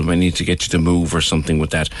awful. We need to get you to move or something with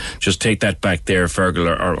that. Just take that back there,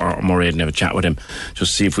 Fergal or Murray, and have a chat with him.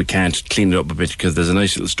 Just see if we can't clean it up a bit, because there's a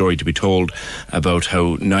nice little story to be told about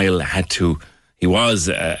how Niall he was,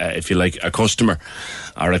 if you like, a customer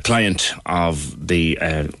or a client of the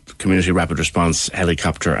Community Rapid Response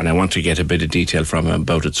helicopter, and I want to get a bit of detail from him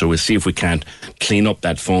about it. So we'll see if we can't clean up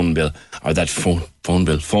that phone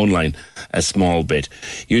line a small bit.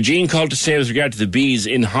 Eugene called to say with regard to the bees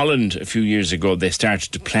in Holland a few years ago, they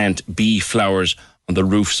started to plant bee flowers on the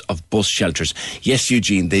roofs of bus shelters. Yes,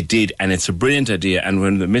 Eugene, they did, and it's a brilliant idea. And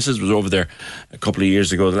when the missus was over there a couple of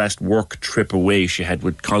years ago, the last work trip away she had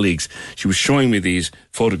with colleagues, she was showing me these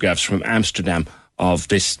photographs from Amsterdam of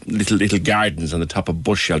this little gardens on the top of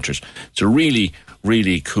bus shelters. It's a really,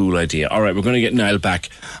 really cool idea. All right, we're going to get Niall back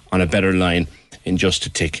on a better line in just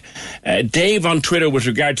a tick. Dave on Twitter with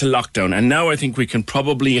regard to lockdown, and now I think we can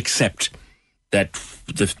probably accept that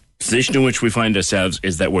the position in which we find ourselves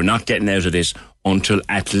is that we're not getting out of this until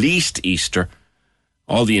at least Easter.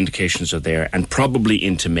 All the indications are there, and probably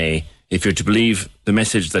into May. If you're to believe the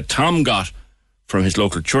message that Tom got from his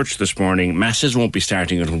local church this morning, masses won't be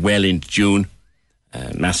starting until well into June.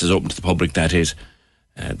 Masses open to the public, that is.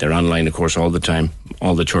 They're online, of course, all the time.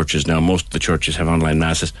 All the churches now, most of the churches have online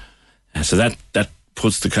masses. So that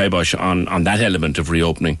puts the kibosh on that element of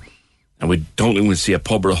reopening. And we don't think we'll see a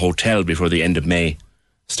pub or a hotel before the end of May,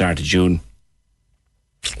 start of June.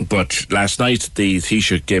 But last night, the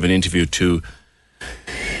Taoiseach gave an interview to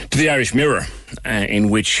the Irish Mirror, in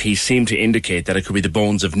which he seemed to indicate that it could be the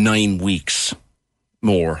bones of 9 weeks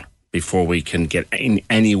more before we can get in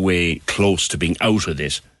any way close to being out of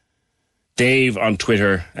this. Dave on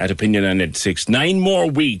Twitter at Opinion986, 9 more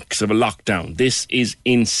weeks of a lockdown. This is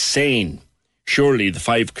insane. Surely the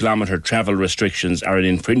 5-kilometre travel restrictions are an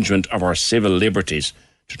infringement of our civil liberties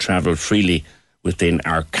to travel freely within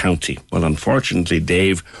our county. Well, unfortunately,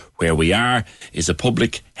 Dave, where we are is a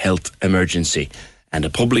public health emergency. And a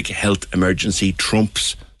public health emergency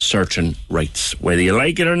trumps certain rights, whether you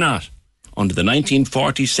like it or not. Under the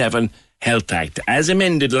 1947 Health Act, as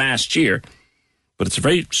amended last year, but it's a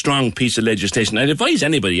very strong piece of legislation. I'd advise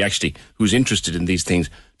anybody, actually, who's interested in these things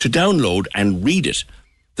to download and read it,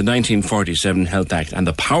 the 1947 Health Act, and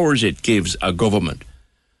the powers it gives a government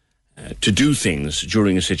to do things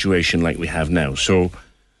during a situation like we have now. So,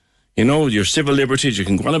 you know, your civil liberties, you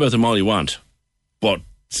can go on about them all you want, but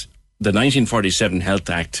the 1947 Health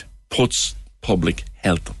Act puts public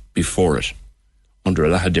health before it under a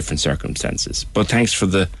lot of different circumstances. But thanks for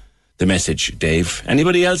the message, Dave.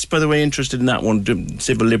 Anybody else, by the way, interested in that one?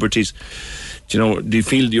 Civil liberties, do you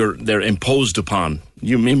feel they're imposed upon?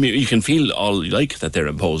 You can feel all you like that they're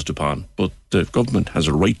imposed upon, but the government has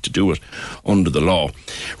a right to do it under the law.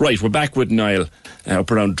 Right, we're back with Niall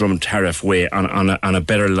up around Drummond Tariff Way on a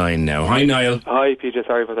better line now. Hi, Niall. Hi, PJ.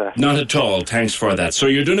 Sorry for that. Not at all. Thanks for that. So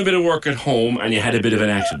you're doing a bit of work at home and you had a bit of an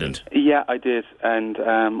accident. Yeah, I did. And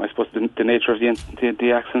I suppose the nature of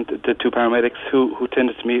the accident, the 2 paramedics who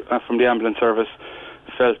tended to me from the ambulance service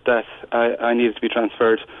felt that I needed to be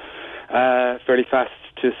transferred fairly fast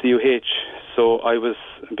to CUH. So I was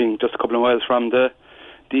being just a couple of miles from the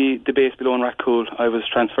base below in Rathcoole. I was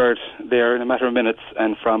transferred there in a matter of minutes,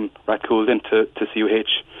 and from Rathcoole into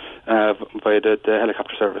CUH via the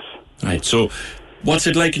helicopter service. Right. So, what's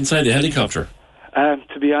it like inside the helicopter?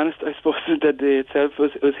 To be honest, I suppose the day itself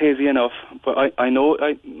was hazy enough. But I know,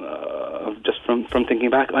 just from thinking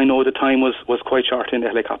back, I know the time was quite short in the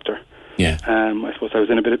helicopter. Yeah. I suppose I was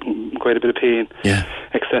in quite a bit of pain. Yeah.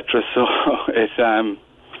 Etc. So it's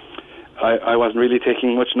I wasn't really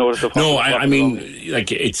taking much notice of. No, I mean,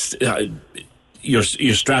 like it's you're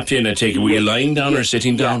strapped in. I take it. Were you lying down or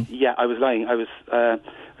sitting down? Yeah, I was lying. I was. I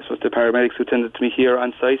suppose the paramedics who tended to me here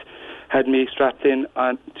on site had me strapped in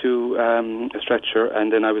onto a stretcher,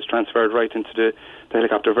 and then I was transferred right into the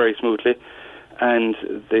helicopter very smoothly. And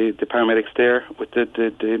the paramedics there with the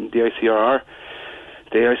ICRR,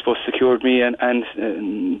 they, I suppose, secured me and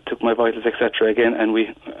took my vitals, etc. again, and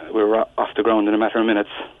we were off the ground in a matter of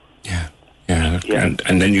minutes. Yeah.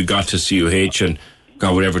 And then you got to CUH and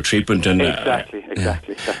got whatever treatment. And exactly.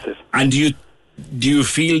 That's it. And do you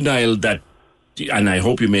feel, Niall, that, and I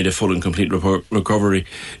hope you made a full and complete recovery,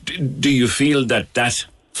 do you feel that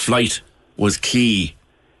flight was key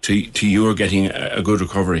to your getting a good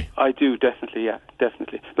recovery? I do, definitely, yeah,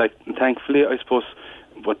 definitely. Like, thankfully, I suppose,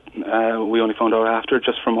 what we only found out after,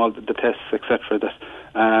 just from all the tests, etc., that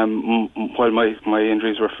while my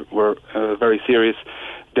injuries were very serious,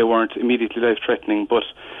 they weren't immediately life-threatening, but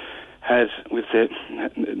had, we'll say,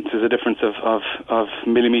 there's a difference of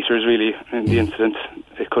millimetres really in the incident.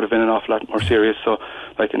 It could have been an awful lot more serious. So,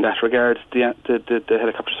 like in that regard, the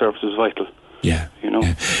helicopter service was vital. Yeah, you know,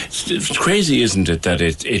 it's crazy, isn't it, that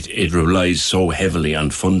it relies so heavily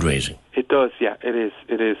on fundraising? It does, yeah, it is.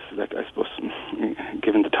 It is. Like, I suppose,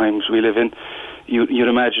 given the times we live in, you'd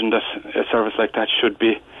imagine that a service like that should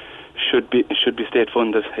be state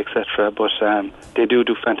funded, etc. But they do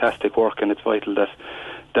fantastic work, and it's vital that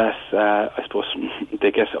I suppose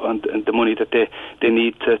they get the money that they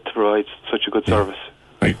need to provide such a good service.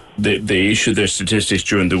 Right. They issued their statistics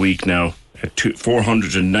during the week now.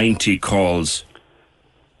 490 calls.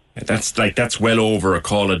 That's well over a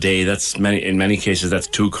call a day. In many cases that's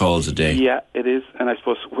 2 calls a day. Yeah, it is. And I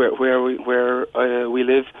suppose where we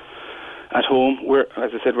live at home,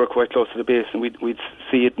 as I said, we're quite close to the base, and we'd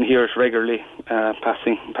see it and hear it regularly,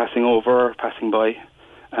 passing over, passing by.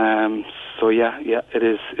 So yeah, it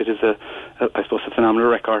is I suppose a phenomenal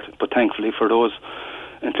record. But thankfully for those,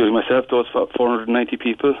 including myself, those 490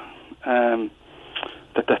 people,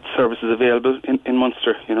 that service is available in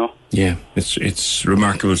Munster, you know. Yeah, it's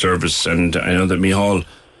remarkable service, and I know that Micheál,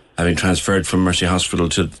 having transferred from Mercy Hospital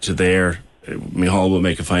to there, Micheál will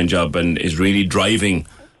make a fine job and is really driving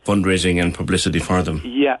fundraising and publicity for them.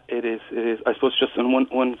 Yeah, it is. I suppose just on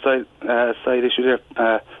one side issue there,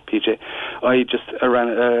 PJ, I just ran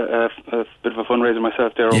a bit of a fundraiser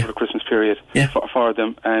myself there over the Christmas period for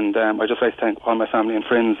them, and I just like to thank all my family and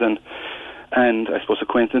friends and I suppose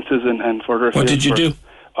acquaintances and further. What did you do?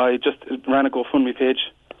 I just ran a GoFundMe page.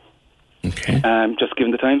 Okay. Just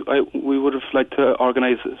given the time, we would have liked to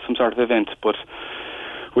organise some sort of event, but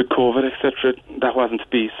with COVID, etc., that wasn't to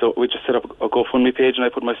be. So we just set up a GoFundMe page, and I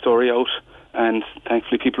put my story out, and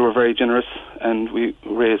thankfully people were very generous, and we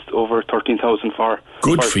raised over 13,000 for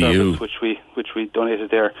you, which we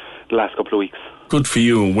donated there the last couple of weeks. Good for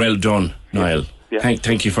you, and well done, Niall. Yeah.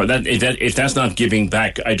 Thank you for that. If that's not giving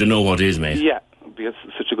back, I don't know what is, mate. Yeah, because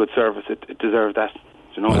it's such a good service, it deserved that.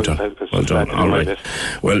 You know, well done. All right.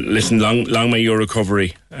 Well, listen, long may your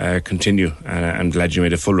recovery continue. I'm glad you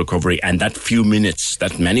made a full recovery, and that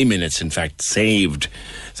many minutes, in fact, saved.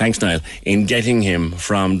 Thanks, Niall, in getting him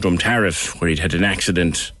from Drumtariff, where he'd had an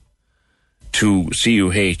accident, to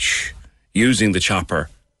CUH using the chopper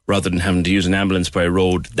rather than having to use an ambulance by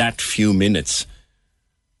road. That few minutes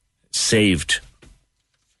saved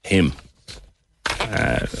him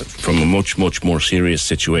from a much, much more serious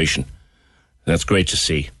situation. That's great to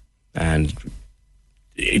see. And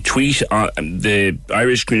a tweet on the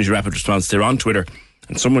Irish Community Rapid Response, they're on Twitter,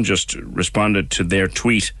 and someone just responded to their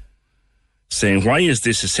tweet saying, why is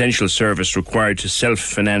this essential service required to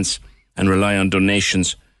self-finance and rely on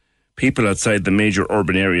donations? People outside the major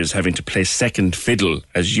urban areas having to play second fiddle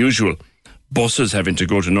as usual. Buses having to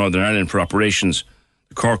go to Northern Ireland for operations.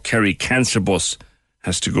 The Cork-Kerry cancer bus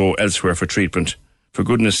has to go elsewhere for treatment. For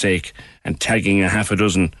goodness sake, and tagging a half a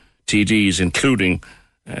dozen TDs, including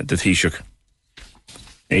the Taoiseach.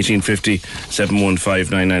 1850 715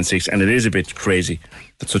 996. And it is a bit crazy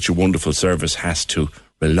that such a wonderful service has to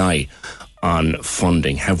rely on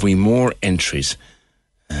funding. Have we more entries?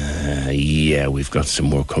 Yeah, we've got some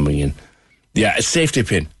more coming in. Yeah, a safety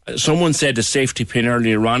pin. Someone said a safety pin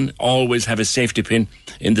earlier on. Always have a safety pin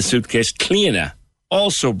in the suitcase. Cliona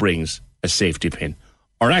also brings a safety pin.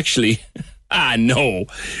 Or actually... no.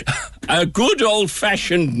 A good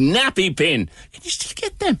old-fashioned nappy pin. Can you still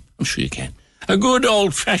get them? I'm sure you can. A good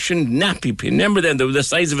old-fashioned nappy pin. Remember them? They were the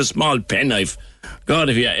size of a small penknife. God,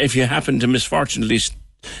 if you happen to misfortunately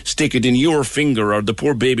stick it in your finger or the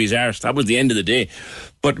poor baby's arse, that was the end of the day.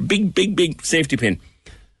 But big safety pin.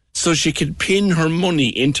 So she could pin her money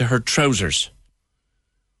into her trousers.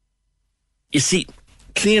 You see,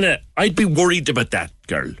 Cliona, I'd be worried about that,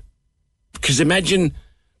 girl. Because imagine...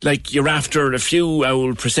 like you're after a few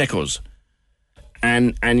old Prosecco's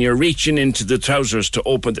and you're reaching into the trousers to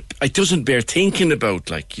open it doesn't bear thinking about.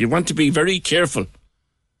 Like, you want to be very careful.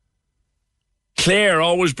 Claire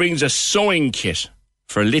always brings a sewing kit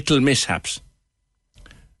for little mishaps.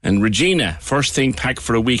 And Regina, first thing packed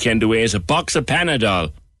for a weekend away is a box of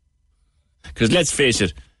Panadol. Because let's face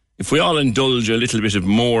it, if we all indulge a little bit of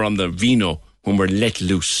more on the vino when we're let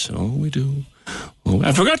loose, we do. Oh,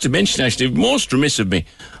 I forgot to mention, actually, most remiss of me,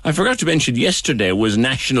 I forgot to mention yesterday was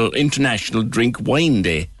International Drink Wine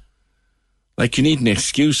Day. Like, you need an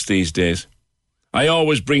excuse these days. I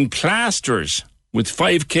always bring plasters. With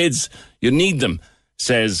 5 kids, you need them,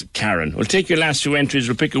 says Karen. We'll take your last few entries.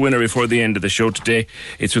 We'll pick a winner before the end of the show today.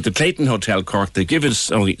 It's with the Clayton Hotel Cork. They give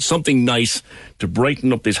us something nice to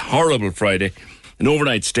brighten up this horrible Friday. an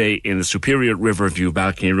overnight stay in the Superior Riverview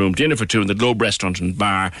balcony room, dinner for two in the Globe Restaurant and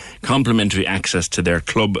Bar, complimentary access to their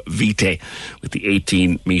Club Vitae with the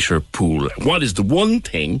 18-metre pool. What is the one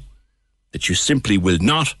thing that you simply will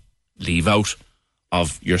not leave out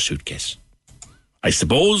of your suitcase? I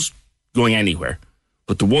suppose going anywhere,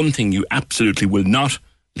 but the one thing you absolutely will not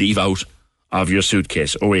leave out of your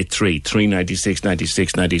suitcase. 083 396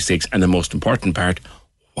 96 96, and the most important part,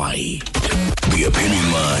 why? The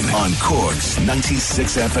Opinion Line on Cork's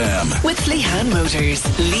 96 FM. With Lehan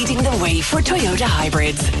Motors, leading the way for Toyota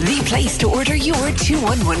hybrids. The place to order your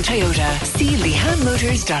 211 Toyota. See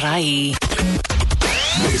lehanmotors.ie.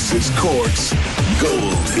 This is Cork's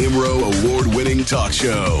Gold IMRO award-winning talk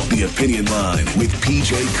show. The Opinion Line with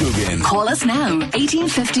PJ Coogan. Call us now,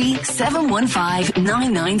 1850 715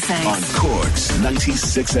 996. On Cork's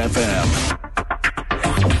 96 FM.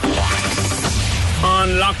 On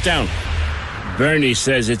lockdown, Bernie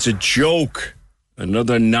says it's a joke.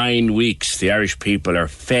 Another 9 weeks. The Irish people are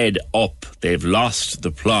fed up. They've lost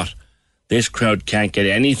the plot. This crowd can't get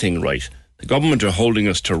anything right. The government are holding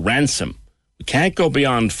us to ransom. We can't go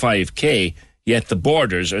beyond 5k, yet the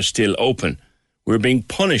borders are still open. We're being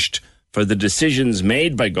punished for the decisions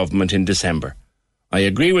made by government in December. I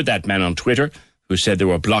agree with that man on Twitter who said they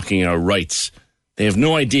were blocking our rights. They have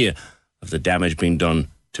no idea of the damage being done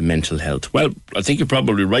to mental health. Well, I think you're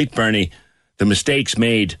probably right, Bernie. The mistakes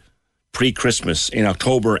made pre-Christmas in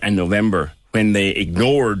October and November when they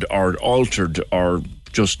ignored or altered or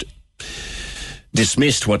just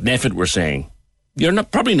dismissed what NPHET were saying. You're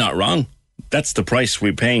probably not wrong. That's the price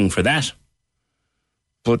we're paying for that.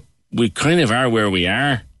 But we kind of are where we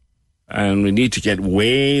are, and we need to get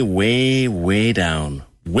way, way, way down.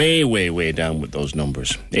 Way, way, way down with those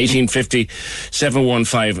numbers. 1850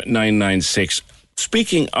 715 996.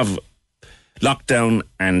 Speaking of lockdown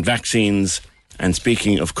and vaccines, and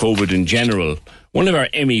speaking of COVID in general, one of our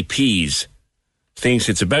MEPs thinks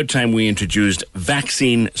it's about time we introduced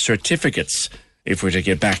vaccine certificates if we're to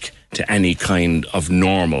get back to any kind of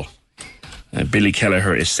normal. Billy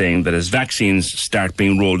Kelleher is saying that as vaccines start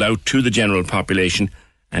being rolled out to the general population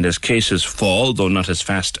and as cases fall, though not as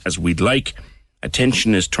fast as we'd like,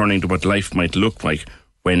 attention is turning to what life might look like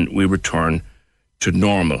when we return to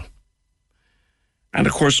normal. And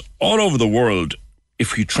of course, all over the world,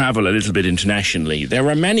 if you travel a little bit internationally, there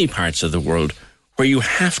are many parts of the world where you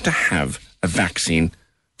have to have a vaccine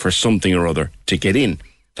for something or other to get in.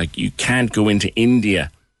 Like you can't go into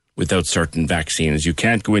India without certain vaccines. You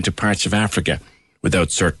can't go into parts of Africa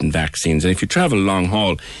without certain vaccines. And if you travel long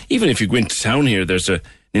haul, even if you go into town here, there's an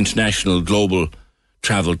international global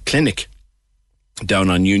travel clinic down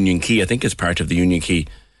on Union Quay. I think it's part of the Union Quay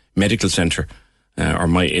Medical Centre.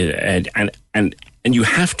 And you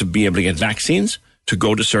have to be able to get vaccines to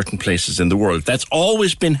go to certain places in the world. That's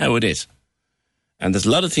always been how it is. And there's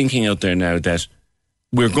a lot of thinking out there now that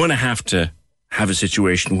we're going to have a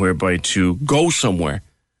situation whereby to go somewhere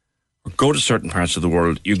or go to certain parts of the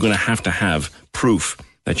world, you're going to have proof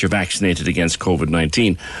that you're vaccinated against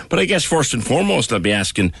COVID-19. But I guess first and foremost, I'll be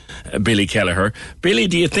asking Billy Kelleher. Billy,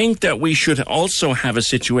 do you think that we should also have a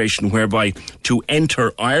situation whereby to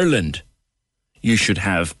enter Ireland, you should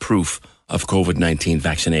have proof of COVID-19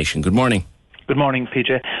 vaccination? Good morning. Good morning,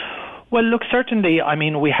 PJ. Well, look, certainly, I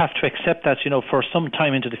mean, we have to accept that, for some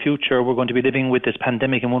time into the future, we're going to be living with this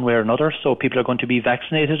pandemic in one way or another. So people are going to be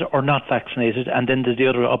vaccinated or not vaccinated. And then there's the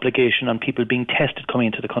other obligation on people being tested coming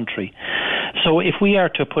into the country. So if we are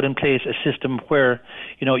to put in place a system where,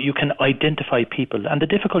 you can identify people, and the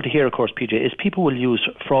difficulty here, of course, PJ, is people will use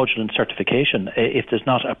fraudulent certification if there's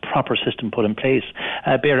not a proper system put in place.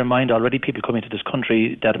 Bear in mind already people coming to this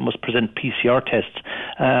country that must present PCR tests.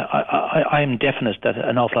 I'm definite that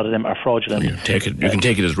an awful lot of them are fraudulent. You can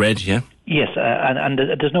take it as read, yeah? Yes, and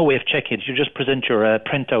there's no way of checking it. You just present your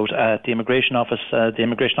printout at the immigration office. The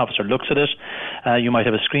immigration officer looks at it. You might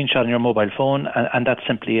have a screenshot on your mobile phone, and that's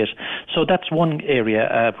simply it. So that's one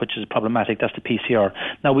area which is problematic. That's the PCR.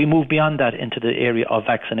 Now we move beyond that into the area of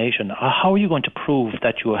vaccination. How are you going to prove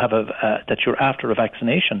that you have that you're after a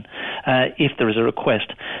vaccination if there is a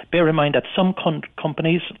request? Bear in mind that some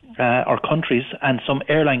companies or countries and some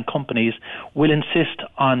airline companies will insist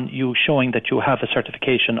on you showing that you have a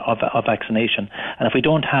certification of vaccination. And if we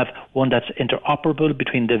don't have one that's interoperable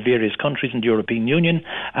between the various countries in the European Union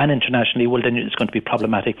and internationally, well, then it's going to be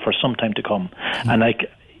problematic for some time to come. And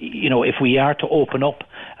if we are to open up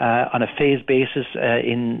on a phased basis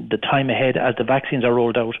in the time ahead as the vaccines are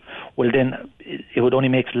rolled out, well then it would only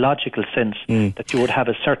make logical sense that you would have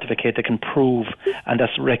a certificate that can prove, and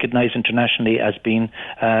that's recognised internationally as being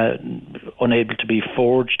unable to be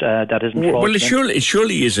forged, that isn't fraudulent. Well, it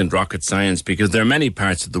surely isn't rocket science, because there are many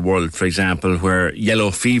parts of the world, for example, where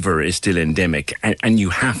yellow fever is still endemic, and you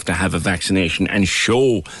have to have a vaccination and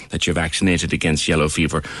show that you're vaccinated against yellow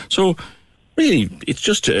fever. So really, it's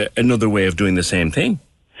just another way of doing the same thing.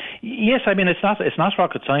 Yes, I mean it's not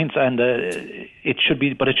rocket science, and it should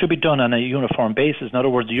be done on a uniform basis. In other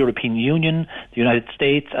words, the European Union, the United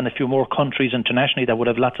States, and a few more countries internationally that would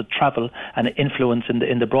have lots of travel and influence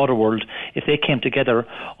in the broader world, if they came together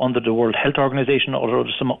under the World Health Organization or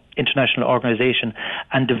under some international organization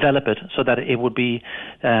and develop it so that it would be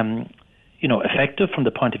effective from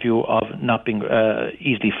the point of view of not being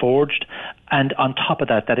easily forged, and on top of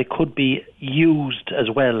that it could be used as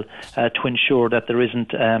well to ensure that there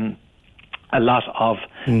isn't a lot of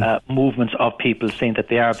movements of people saying that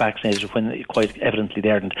they are vaccinated when quite evidently they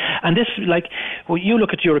aren't. And this, when you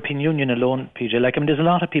look at the European Union alone, PJ, there's a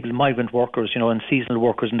lot of people, migrant workers, and seasonal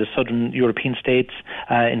workers in the southern European states,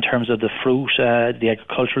 in terms of the fruit, the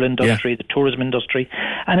agricultural industry, the tourism industry.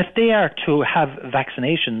 And if they are to have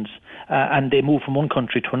vaccinations, and they move from one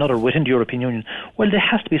country to another within the European Union, well, there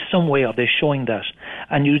has to be some way of they showing that.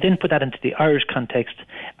 And you then put that into the Irish context.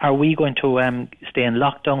 Are we going to stay in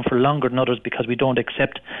lockdown for longer than others because we don't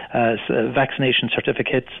accept vaccination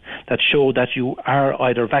certificates that show that you are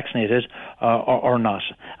either vaccinated or not?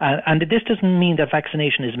 And this doesn't mean that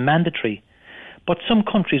vaccination is mandatory, but some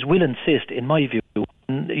countries will insist, in my view,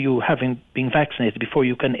 you having been vaccinated before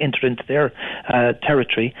you can enter into their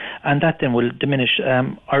territory, and that then will diminish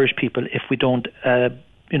Irish people if we don't,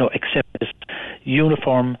 accept this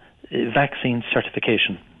uniform vaccine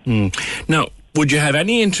certification. Now, would you have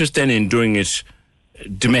any interest then in doing it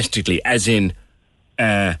domestically, as in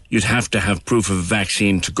you'd have to have proof of a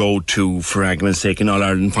vaccine to go to, for argument's sake, an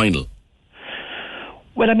All-Ireland final?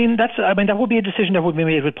 Well, that would be a decision that would be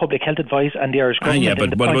made with public health advice and the Irish government. Yeah,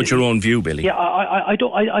 but what about your own view, Billy? Yeah, I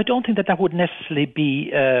don't think that would necessarily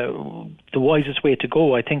be the wisest way to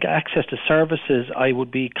go. I think access to services, I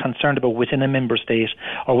would be concerned about within a member state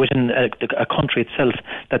or within a country itself,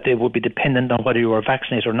 that they would be dependent on whether you are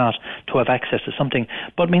vaccinated or not to have access to something.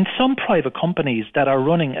 But some private companies that are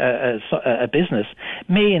running a business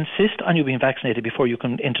may insist on you being vaccinated before you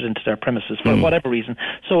can enter into their premises for whatever reason.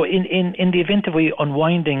 So in the event of we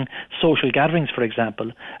unwinding social gatherings, for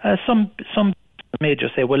example, some may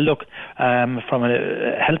just say, well, look, from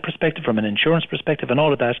a health perspective, from an insurance perspective, and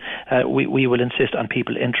all of that, we will insist on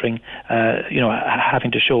people entering,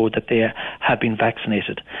 having to show that they have been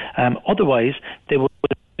vaccinated. Otherwise, they will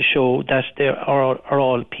show that they are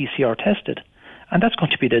all PCR tested. And that's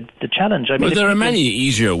going to be the challenge. There are many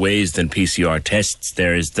easier ways than PCR tests.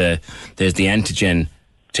 There's the antigen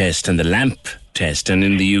test and the LAMP test, and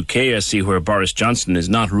in the UK I see where Boris Johnson is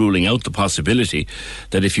not ruling out the possibility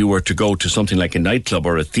that if you were to go to something like a nightclub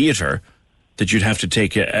or a theatre, that you'd have to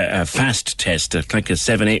take a fast test, like a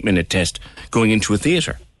 7-8 minute test going into a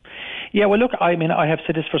theatre. Yeah, well, look, I have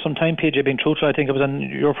said this for some time, PJ, being truthful. I think I was on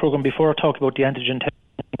your programme before talking about the antigen test.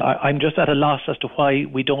 I'm just at a loss as to why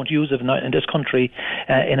we don't use it in this country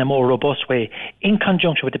in a more robust way, in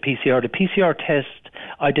conjunction with the PCR. The PCR test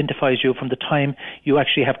identifies you from the time you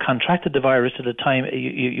actually have contracted the virus to the time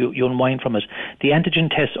you unwind from it. The antigen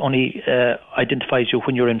test only identifies you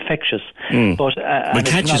when you're infectious. But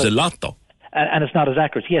catches a lot, though. And it's not as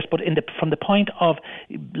accurate, yes, but from the point of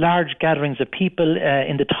large gatherings of people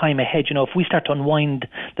in the time ahead, if we start to unwind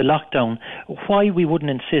the lockdown, why we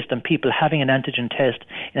wouldn't insist on people having an antigen test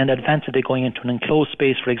in advance of they going into an enclosed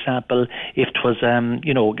space, for example, if it was,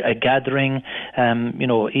 a gathering,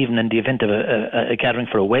 even in the event of a gathering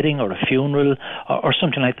for a wedding or a funeral or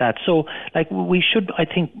something like that. So, we should, I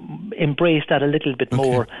think, embrace that a little bit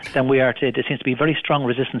more than we are today. There seems to be very strong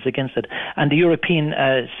resistance against it. And the European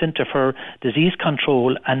Centre for Disease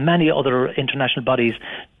Control and many other international bodies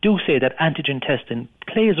do say that antigen testing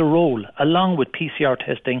plays a role along with PCR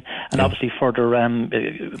testing and obviously further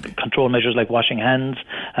control measures like washing hands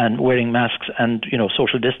and wearing masks and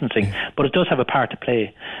social distancing, but it does have a part to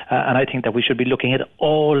play, and I think that we should be looking at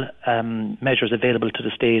all measures available to the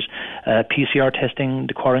state, PCR testing,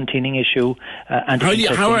 the quarantining issue, and how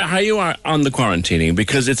you are on the quarantining,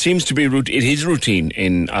 because it seems to be it is routine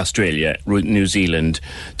in Australia, New Zealand,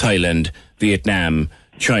 Thailand, Vietnam,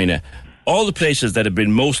 China. All the places that have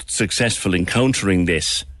been most successful in countering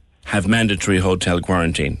this have mandatory hotel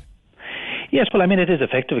quarantine. Yes, well, I mean, it is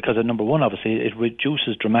effective because, number one, obviously, it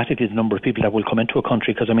reduces dramatically the number of people that will come into a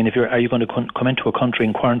country. Because, I mean, are you going to come into a country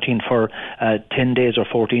in quarantine for 10 days or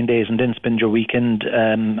 14 days and then spend your weekend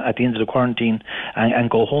at the end of the quarantine and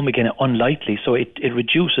go home again? Unlikely. So it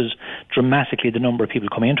reduces dramatically the number of people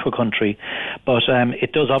coming into a country. But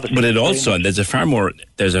it does obviously... But it also, there's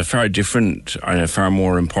a far different and a far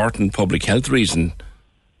more important public health reason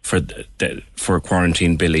for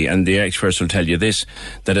quarantine, Billy, and the experts will tell you this,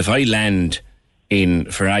 that if I land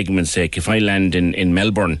for argument's sake, if I land in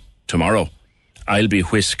Melbourne tomorrow, I'll be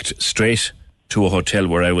whisked straight to a hotel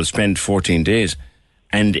where I will spend 14 days.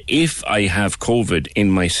 And if I have COVID in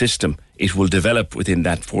my system, it will develop within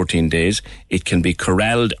that 14 days. It can be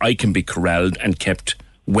corralled, I can be corralled and kept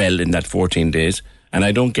well in that 14 days. And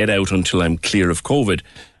I don't get out until I'm clear of COVID,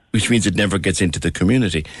 which means it never gets into the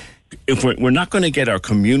community. If we're not going to get our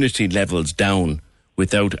community levels down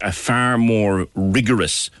without a far more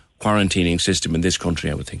rigorous quarantining system in this country,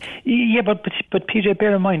 I would think. Yeah, but PJ,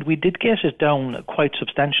 bear in mind, we did get it down quite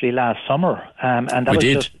substantially last summer, and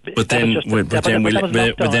that but then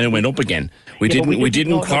it went up again. We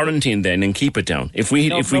didn't quarantine then and keep it down. If we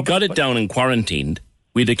got it down and quarantined,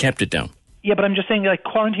 we'd have kept it down. Yeah, but I'm just saying, like,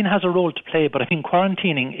 quarantine has a role to play, but I think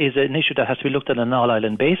quarantining is an issue that has to be looked at on an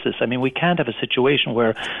all-island basis. I mean, we can't have a situation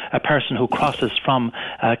where a person who crosses from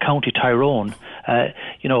County Tyrone,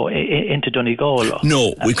 into Donegal.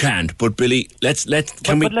 No, we can't. But Billy,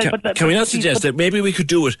 can we not suggest that maybe we could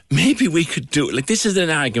do it? Maybe we could do it. Like, this is an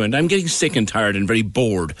argument. I'm getting sick and tired and very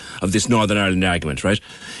bored of this Northern Ireland argument, right?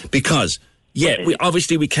 Because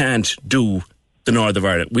we can't do the North of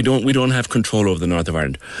Ireland. We don't have control over the North of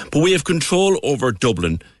Ireland. But we have control over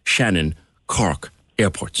Dublin, Shannon, Cork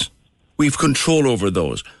airports. We have control over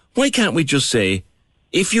those. Why can't we just say,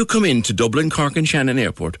 if you come into Dublin, Cork and Shannon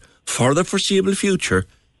airport for the foreseeable future,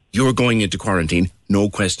 you're going into quarantine, no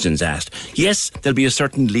questions asked. Yes, there'll be a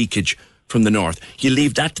certain leakage from the north. You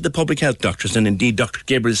leave that to the public health doctors, and indeed Dr.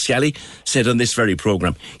 Gabriel Scally said on this very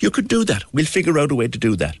programme, you could do that. We'll figure out a way to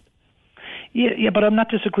do that. Yeah, but I'm not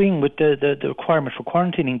disagreeing with the requirement for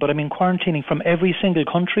quarantining, but I mean quarantining from every single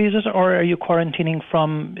country, is it? Or are you quarantining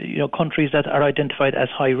from countries that are identified as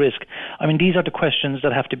high risk? I mean, these are the questions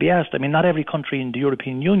that have to be asked. I mean, not every country in the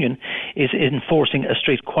European Union is enforcing a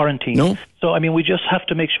strict quarantine. No. So, I mean, we just have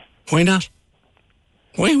to make sure... Why not?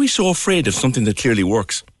 Why are we so afraid of something that clearly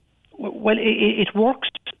works? Well, it works.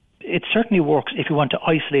 It certainly works if you want to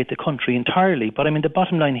isolate the country entirely. But I mean, the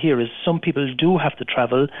bottom line here is some people do have to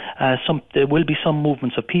travel. There will be some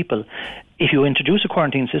movements of people. If you introduce a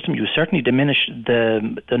quarantine system, you certainly diminish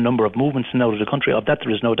the number of movements in and out of the country. Of that,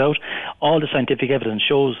 there is no doubt. All the scientific evidence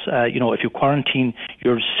shows, if you quarantine,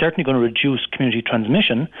 you're certainly going to reduce community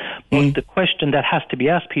transmission. But the question that has to be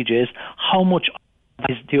asked, PJ, is how much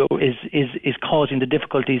is causing the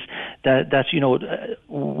difficulties that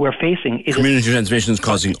we're facing. Community transmission is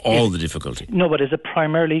causing all the difficulty. No, but is it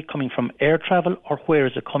primarily coming from air travel, or where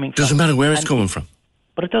is it coming from? Doesn't matter where it's coming from.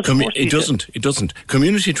 But it doesn't. It doesn't.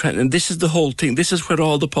 Community and this is the whole thing. This is what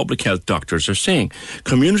all the public health doctors are saying.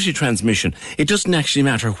 Community transmission. It doesn't actually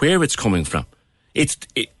matter where it's coming from.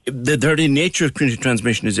 The very nature of community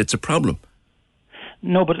transmission is it's a problem.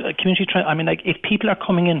 No, but if people are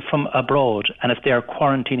coming in from abroad and if they are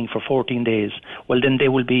quarantining for 14 days, well, then they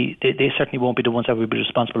certainly won't be the ones that will be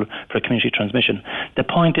responsible for community transmission. The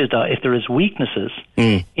point is that if there is weaknesses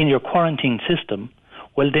in your quarantine system,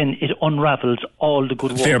 well, then it unravels all the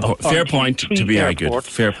good work. Fair point to be argued.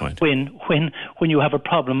 Fair point. When you have a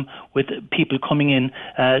problem with people coming in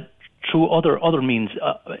through other means,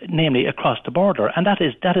 namely across the border, and that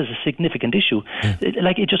is a significant issue.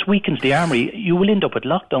 Like, it just weakens the armory. You will end up with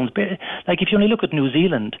lockdowns. Like, if you only look at New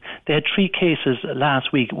Zealand, they had 3 cases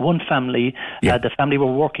last week. One family, the family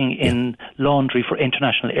were working in laundry for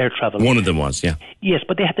international air travel. One of them was, yes,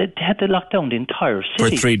 but they had to lock down the entire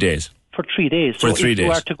city for 3 days. For 3 days. For 3 days.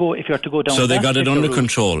 If you are to go down. So they got it under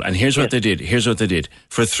control. And here's what they did.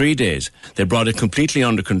 For 3 days, they brought it completely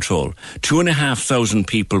under control. 2,500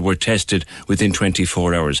 people were tested within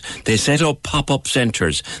 24 hours. They set up pop-up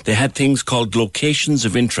centres. They had things called locations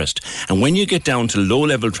of interest. And when you get down to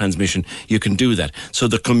low-level transmission, you can do that. So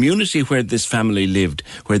the community where this family lived,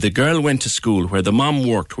 where the girl went to school, where the mom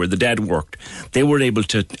worked, where the dad worked, they were able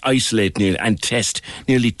to isolate and test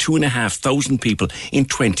nearly 2,500 people in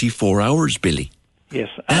 24 hours, Billy. Yes,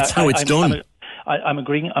 that's how it's done. I'm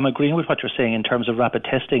agreeing with what you're saying in terms of rapid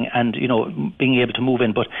testing and being able to move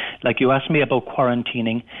in. But like you asked me about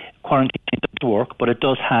quarantining, quarantine to work, but it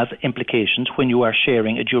does have implications when you are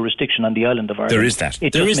sharing a jurisdiction on the island of Ireland. There is that.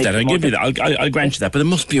 I'll give you that. I'll grant you that. But there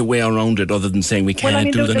must be a way around it other than saying we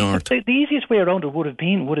can't do the north. The easiest way around it would have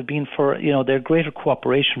been for their greater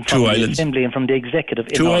cooperation from the Assembly and from the Executive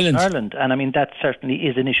in Northern Ireland. And I mean that certainly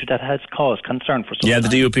is an issue that has caused concern for some time. The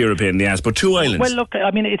DUP are apparently asked, but 2 islands. Well, look,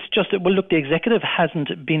 I mean it's just the Executive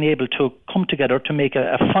hasn't been able to come together to make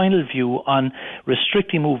a final view on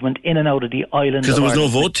restricting movement in and out of the island. Because there was no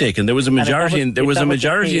vote taken. There was a majority. There was a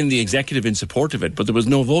majority in the Executive in support of it, but there was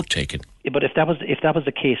no vote taken. But if that was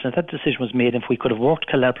the case, and if that decision was made, if we could have worked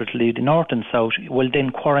collaboratively, the North and South, well,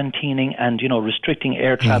 then quarantining and restricting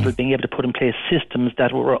air travel, being able to put in place systems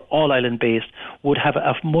that were all island based, would have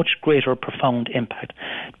a much greater, profound impact.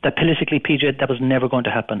 That politically, PJ, that was never going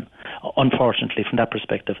to happen, unfortunately, from that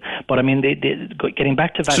perspective. But I mean, getting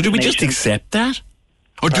back to vaccination. So do we just accept that?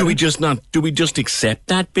 Or do we just not? Do we just accept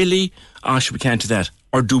that, Billy? We can't do that.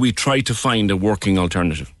 Or do we try to find a working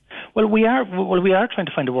alternative? Well, we are trying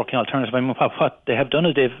to find a working alternative. I mean, what they have done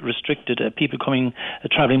is they've restricted people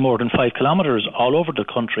travelling more than 5 kilometres all over the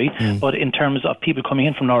country. But in terms of people coming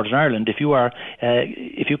in from Northern Ireland, if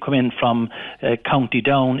you come in from County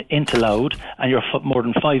Down into Louth and you're more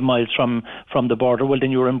than 5 miles from the border, well,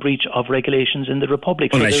 then you're in breach of regulations in the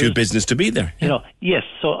Republic. Unless you have business to be there. Yes.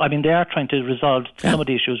 So I mean, they are trying to resolve some of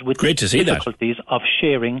the issues with the difficulties of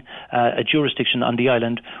sharing a jurisdiction on the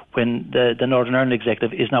island when the Northern Ireland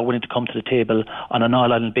Executive is not willing to come to the table on an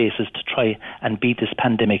all-island basis to try and beat this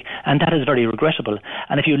pandemic. And that is very regrettable.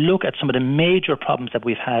 And if you look at some of the major problems that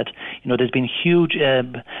we've had, there's been huge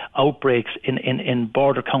outbreaks in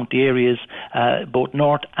border county areas, both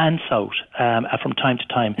north and south, from time to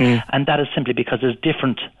time. And that is simply because there's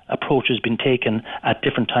different approaches been taken at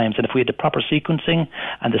different times, and if we had the proper sequencing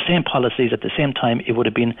and the same policies at the same time, it would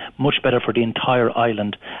have been much better for the entire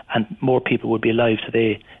island, and more people would be alive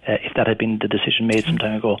today if that had been the decision made some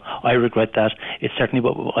time ago. I regret that. It's certainly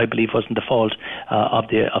what I believe wasn't the fault of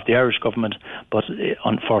the Irish government, but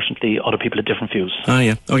unfortunately other people had different views.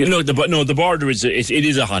 Okay. The border is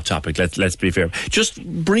a hot topic. Let's be fair. Just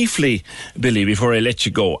briefly, Billy, before I let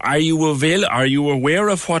you go, are you aware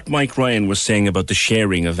of what Mike Ryan was saying about the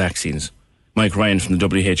sharing of vaccines? Mike Ryan from the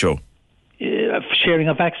WHO. Sharing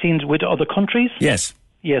of vaccines with other countries? Yes.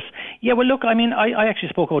 Yeah, well, look, I mean, I actually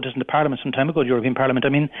spoke about this in the Parliament some time ago, the European Parliament. I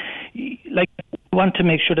mean, we want to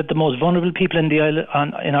make sure that the most vulnerable people in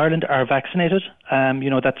Ireland are vaccinated.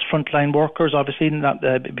 That's frontline workers, obviously, not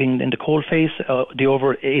being in the coalface, the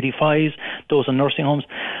over 85s, those in nursing homes.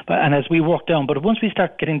 And as we work down, but once we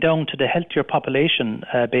start getting down to the healthier population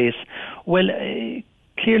base, well,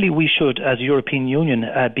 clearly we should, as a European Union,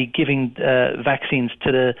 be giving vaccines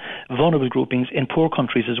to the vulnerable groupings in poor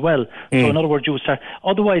countries as well. So in other words, you would start,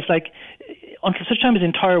 otherwise, until such time as the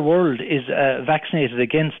entire world is vaccinated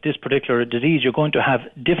against this particular disease, you're going to have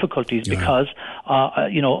difficulties because,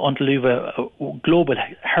 until you have a global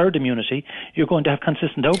herd immunity, you're going to have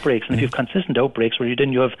consistent outbreaks. And if you have consistent outbreaks, where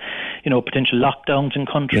you have, potential lockdowns in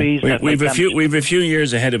countries. We've a few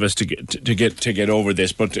years ahead of us to get over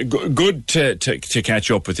this, but good to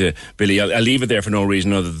catch up with you, Billy. I'll leave it there for no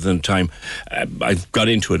reason other than time. I've got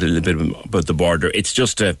into it a little bit about the border. It's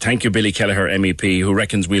just thank you, Billy Kelleher, MEP, who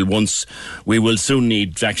reckons we will soon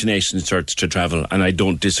need vaccination certs to travel, and I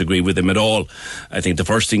don't disagree with him at all. I think the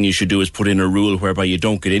first thing you should do is put in a rule whereby you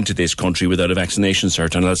don't get into this country without a vaccination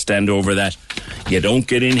cert, and I'll stand over that. You don't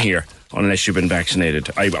get in here unless you've been vaccinated.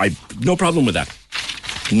 I no problem with that.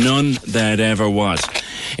 None that ever was.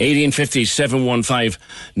 1850 715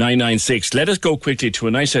 996. Let us go quickly to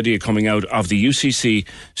a nice idea coming out of the UCC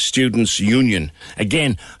Students' Union.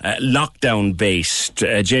 Again, lockdown based.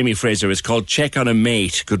 Jamie Fraser, is called Check on a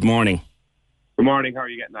Mate. Good morning. Good morning. How are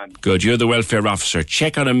you getting on? Good. You're the welfare officer.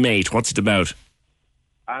 Check on a Mate. What's it about?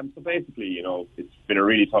 So basically, it's been a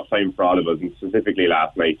really tough time for all of us, and specifically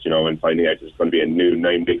last night, and finding out there's going to be a new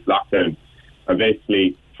 9-week lockdown. And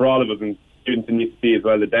basically, for all of us, and students in UCC as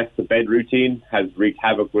well, the desk to bed routine has wreaked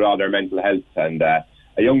havoc with all their mental health. And a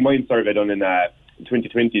Young Mind survey done in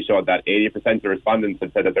 2020 showed that 80% of respondents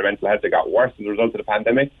had said that their mental health had got worse as a result of the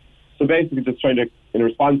pandemic. So basically, just trying to, in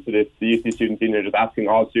response to this, the UCC Students' Union are just asking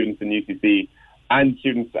all students in UCC and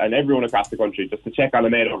students and everyone across the country just to check on a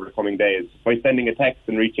mate over the coming days by sending a text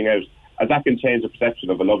and reaching out, as that can change the perception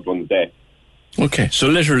of a loved one's day. Okay, so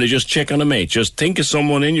literally just check on a mate. Just think of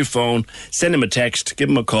someone in your phone, send them a text, give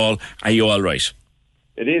them a call. Are you all right?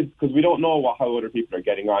 It is, because we don't know how other people are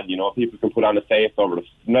getting on. People can put on a face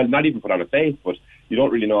not even put on a face, but you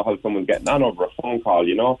don't really know how someone's getting on over a phone call,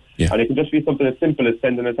 Yeah. And it can just be something as simple as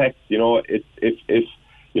sending a text. If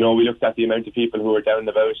we looked at the amount of people who are down and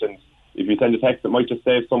about and if you send a text, it might just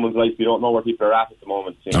save someone's life. You don't know where people are at the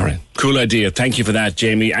moment. You know? All right. Cool idea. Thank you for that,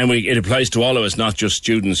 Jamie. And it applies to all of us, not just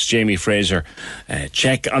students. Jamie Fraser,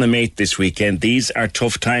 check on a mate this weekend. These are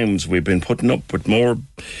tough times. We've been putting up with more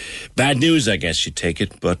bad news, I guess you'd take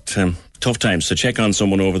it, but tough times. So check on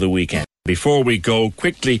someone over the weekend. Before we go,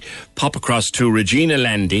 quickly pop across to Regina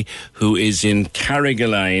Landy, who is in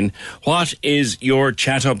Carrigaline. What is your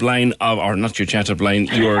chat-up line or not your chat-up line,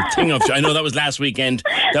 your thing of... I know that was last weekend.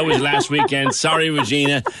 Sorry,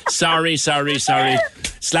 Regina. Sorry.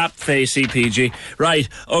 Slap face, CPG. Right,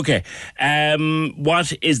 okay.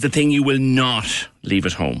 What is the thing you will not leave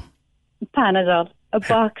at home? Panadol. A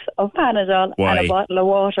box of Panadol. Why? And a bottle of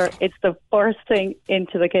water. It's the first thing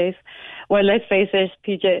into the case. Well, let's face it,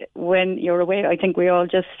 PJ, when you're away, I think we all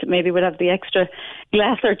just maybe would have the extra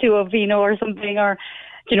glass or two of vino or something, or,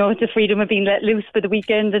 the freedom of being let loose for the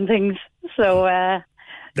weekend and things. So,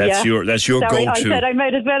 That's your Sorry, go-to. I said I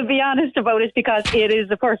might as well be honest about it because it is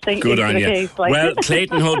the first thing Good into on the you. case. Well,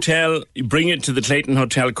 Clayton Hotel, bring it to the Clayton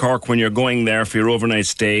Hotel Cork when you're going there for your overnight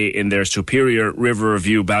stay in their superior river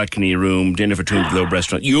view balcony room, dinner for two in the Globe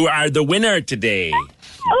restaurant. You are the winner today.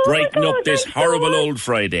 Brighten up this horrible old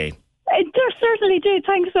Friday. It certainly did.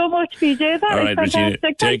 Thanks so much, PJ. That All is right, fantastic.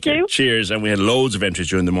 Regina, Thank you. Cheers. And we had loads of entries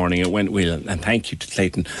during the morning. It went well. And thank you to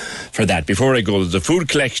Clayton for that. Before I go, there's a food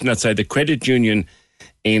collection outside the Credit Union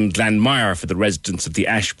in Glanmire for the residents of the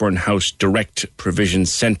Ashbourne House Direct Provision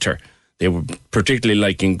Centre. They would particularly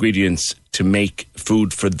like ingredients to make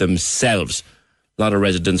food for themselves. A lot of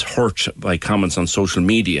residents hurt by comments on social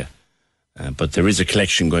media. But there is a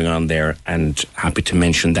collection going on there, and happy to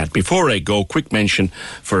mention that. Before I go, quick mention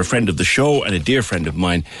for a friend of the show and a dear friend of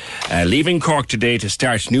mine, leaving Cork today to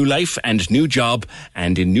start new life and new job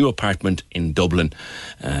and in new apartment in Dublin.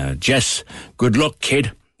 Jess, good luck,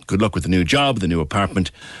 kid. Good luck with the new job, the new apartment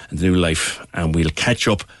and the new life, and we'll catch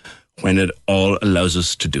up when it all allows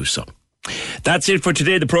us to do so. That's it for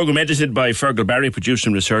today. The programme edited by Fergal Barry, produced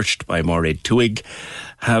and researched by Mairead Tuig.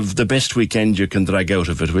 Have the best weekend you can drag out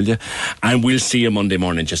of it, will you? And we'll see you Monday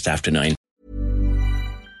morning just after 9.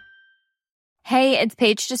 Hey, it's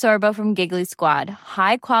Paige DeSorbo from Giggly Squad.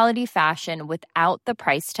 High quality fashion without the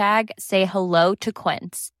price tag. Say hello to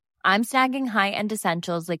Quince. I'm snagging high-end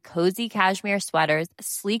essentials like cozy cashmere sweaters,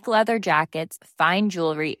 sleek leather jackets, fine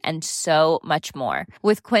jewelry, and so much more.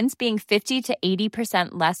 With Quince being 50 to 80%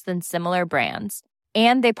 less than similar brands.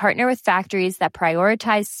 And they partner with factories that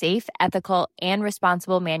prioritize safe, ethical, and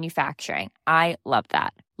responsible manufacturing. I love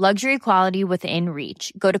that. Luxury quality within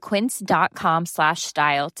reach. Go to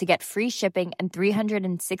quince.com/style to get free shipping and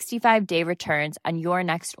 365-day returns on your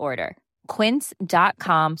next order.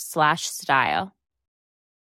 Quince.com/style.